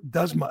never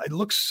does. It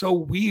looks so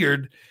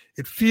weird.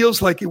 It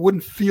feels like it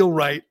wouldn't feel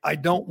right. I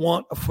don't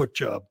want a foot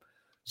job.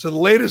 So the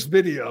latest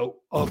video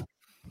of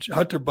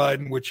Hunter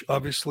Biden, which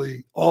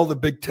obviously all the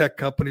big tech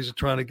companies are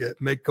trying to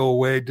make go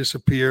away,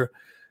 disappear.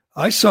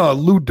 I saw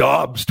Lou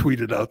Dobbs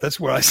tweeted out. That's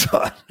where I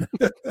saw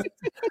it.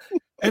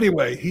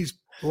 Anyway, he's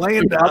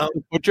laying down.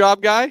 Foot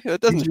job guy?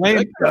 That doesn't.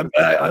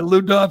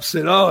 Lou Dobbs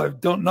said, "Oh,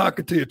 don't knock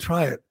it till you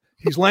try it."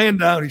 He's laying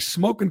down. He's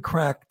smoking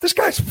crack. This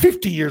guy's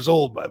 50 years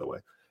old, by the way.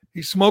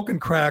 He's smoking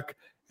crack,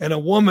 and a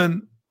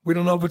woman. We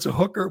don't know if it's a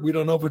hooker. We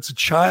don't know if it's a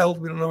child.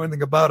 We don't know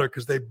anything about her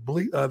because they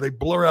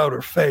blur out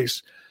her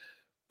face.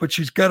 But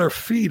she's got her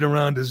feet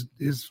around his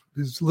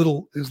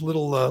little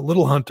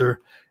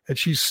Hunter, and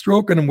she's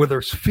stroking him with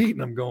her feet.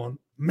 And I'm going,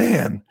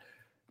 man,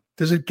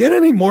 does it get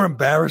any more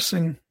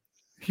embarrassing,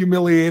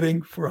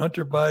 humiliating for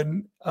Hunter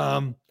Biden?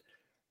 And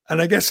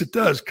I guess it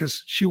does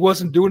because she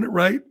wasn't doing it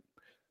right.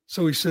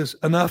 So he says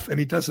enough, and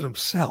he does it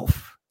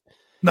himself,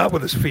 not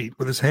with his feet,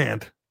 with his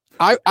hand.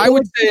 I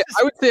would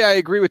say I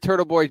agree with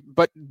Turtle Boy,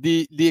 but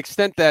the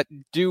extent that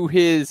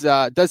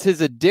does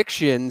his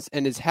addictions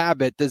and his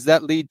habit, does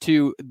that lead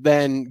to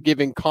then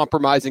giving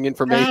compromising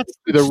information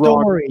to the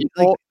wrong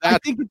people? I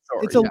think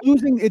it's a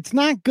losing. It's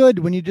not good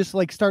when you just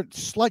like start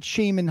slut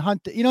shaming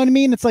Hunter. You know what I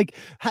mean? It's like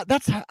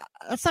that's not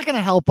going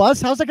to help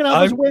us. How's that going to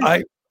help us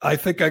win? I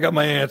think I got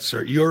my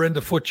answer. You're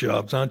into foot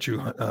jobs, aren't you,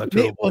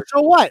 Turtle Boy?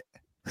 So what?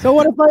 So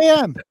what if I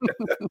am?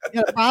 You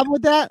got a problem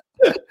with that?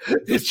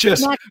 It's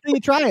just not until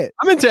you try it.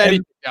 I'm into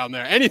anything down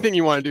there. Anything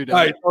you want to do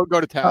down there. Go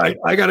to town. All right,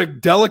 I got a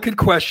delicate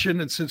question,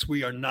 and since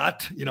we are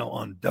not,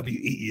 on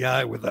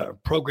WEEI with our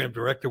program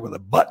director with a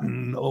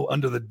button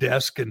under the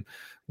desk and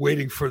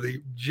waiting for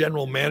the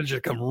general manager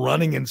to come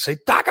running and say,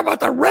 "Talk about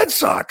the Red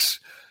Sox,"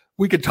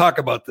 we could talk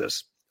about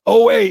this.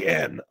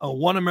 OAN, a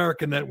One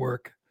American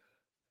Network,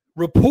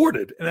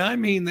 reported, and I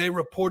mean they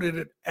reported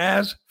it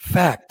as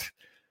fact,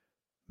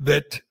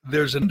 that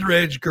there's an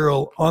underage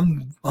girl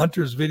on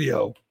Hunter's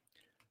video,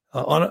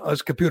 on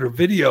his computer,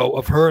 video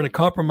of her in a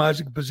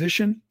compromising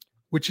position,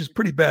 which is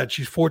pretty bad.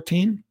 She's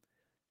 14.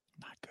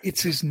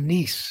 It's his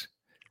niece.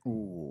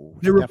 Ooh,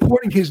 they're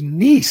reporting his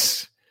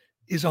niece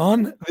is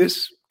on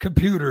this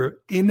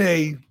computer in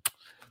a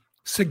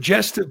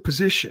suggestive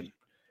position.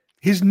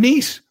 His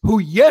niece, who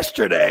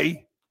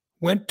yesterday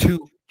went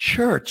to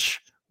church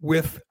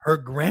with her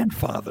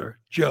grandfather,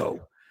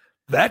 Joe,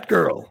 that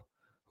girl,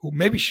 who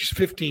maybe she's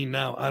 15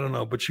 now, I don't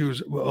know, but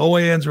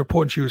OAN's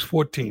reporting she was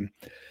 14.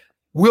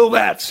 Will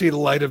that see the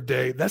light of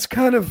day? That's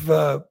kind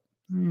of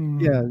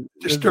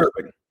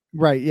disturbing.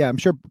 Right. Yeah. I'm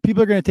sure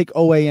people are going to take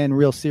OAN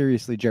real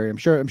seriously, Jerry. I'm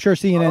sure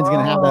CNN's going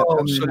to have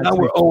that. So now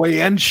we're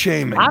OAN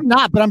shaming. I'm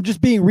not, but I'm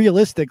just being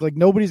realistic. Like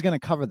nobody's going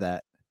to cover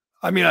that.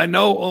 I mean, I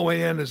know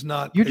OAN is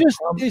not. You're just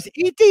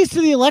 8 days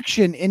to the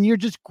election, and you're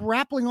just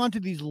grappling onto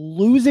these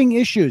losing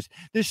issues.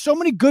 There's so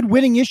many good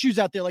winning issues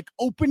out there, like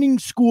opening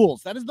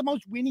schools. That is the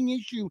most winning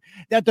issue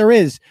that there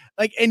is.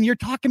 Like, and you're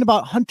talking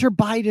about Hunter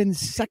Biden's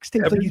sex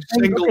tape. Every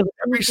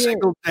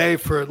single day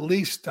for at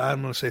least,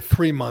 I'm going to say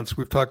 3 months,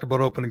 we've talked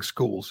about opening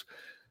schools.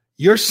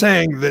 You're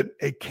saying that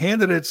a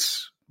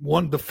candidate's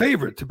the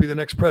favorite to be the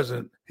next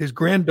president, his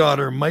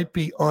granddaughter might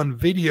be on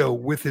video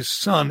with his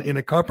son in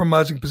a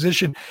compromising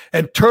position.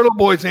 And Turtle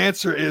Boy's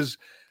answer is,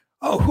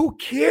 "Oh, who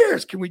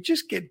cares? Can we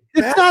just get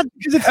back?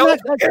 It's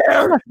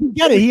not.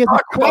 Get it. He has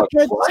a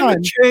crackhead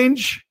son.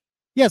 Change.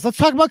 Yes, let's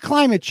talk about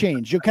climate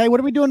change. Okay, what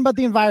are we doing about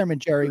the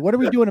environment, Jerry? What are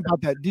we doing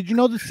about that? Did you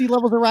know the sea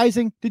levels are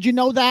rising? Did you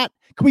know that?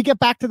 Can we get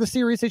back to the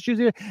serious issues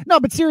here? No,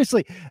 but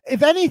seriously,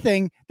 if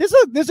anything,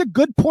 there's a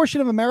good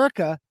portion of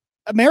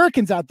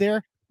Americans out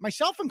there,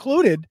 myself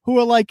included, who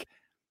are like,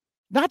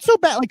 not so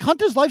bad. Like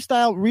Hunter's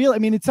lifestyle, I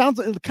mean, it kind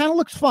of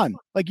looks fun.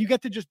 Like you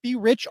get to just be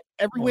rich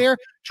everywhere,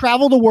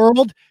 travel the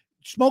world,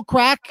 smoke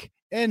crack,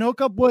 and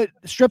hook up with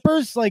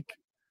strippers. Like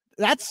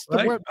That's the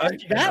Right? word.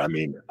 I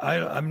mean, I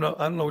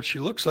don't know what she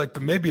looks like,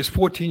 but maybe his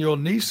 14-year-old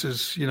niece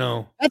is,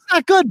 That's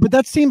not good, but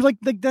that seems like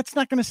that's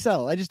not going to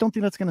sell. I just don't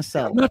think that's going to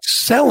sell. I'm not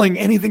selling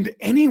anything to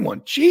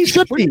anyone. Jesus.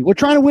 Should be. We're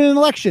trying to win an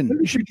election.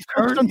 You should be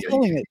focused on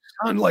selling it.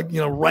 Sound like,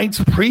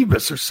 Reince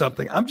Priebus or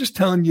something. I'm just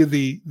telling you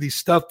the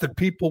stuff that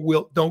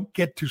people don't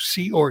get to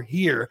see or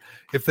hear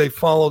if they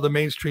follow the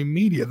mainstream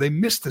media. They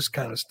miss this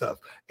kind of stuff.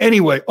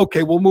 Anyway,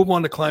 okay, we'll move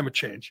on to climate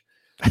change.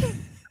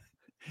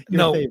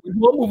 No,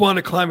 we'll move on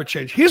to climate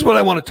change. Here's what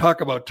I want to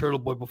talk about, Turtle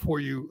Boy, before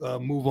you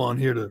move on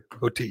here to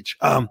go teach.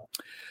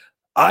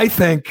 I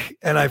think,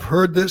 and I've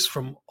heard this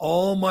from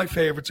all my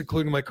favorites,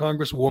 including my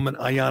Congresswoman,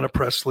 Ayanna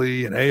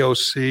Pressley, and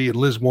AOC, and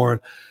Liz Warren,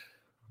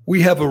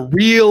 we have a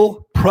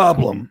real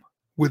problem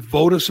with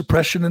voter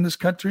suppression in this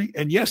country.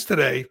 And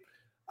yesterday,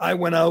 I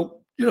went out,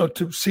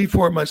 to see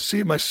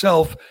it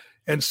myself,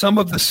 and some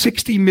of the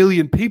 60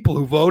 million people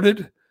who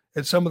voted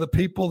and some of the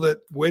people that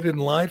waited in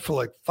line for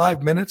like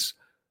 5 minutes,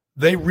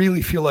 they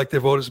really feel like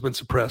their vote has been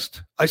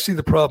suppressed. I see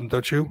the problem,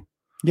 don't you?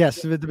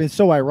 Yes, it's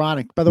so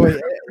ironic. By the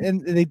way,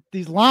 and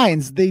these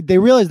lines, they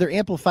realize they're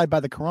amplified by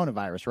the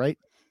coronavirus, right?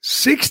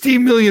 60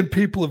 million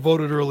people have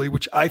voted early,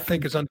 which I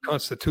think is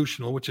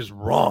unconstitutional, which is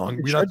wrong.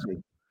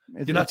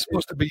 You're not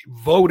supposed to be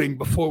voting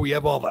before we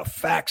have all the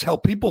facts.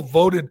 Hell,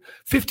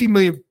 50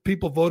 million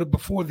people voted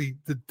before the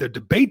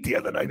debate the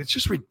other night. It's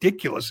just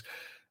ridiculous.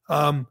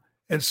 And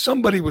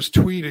somebody was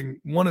tweeting,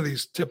 one of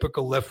these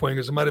typical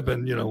left-wingers, it might have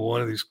been,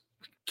 one of these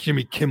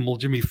Jimmy Kimmel,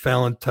 Jimmy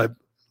Fallon type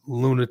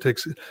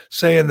lunatics,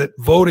 saying that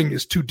voting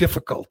is too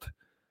difficult.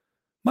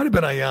 Might have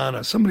been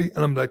Ayanna, somebody,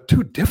 and I'm like,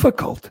 too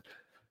difficult?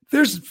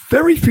 There's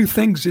very few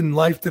things in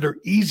life that are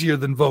easier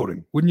than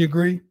voting. Wouldn't you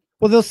agree?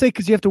 Well, they'll say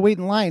because you have to wait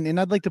in line. And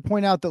I'd like to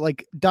point out that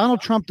like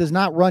Donald Trump does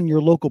not run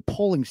your local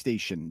polling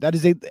station. That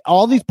is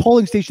all these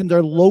polling stations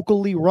are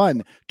locally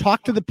run.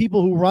 Talk to the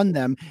people who run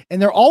them.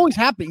 And they're always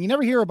happening. You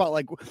never hear about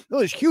like,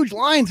 there's huge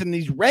lines in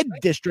these red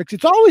districts.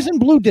 It's always in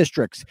blue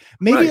districts.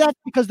 Maybe that's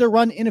because they're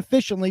run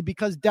inefficiently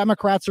because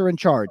Democrats are in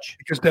charge.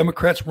 Because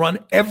Democrats run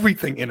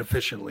everything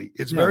inefficiently.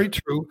 It's very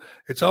true.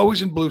 It's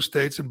always in blue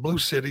states and blue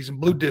cities and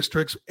blue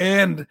districts.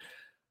 And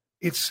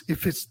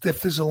if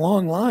there's a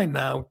long line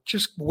now,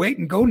 just wait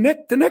and go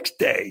the next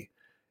day.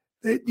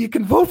 You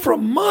can vote for a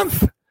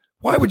month.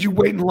 Why would you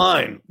wait in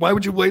line? Why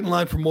would you wait in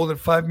line for more than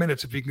 5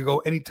 minutes if you can go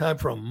anytime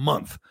for a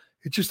month?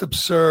 It's just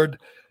absurd.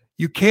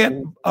 You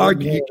can't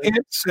argue. You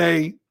can't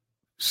say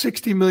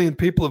 60 million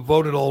people have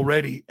voted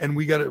already, and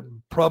we got a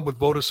problem with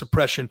voter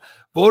suppression.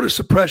 Voter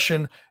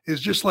suppression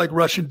is just like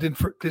Russian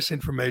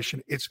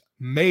disinformation. It's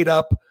made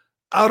up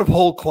out of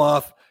whole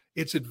cloth.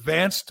 It's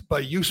advanced by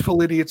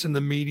useful idiots in the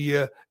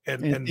media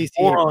and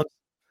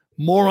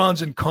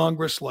morons in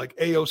Congress like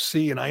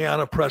AOC and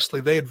Ayanna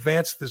Pressley. They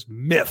advance this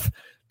myth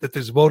that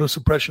there's voter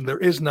suppression. There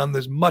is none.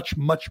 There's much,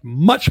 much,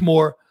 much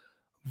more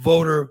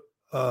voter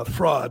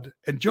fraud.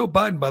 And Joe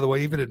Biden, by the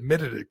way, even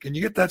admitted it. Can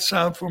you get that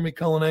sound for me,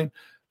 Cullinane?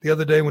 The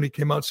other day when he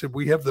came out and said,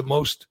 we have the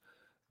most,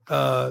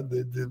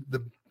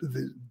 the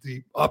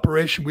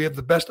operation, we have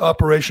the best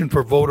operation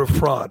for voter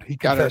fraud. He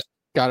confessed.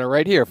 Got it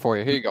right here for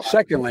you. Here you go.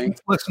 Secondly,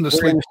 we're in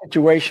a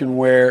situation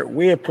where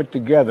we have put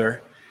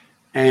together,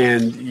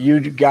 and you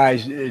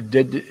guys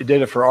did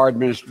it for our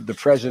the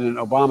President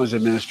Obama's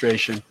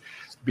administration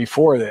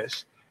before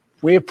this.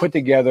 We have put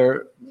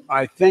together,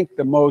 I think,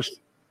 the most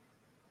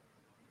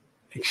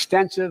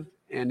extensive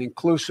and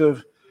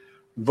inclusive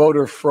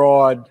voter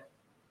fraud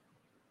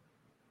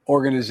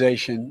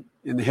organization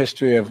in the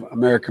history of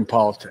American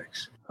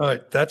politics. All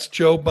right. That's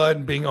Joe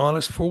Biden being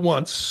honest for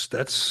once.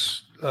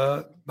 That's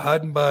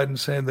Biden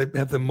saying they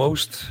have the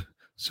most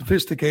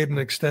sophisticated and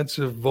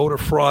extensive voter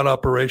fraud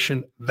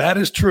operation. That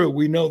is true.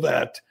 We know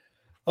that.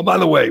 Oh, by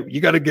the way, you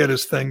got to get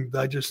his thing.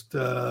 I just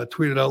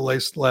tweeted out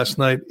last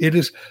night.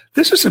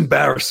 This is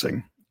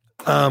embarrassing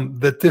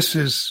that this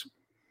is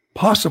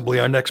possibly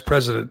our next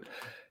president.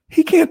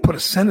 He can't put a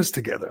sentence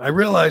together. I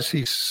realize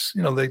he's,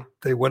 they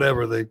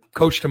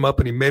coached him up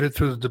and he made it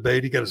through the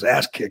debate. He got his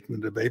ass kicked in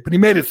the debate, but he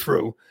made it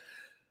through.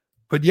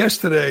 But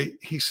yesterday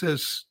he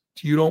says,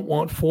 you don't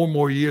want 4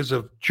 more years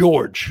of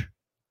George.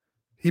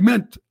 He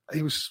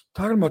was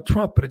talking about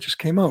Trump, but it just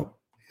came out.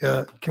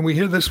 Can we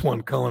hear this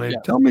one, Cullinane?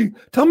 Yeah.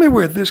 Tell me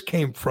where this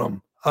came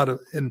from.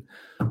 And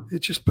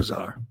it's just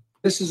bizarre.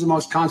 This is the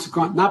most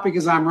consequential, not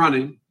because I'm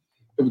running,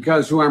 but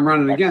because who I'm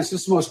running against.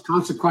 This is the most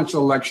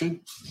consequential election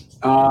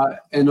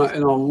in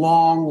a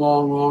long,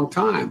 long, long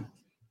time.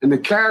 And the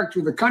character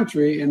of the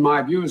country, in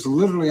my view, is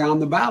literally on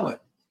the ballot.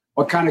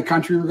 What kind of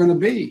country we're going to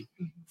be?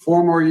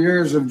 4 more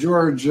years of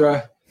George.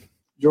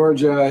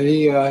 George,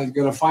 is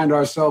going to find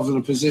ourselves in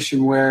a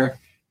position where,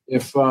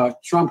 if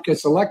Trump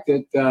gets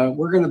elected,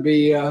 we're going to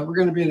be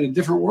in a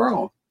different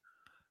world.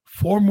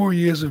 4 more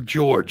years of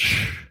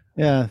George.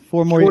 Yeah,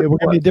 4 more years. We're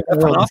going to be a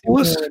different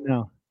world.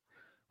 No.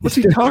 What's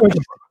he talking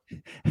about?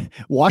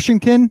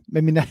 Washington?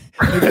 Maybe that's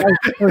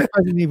the first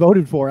president he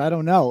voted for. I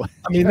don't know.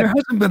 I mean, there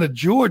hasn't been a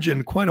George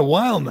in quite a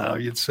while now,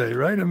 you'd say,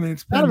 right? I mean,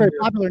 it's not a very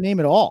popular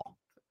name at all.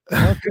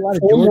 4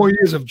 more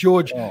years of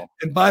George. Oh.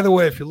 And by the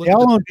way, if you look they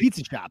all own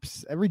pizza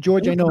shops. Every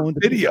George I know owns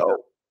video.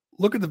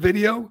 look at the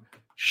video.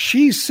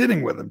 She's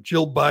sitting with him,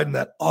 Jill Biden,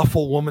 that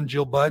awful woman,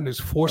 Jill Biden, who's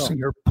forcing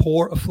her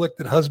poor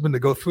afflicted husband to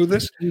go through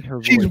this.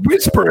 She's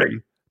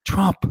whispering,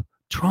 Trump,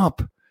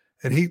 Trump.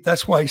 And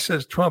that's why he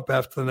says Trump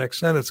after the next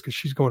sentence, because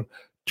she's going,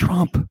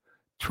 Trump,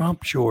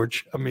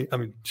 George. I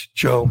mean,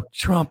 Joe,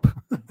 Trump.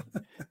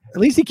 At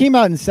least he came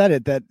out and said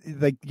it, that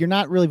like, you're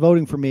not really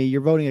voting for me.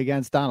 You're voting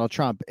against Donald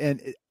Trump.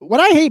 And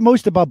what I hate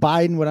most about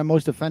Biden, what I'm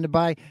most offended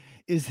by,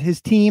 is his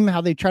team,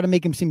 how they try to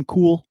make him seem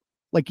cool.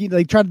 Like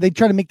they try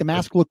to make the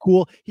mask look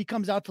cool. He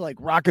comes out to like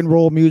rock and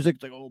roll music,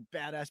 like old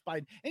badass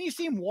Biden, and you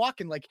see him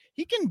walking like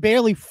he can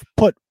barely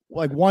put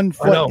like one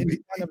foot in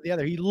front of the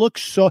other. He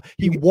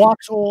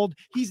walks old.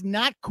 He's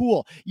not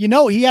cool.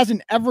 He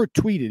hasn't ever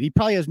tweeted. He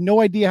probably has no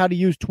idea how to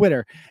use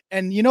Twitter.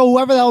 And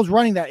whoever the hell's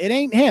running that, it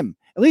ain't him.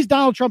 At least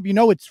Donald Trump,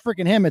 it's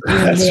freaking him at 3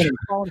 in the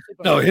morning.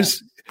 No,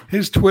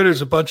 his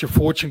Twitter's a bunch of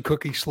fortune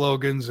cookie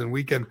slogans, and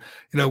we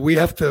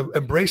have to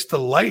embrace the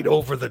light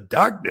over the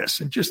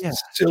darkness and just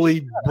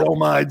silly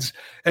bromides.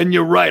 And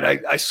you're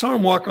right. I saw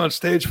him walk on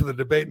stage for the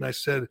debate, and I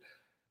said,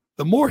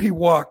 the more he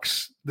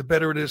walks, the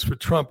better it is for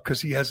Trump,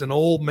 because he has an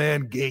old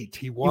man gait.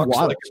 He walks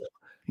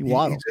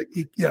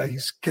he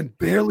can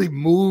barely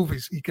move.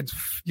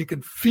 You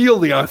can feel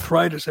the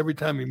arthritis every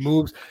time he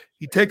moves.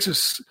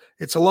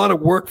 It's a lot of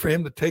work for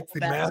him to take the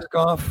mask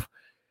off.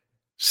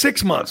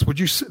 6 months. Would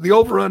you say the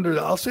over-under?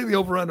 I'll say the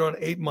over-under on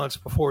 8 months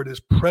before it is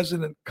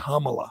President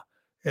Kamala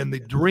and the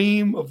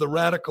dream of the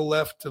radical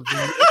left of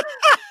the.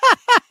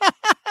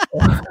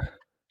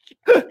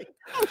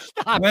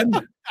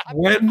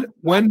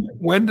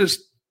 When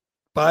does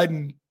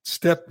Biden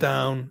step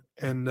down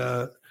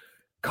and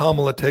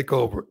Kamala take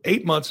over?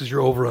 8 months is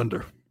your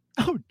over-under.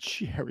 Oh,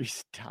 Gerry,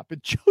 stop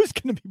it. Joe's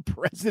going to be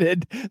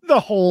president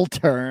the whole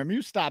term.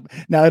 You stop.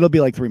 No, it'll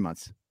be like 3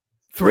 months.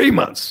 3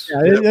 months.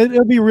 Yeah,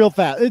 it'll be real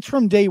fast. It's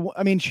from day one.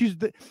 I mean, she's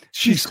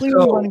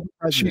clearly running for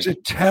president. She's a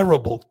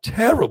terrible,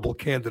 terrible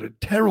candidate.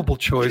 Terrible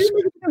choice.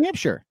 New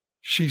Hampshire.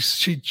 She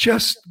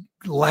just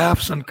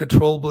laughs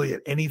uncontrollably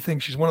at anything.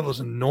 She's one of those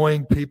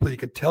annoying people. You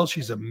can tell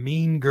she's a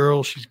mean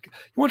girl. You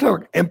want to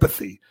talk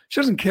empathy. She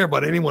doesn't care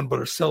about anyone but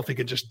herself. You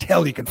can just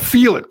tell. You can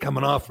feel it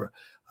coming off her.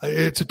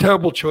 It's a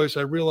terrible choice.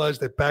 I realize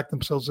they backed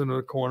themselves into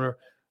a corner.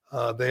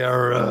 They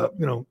are,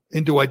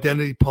 into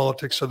identity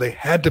politics, so they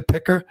had to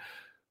pick her.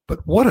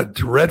 But what a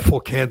dreadful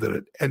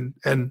candidate. And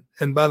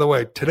by the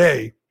way,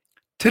 today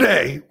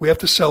we have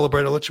to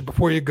celebrate. I'll let you,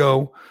 before you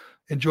go,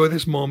 enjoy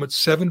this moment.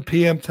 7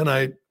 p.m.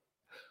 tonight,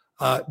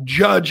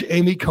 Judge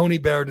Amy Coney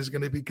Barrett is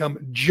going to become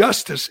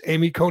Justice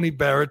Amy Coney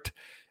Barrett.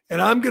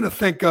 And I'm going to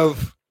think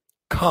of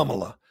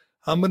Kamala.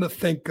 I'm going to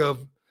think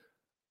of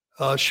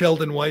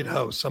Sheldon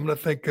Whitehouse. I'm going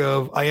to think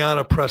of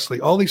Ayanna Pressley.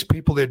 All these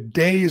people, their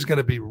day is going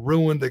to be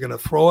ruined. They're going to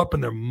throw up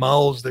in their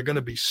mouths. They're going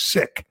to be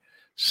sick,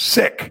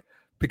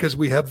 because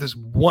we have this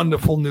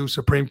wonderful new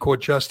Supreme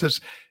Court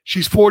justice.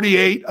 She's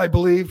 48, I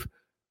believe.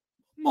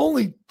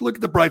 Only, look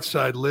at the bright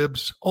side,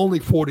 libs. Only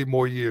 40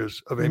 more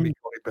years of Amy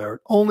Coney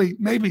Barrett. Only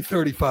maybe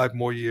 35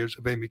 more years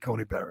of Amy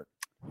Coney Barrett.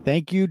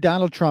 Thank you,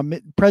 Donald Trump.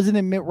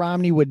 President Mitt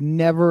Romney would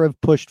never have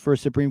pushed for a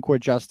Supreme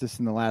Court justice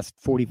in the last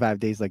 45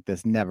 days like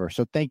this. Never.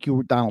 So thank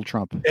you, Donald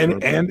Trump.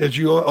 And as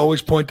you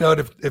always point out,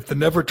 if the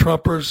Never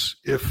Trumpers,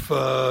 if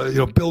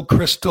Bill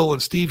Kristol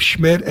and Steve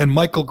Schmidt and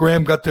Michael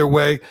Graham got their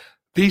way,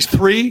 these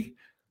three,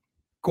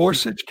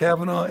 Gorsuch,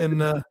 Kavanaugh,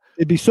 and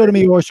it'd be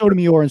Sotomayor,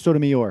 and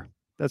Sotomayor.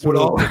 That's what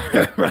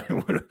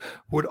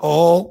would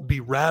all be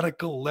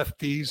radical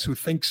lefties who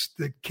thinks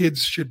that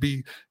kids should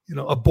be,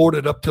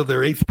 aborted up till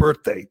their 8th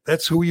birthday.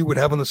 That's who you would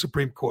have on the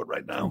Supreme Court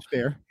right now.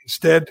 Fair.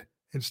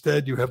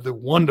 Instead, you have the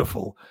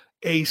wonderful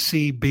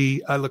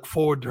ACB. I look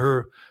forward to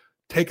her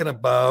taking a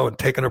bow and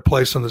taking her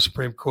place on the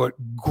Supreme Court.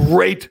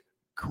 Great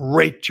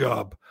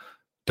job,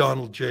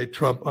 Donald J.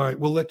 Trump. All right,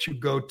 we'll let you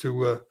go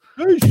to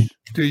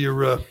do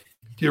your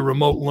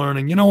remote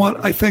learning. You know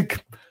what?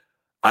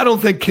 I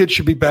don't think kids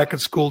should be back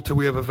at school till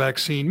we have a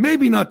vaccine.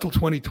 Maybe not till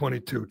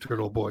 2022,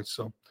 Turtle Boy.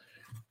 So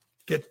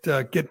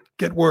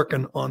get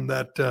working on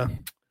that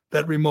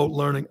remote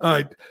learning. All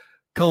right,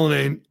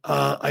 Cullinane,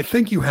 I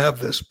think you have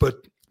this, but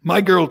my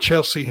girl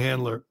Chelsea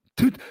Handler,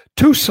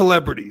 two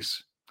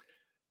celebrities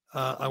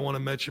I want to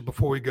mention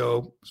before we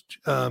go.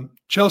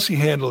 Chelsea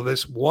Handler,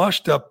 this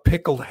washed-up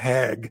pickled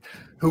hag,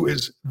 who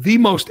is the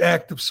most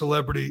active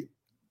celebrity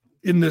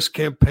in this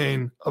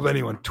campaign of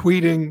anyone,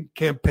 tweeting,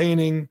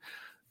 campaigning,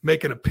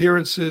 making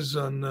appearances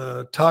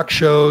on talk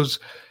shows.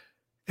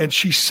 And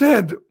she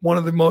said one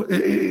of the most,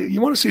 you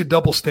want to see a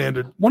double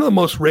standard, one of the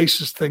most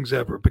racist things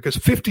ever, because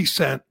 50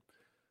 Cent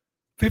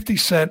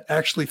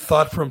actually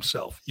thought for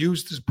himself,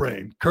 used his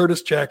brain.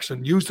 Curtis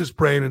Jackson used his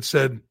brain and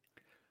said,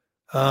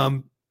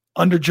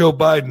 under Joe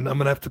Biden, I'm going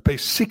to have to pay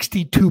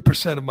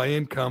 62% of my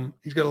income.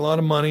 He's got a lot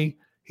of money.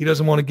 He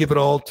doesn't want to give it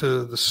all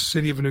to the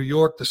city of New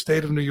York, the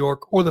state of New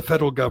York, or the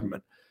federal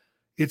government.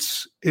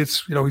 It's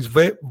he's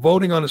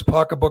voting on his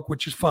pocketbook,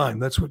 which is fine.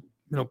 That's what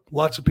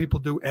lots of people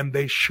do, and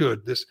they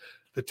should.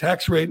 The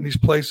tax rate in these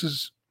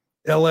places,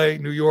 L.A.,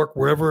 New York,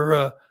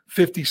 wherever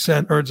 50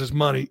 Cent earns his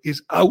money,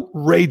 is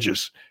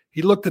outrageous.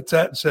 He looked at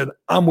that and said,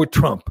 "I'm with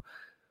Trump."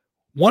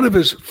 One of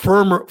his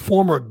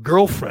former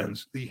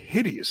girlfriends, the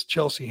hideous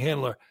Chelsea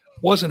Handler,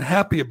 wasn't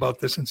happy about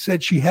this and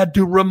said she had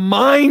to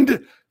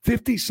remind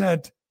 50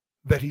 Cent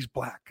that he's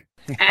black.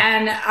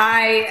 And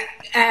I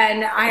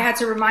had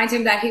to remind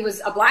him that he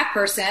was a black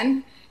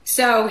person,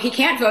 so he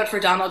can't vote for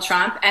Donald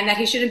Trump, and that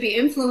he shouldn't be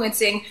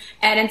influencing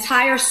an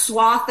entire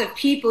swath of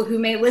people who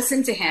may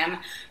listen to him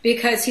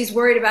because he's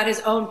worried about his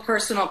own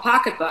personal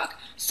pocketbook.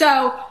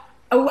 So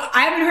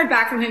I haven't heard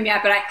back from him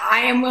yet, but I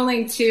am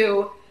willing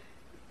to,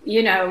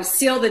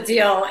 seal the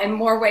deal in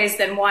more ways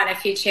than one if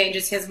he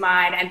changes his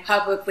mind and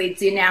publicly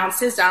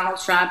denounces Donald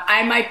Trump.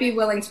 I might be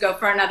willing to go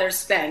for another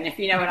spin, if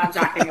you know what I'm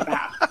talking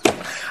about.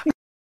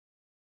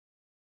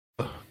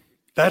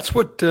 That's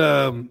what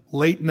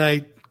late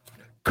night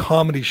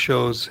comedy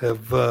shows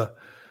have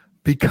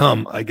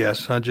become, I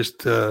guess.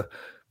 Just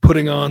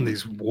putting on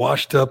these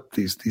washed up,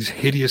 these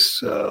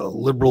hideous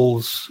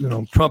liberals,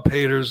 Trump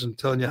haters, and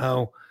telling you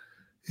how,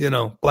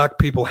 black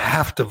people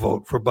have to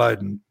vote for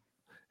Biden.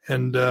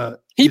 And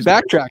he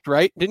backtracked,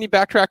 right? Didn't he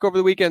backtrack over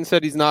the weekend and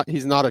said he's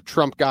not a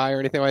Trump guy or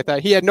anything like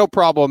that? He had no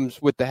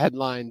problems with the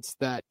headlines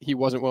that he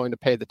wasn't willing to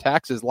pay the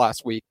taxes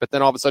last week. But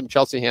then all of a sudden,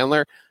 Chelsea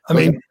Handler,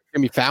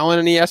 Jimmy Fallon,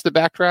 and he has to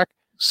backtrack.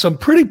 Some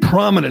pretty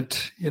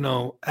prominent,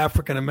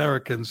 African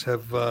Americans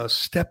have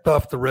stepped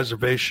off the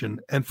reservation,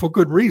 and for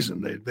good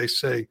reason. They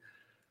say,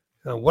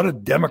 "What are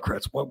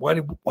Democrats? Why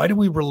do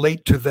we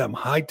relate to them?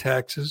 High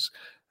taxes.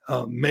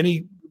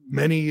 Many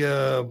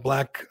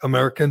black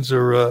Americans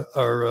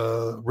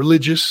are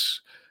religious,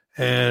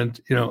 and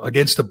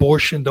against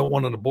abortion. Don't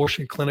want an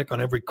abortion clinic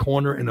on every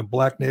corner in a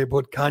black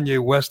neighborhood.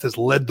 Kanye West has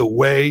led the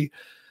way.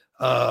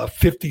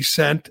 50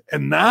 Cent,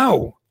 and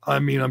now."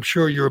 I'm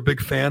sure you're a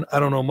big fan. I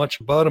don't know much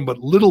about him, but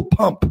Lil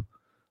Pump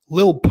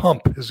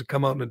has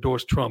come out and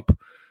endorsed Trump.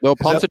 Lil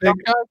Pump's a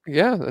Trump guy?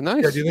 Yeah,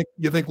 nice. Yeah, do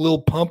you think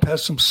Lil Pump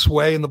has some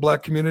sway in the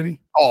black community?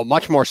 Oh,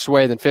 much more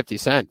sway than 50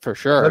 Cent for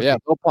sure. Lil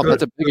Pump,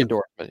 that's a big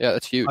endorsement. Yeah,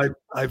 that's huge.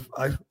 I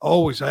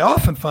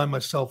often find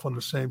myself on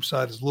the same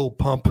side as Lil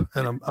Pump,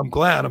 and I'm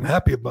glad, I'm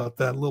happy about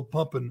that. Lil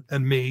Pump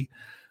and me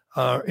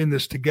are in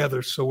this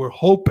together, so we're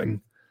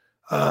hoping.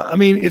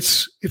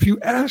 It's if you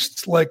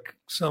asked like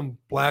some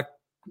black,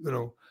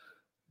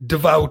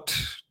 devout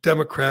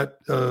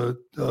Democrat,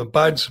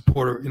 Biden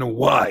supporter,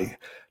 why?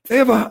 They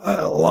have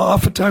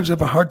oftentimes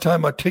have a hard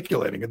time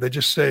articulating it. They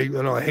just say,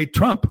 I hate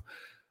Trump,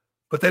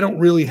 but they don't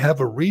really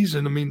have a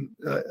reason.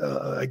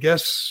 I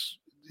guess,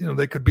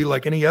 they could be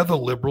like any other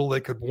liberal.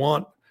 They could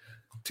want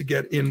to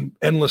get in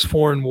endless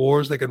foreign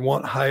wars. They could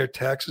want higher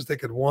taxes. They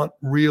could want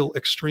real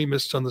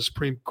extremists on the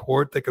Supreme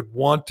Court. They could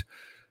want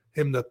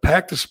him to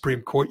pack the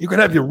Supreme Court. You can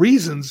have your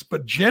reasons,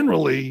 but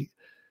generally,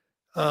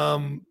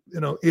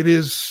 it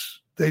is,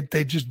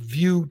 they just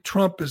view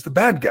Trump as the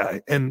bad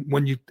guy. And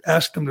when you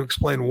ask them to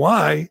explain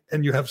why,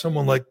 and you have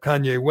someone like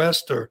Kanye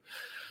West or,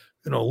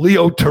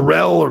 Leo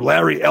Terrell or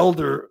Larry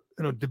Elder,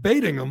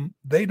 debating them,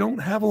 they don't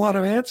have a lot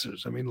of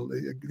answers.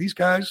 These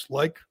guys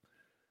like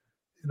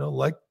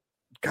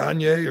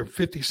Kanye or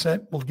 50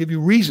 Cent will give you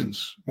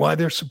reasons why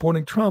they're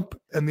supporting Trump.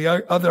 And the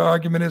other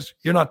argument is,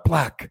 you're not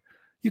black.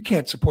 You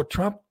can't support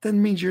Trump. That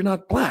means you're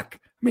not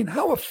black.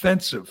 How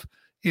offensive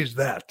is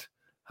that?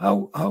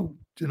 How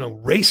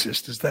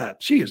racist is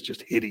that? She is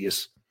just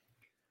hideous.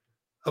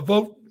 A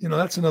vote,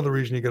 that's another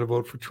reason you got to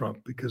vote for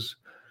Trump, because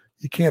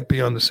you can't be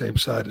on the same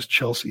side as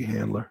Chelsea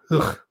Handler.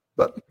 Ugh.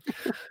 But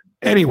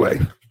anyway,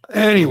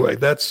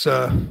 that's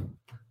the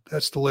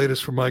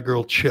latest for my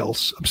girl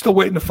Chels. I'm still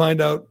waiting to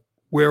find out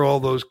where all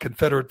those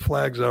Confederate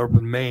flags are up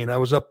in Maine. I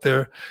was up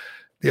there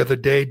the other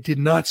day, did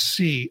not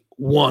see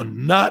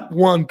not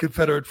one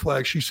Confederate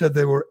flag. She said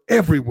they were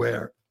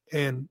everywhere,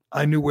 and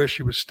I knew where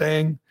she was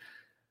staying.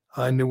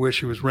 I knew where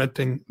she was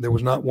renting. There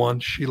was not one.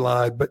 She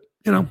lied, but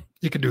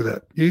you can do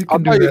that. You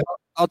can do that.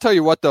 I'll tell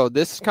you what, though,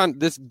 this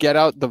get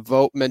out the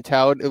vote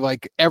mentality,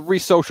 like every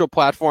social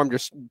platform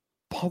just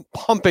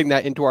pumping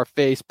that into our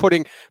face,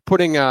 putting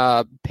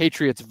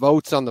Patriots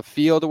votes on the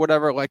field or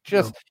whatever.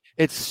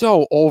 It's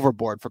so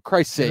overboard, for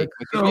Christ's sake.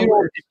 If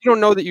you don't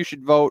know that you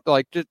should vote,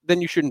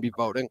 then you shouldn't be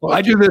voting. Well,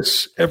 I do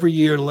this every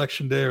year,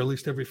 election day, or at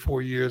least every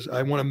 4 years.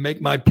 I want to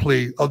make my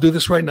plea. I'll do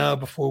this right now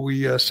before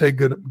we say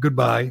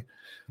goodbye.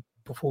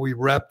 Before we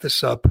wrap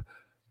this up,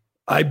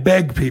 I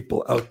beg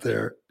people out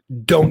there,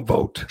 don't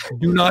vote.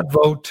 Do not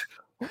vote.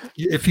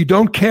 If you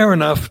don't care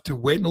enough to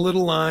wait in a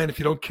little line, if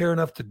you don't care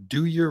enough to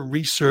do your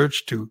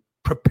research, to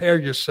prepare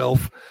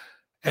yourself,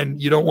 and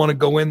you don't want to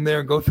go in there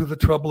and go through the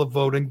trouble of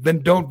voting, then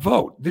don't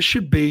vote. There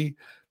should be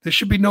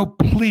no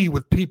plea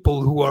with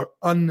people who are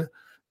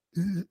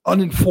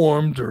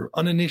uninformed or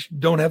uninitiated,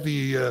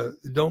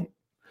 don't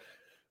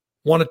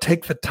want to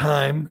take the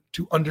time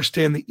to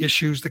understand the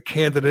issues, the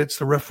candidates,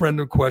 the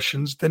referendum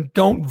questions, then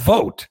don't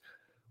vote.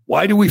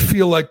 Why do we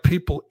feel like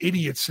people,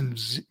 idiots and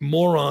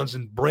morons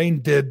and brain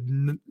dead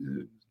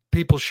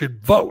people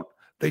should vote?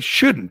 They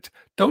shouldn't.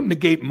 Don't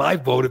negate my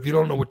vote if you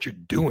don't know what you're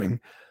doing.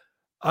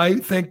 I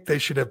think they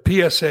should have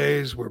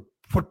PSAs where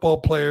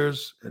football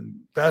players and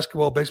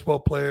basketball, baseball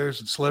players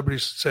and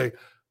celebrities say,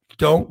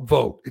 don't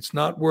vote. It's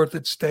not worth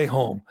it. Stay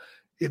home.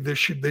 they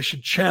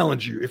should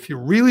challenge you. If you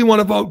really want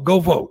to vote, go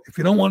vote. If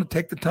you don't want to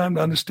take the time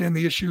to understand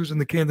the issues and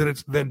the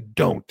candidates, then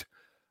don't.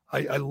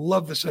 I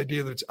love this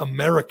idea that it's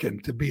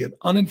American to be an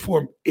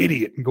uninformed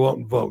idiot and go out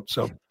and vote.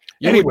 So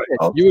anyway,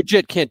 you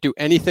legit can't do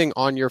anything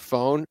on your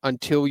phone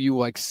until you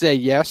like say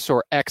yes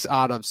or X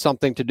out of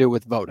something to do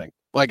with voting.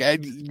 Like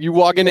you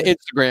log into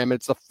Instagram, and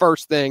it's the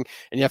first thing,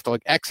 and you have to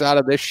like X out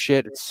of this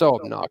shit. It's so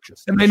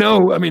obnoxious. And they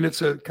know, I mean,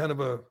 it's a kind of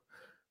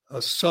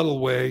a subtle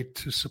way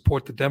to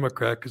support the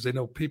Democrat because they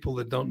know people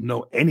that don't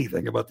know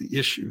anything about the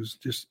issues,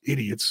 just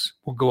idiots,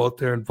 will go out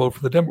there and vote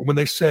for the Democrat. When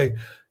they say,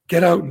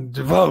 get out and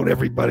vote,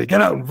 everybody,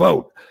 get out and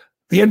vote.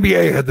 The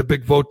NBA had the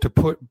big vote to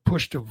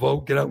push to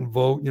vote, get out and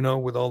vote,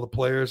 with all the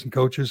players and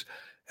coaches.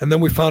 And then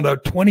we found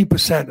out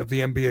 20% of the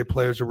NBA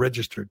players are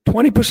registered.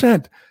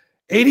 20%.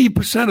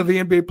 80% of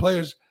the NBA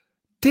players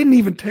didn't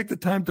even take the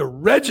time to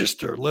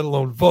register, let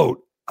alone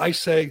vote. I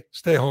say,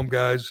 stay home,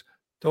 guys.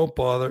 Don't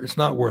bother. It's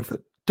not worth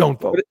it. Don't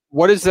vote.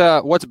 What's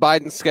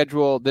Biden's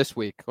schedule this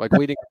week? Like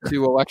leading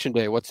to Election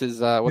Day? What's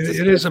his?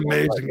 It is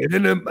amazing.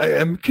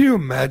 Can you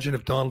imagine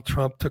if Donald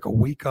Trump took a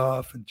week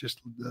off and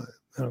just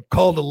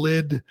called a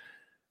lid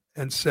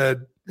and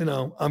said,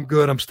 I'm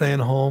good. I'm staying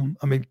home.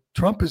 I mean,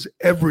 Trump is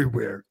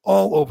everywhere,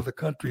 all over the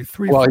country.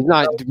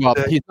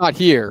 He's not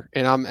here,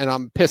 and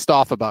I'm pissed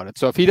off about it.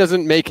 So if he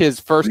doesn't make his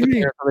first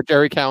appearance on the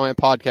Gerry Callahan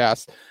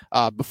podcast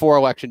before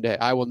Election Day,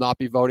 I will not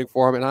be voting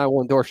for him, and I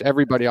will endorse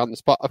everybody on the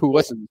spot who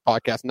listens to this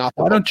podcast.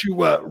 Why don't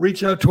you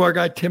reach out to our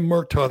guy Tim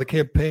Murtaugh, the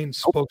campaign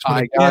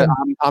spokesman?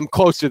 I'm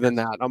closer than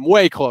that. I'm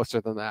way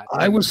closer than that.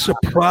 I was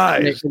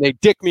surprised. They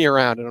dick me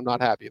around, and I'm not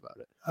happy about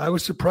it. I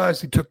was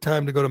surprised he took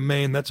time to go to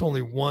Maine. That's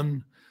only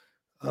one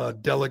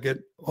delegate,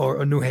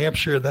 or New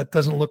Hampshire. That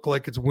doesn't look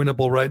like it's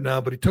winnable right now,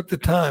 but he took the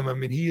time. I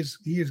mean, he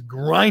is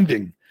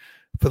grinding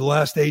for the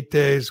last 8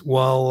 days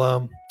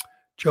while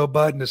Joe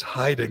Biden is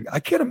hiding. I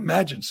can't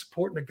imagine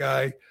supporting a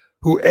guy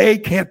who A,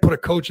 can't put a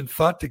cogent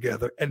thought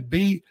together, and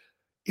B,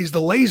 is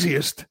the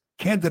laziest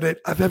candidate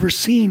I've ever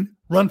seen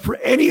run for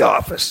any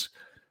office.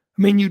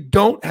 I mean, you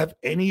don't have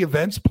any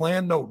events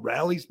planned, no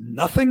rallies,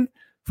 nothing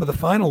for the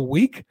final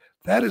week.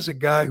 That is a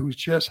guy who's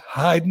just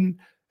hiding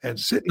and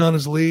sitting on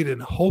his lead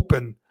and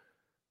hoping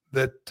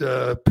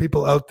that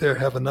people out there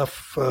have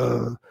enough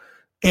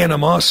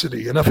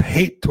animosity, enough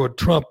hate toward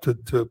Trump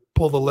to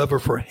pull the lever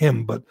for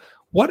him. But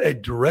what a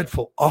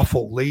dreadful,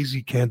 awful,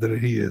 lazy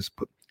candidate he is.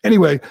 But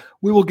anyway,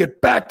 we will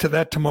get back to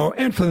that tomorrow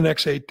and for the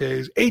next 8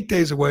 days, 8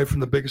 days away from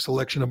the biggest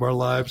election of our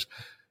lives.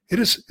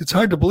 It's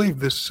hard to believe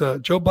this.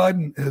 Joe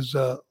Biden has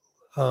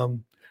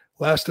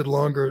lasted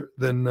longer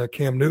than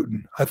Cam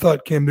Newton. I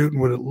thought Cam Newton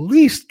would at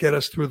least get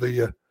us through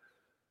the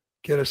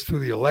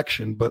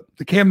election, but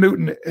the Cam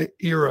Newton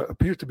era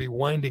appears to be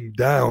winding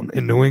down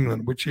in New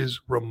England, which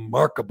is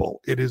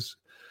remarkable. It is.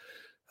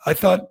 I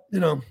thought,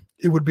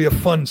 it would be a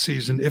fun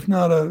season. If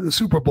not a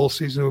Super Bowl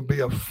season, it would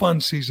be a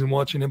fun season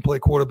watching him play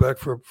quarterback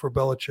for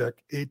Belichick.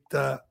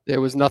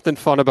 There was nothing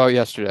fun about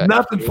yesterday.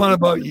 Nothing fun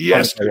about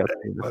yesterday,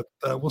 but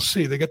we'll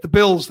see. They get the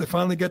Bills. They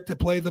finally get to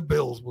play the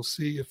Bills. We'll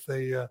see if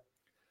they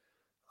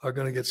are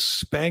going to get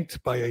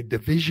spanked by a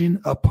division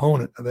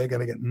opponent. Are they going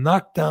to get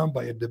knocked down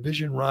by a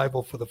division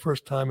rival for the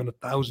first time in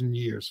 1,000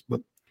 years?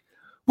 But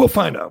we'll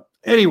find out.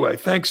 Anyway,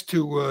 thanks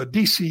to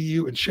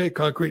DCU and Shea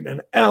Concrete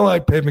and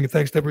Allied Paving. And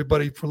thanks to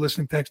everybody for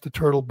listening. Thanks to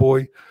Turtle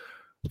Boy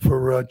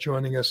for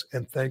joining us.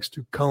 And thanks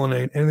to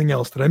Cullinane. Anything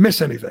else? Did I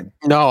miss anything?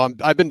 No,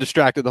 I've been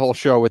distracted the whole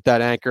show with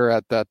that anchor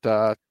at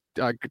that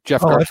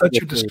Jeff. I thought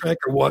you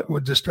were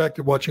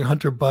distracted watching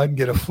Hunter Biden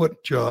get a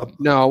foot job.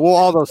 No, well,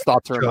 all those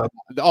thoughts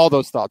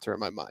are in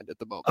my mind at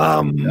the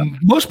moment.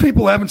 Most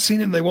people haven't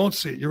seen it and they won't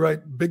see it. You're right.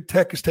 Big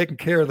tech is taking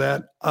care of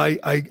that.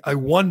 I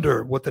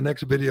wonder what the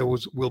next video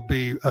will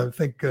be. I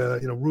think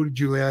Rudy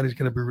Giuliani is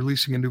going to be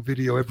releasing a new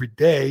video every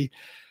day.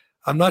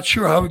 I'm not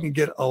sure how we can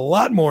get a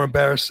lot more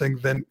embarrassing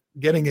than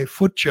getting a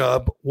foot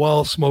job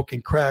while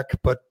smoking crack.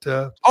 But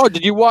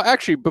did you watch?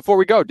 Actually, before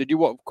we go, did you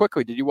watch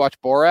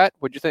Borat?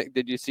 What'd you think?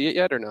 Did you see it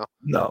yet or no?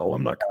 No,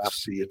 I'm not going to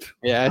see it.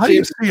 Yeah, how do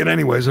you see it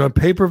anyways? On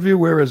pay-per-view?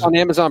 Where is it? On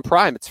Amazon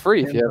Prime. It's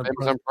free if you have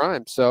Amazon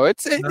Prime. So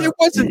it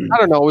wasn't. I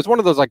don't know. It was one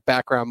of those like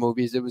background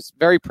movies. It was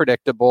very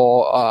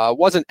predictable.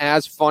 Wasn't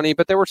as funny,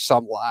 but there were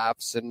some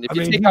laughs. And if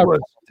he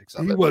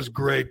was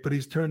great, but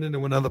he's turned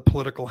into another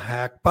political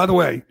hack. By the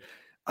way,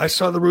 I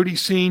saw the Rudy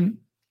scene.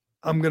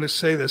 I'm going to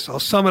say this. I'll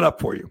sum it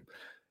up for you.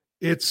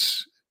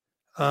 It's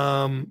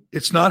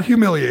not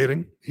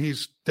humiliating.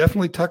 He's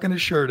definitely tucking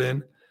his shirt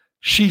in.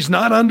 She's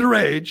not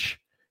underage.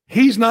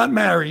 He's not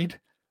married.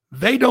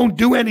 They don't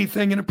do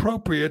anything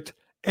inappropriate,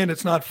 and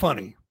it's not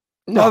funny.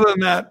 No.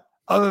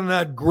 Other than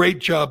that, great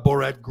job,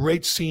 Borat.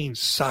 Great scene,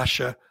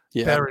 Sasha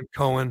Baron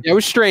Cohen. It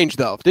was strange,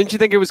 though. Didn't you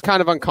think it was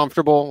kind of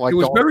uncomfortable? Like it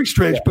was very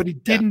strange, but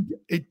it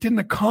didn't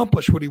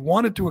accomplish what he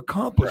wanted to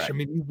accomplish. Right. I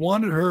mean, he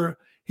wanted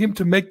him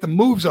to make the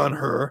moves on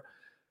her.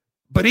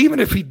 But even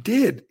if he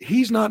did,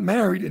 he's not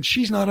married and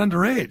she's not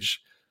underage.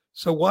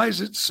 So why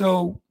is it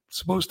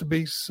supposed to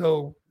be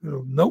so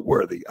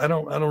noteworthy? I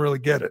don't really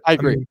get it. I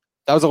agree. I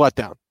that was a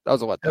letdown.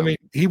 I mean,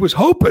 he was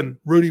hoping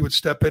Rudy would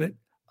step in it.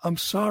 I'm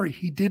sorry,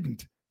 he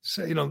didn't.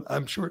 say,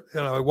 I'm sure,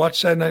 I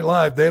watched Saturday Night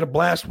Live. They had a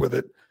blast with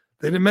it.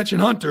 They didn't mention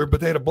Hunter, but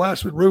they had a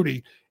blast with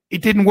Rudy.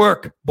 It didn't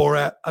work,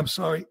 Borat. I'm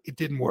sorry. It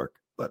didn't work.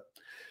 But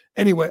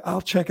anyway,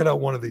 I'll check it out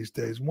one of these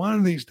days. One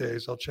of these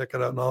days, I'll check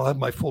it out and I'll have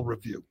my full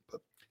review. But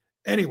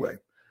anyway,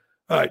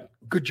 all right.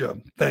 Good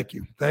job. Thank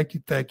you. Thank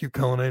you. Thank you,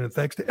 Cullinane. And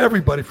thanks to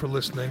everybody for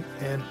listening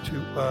and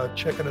to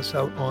checking us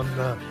out on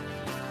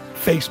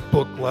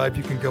Facebook Live.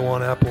 You can go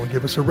on Apple and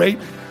give us a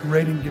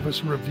rating, give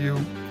us a review.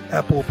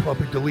 Apple will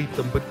probably delete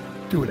them, but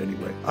do it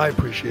anyway. I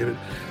appreciate it.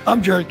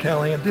 I'm Gerry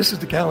Callahan. This is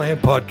the Callahan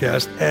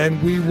Podcast,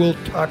 and we will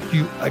talk to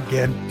you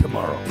again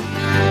tomorrow.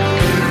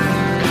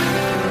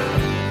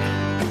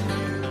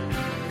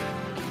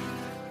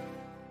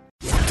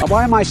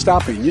 Why am I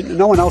stopping?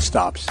 No one else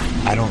stops.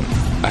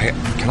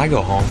 Can I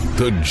go home?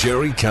 The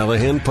Gerry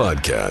Callahan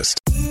Podcast.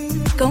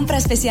 Compra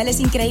especiales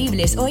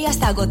increíbles hoy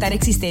hasta agotar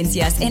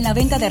existencias en la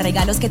venta de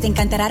regalos que te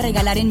encantará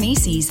regalar en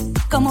Macy's.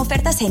 Como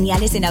ofertas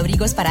geniales en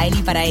abrigos para él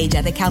y para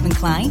ella de Calvin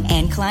Klein,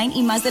 Anne Klein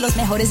y más de los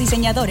mejores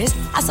diseñadores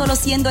a solo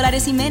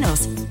 $100 y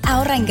menos.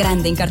 Ahorra en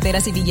grande en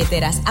carteras y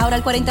billeteras, ahora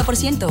al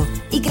 40%.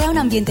 Y crea un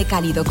ambiente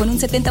cálido con un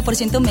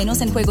 70%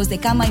 menos en juegos de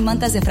cama y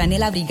mantas de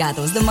franela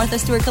abrigados de Martha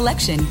Stewart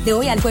Collection de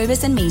hoy al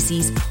jueves en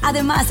Macy's.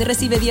 Además,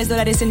 recibe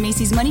 $10 en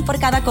Macy's Money por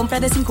cada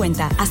compra de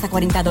 $50, hasta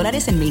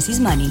 $40 en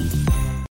Macy's Money.